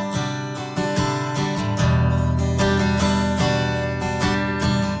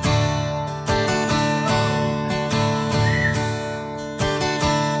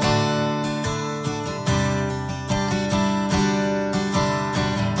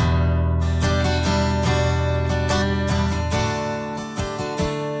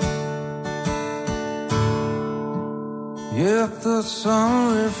 If the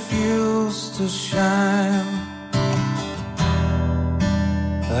sun refused to shine,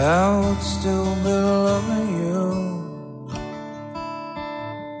 I would still be loving you.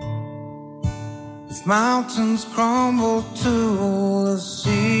 If mountains crumble to the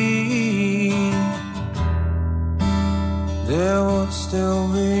sea, there would still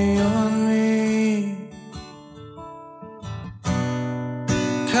be you and me.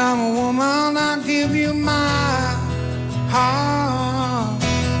 Come on, woman, I'll give you my heart.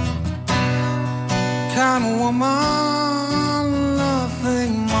 Kind of woman,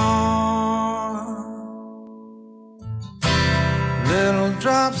 nothing more. Little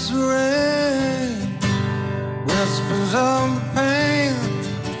drops of rain, whispers of the pain,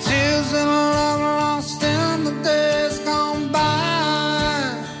 tears in a love lost in the days gone by.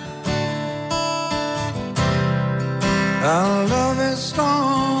 Our love is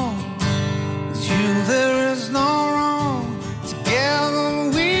strong, with you there is no wrong. Together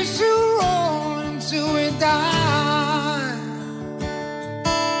we shall roll until we die.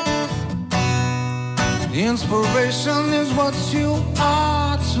 The inspiration is what you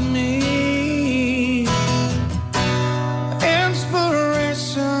are to me.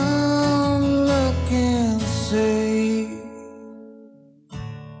 Inspiration, look and see.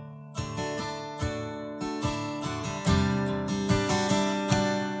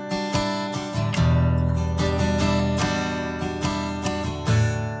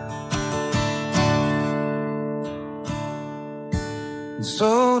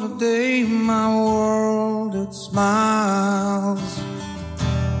 So today my world, it smiles.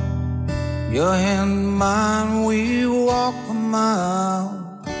 Your hand in mine, we walk a mile.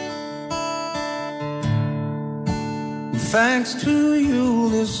 Thanks to you,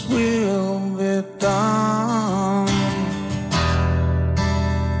 this will be done.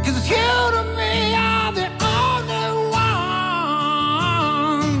 'Cause you to me are the only one.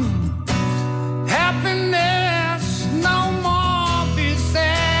 Happiness, no more be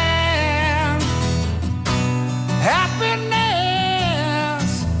sad. Happiness,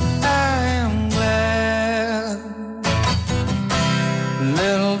 I am glad.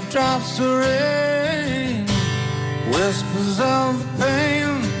 Little drops of rain, whispers of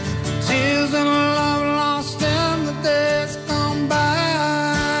pain, tears and love lost in the days gone by.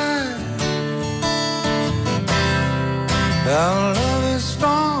 Our love is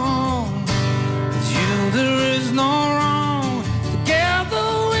strong, with you there is no wrong. Together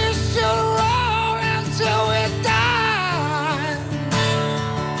we shall roll until we die.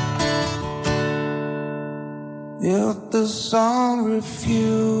 If the sun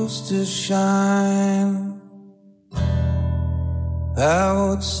refused to shine, I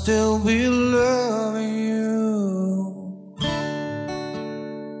would still be loving you.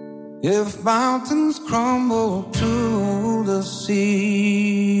 If mountains crumble to the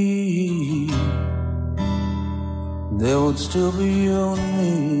sea, there would still be you and me.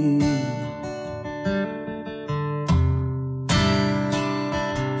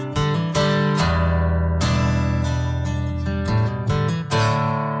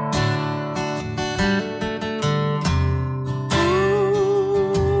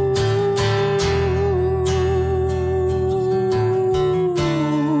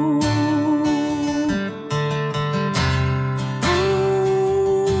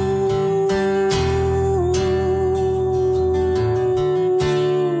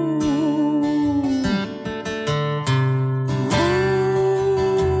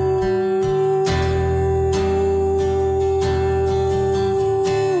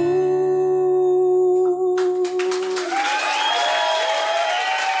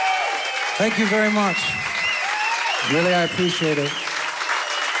 Thank you very much. Really, I appreciate it.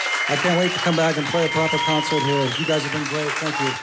 I can't wait to come back and play a proper concert here. You guys have been great. Thank you.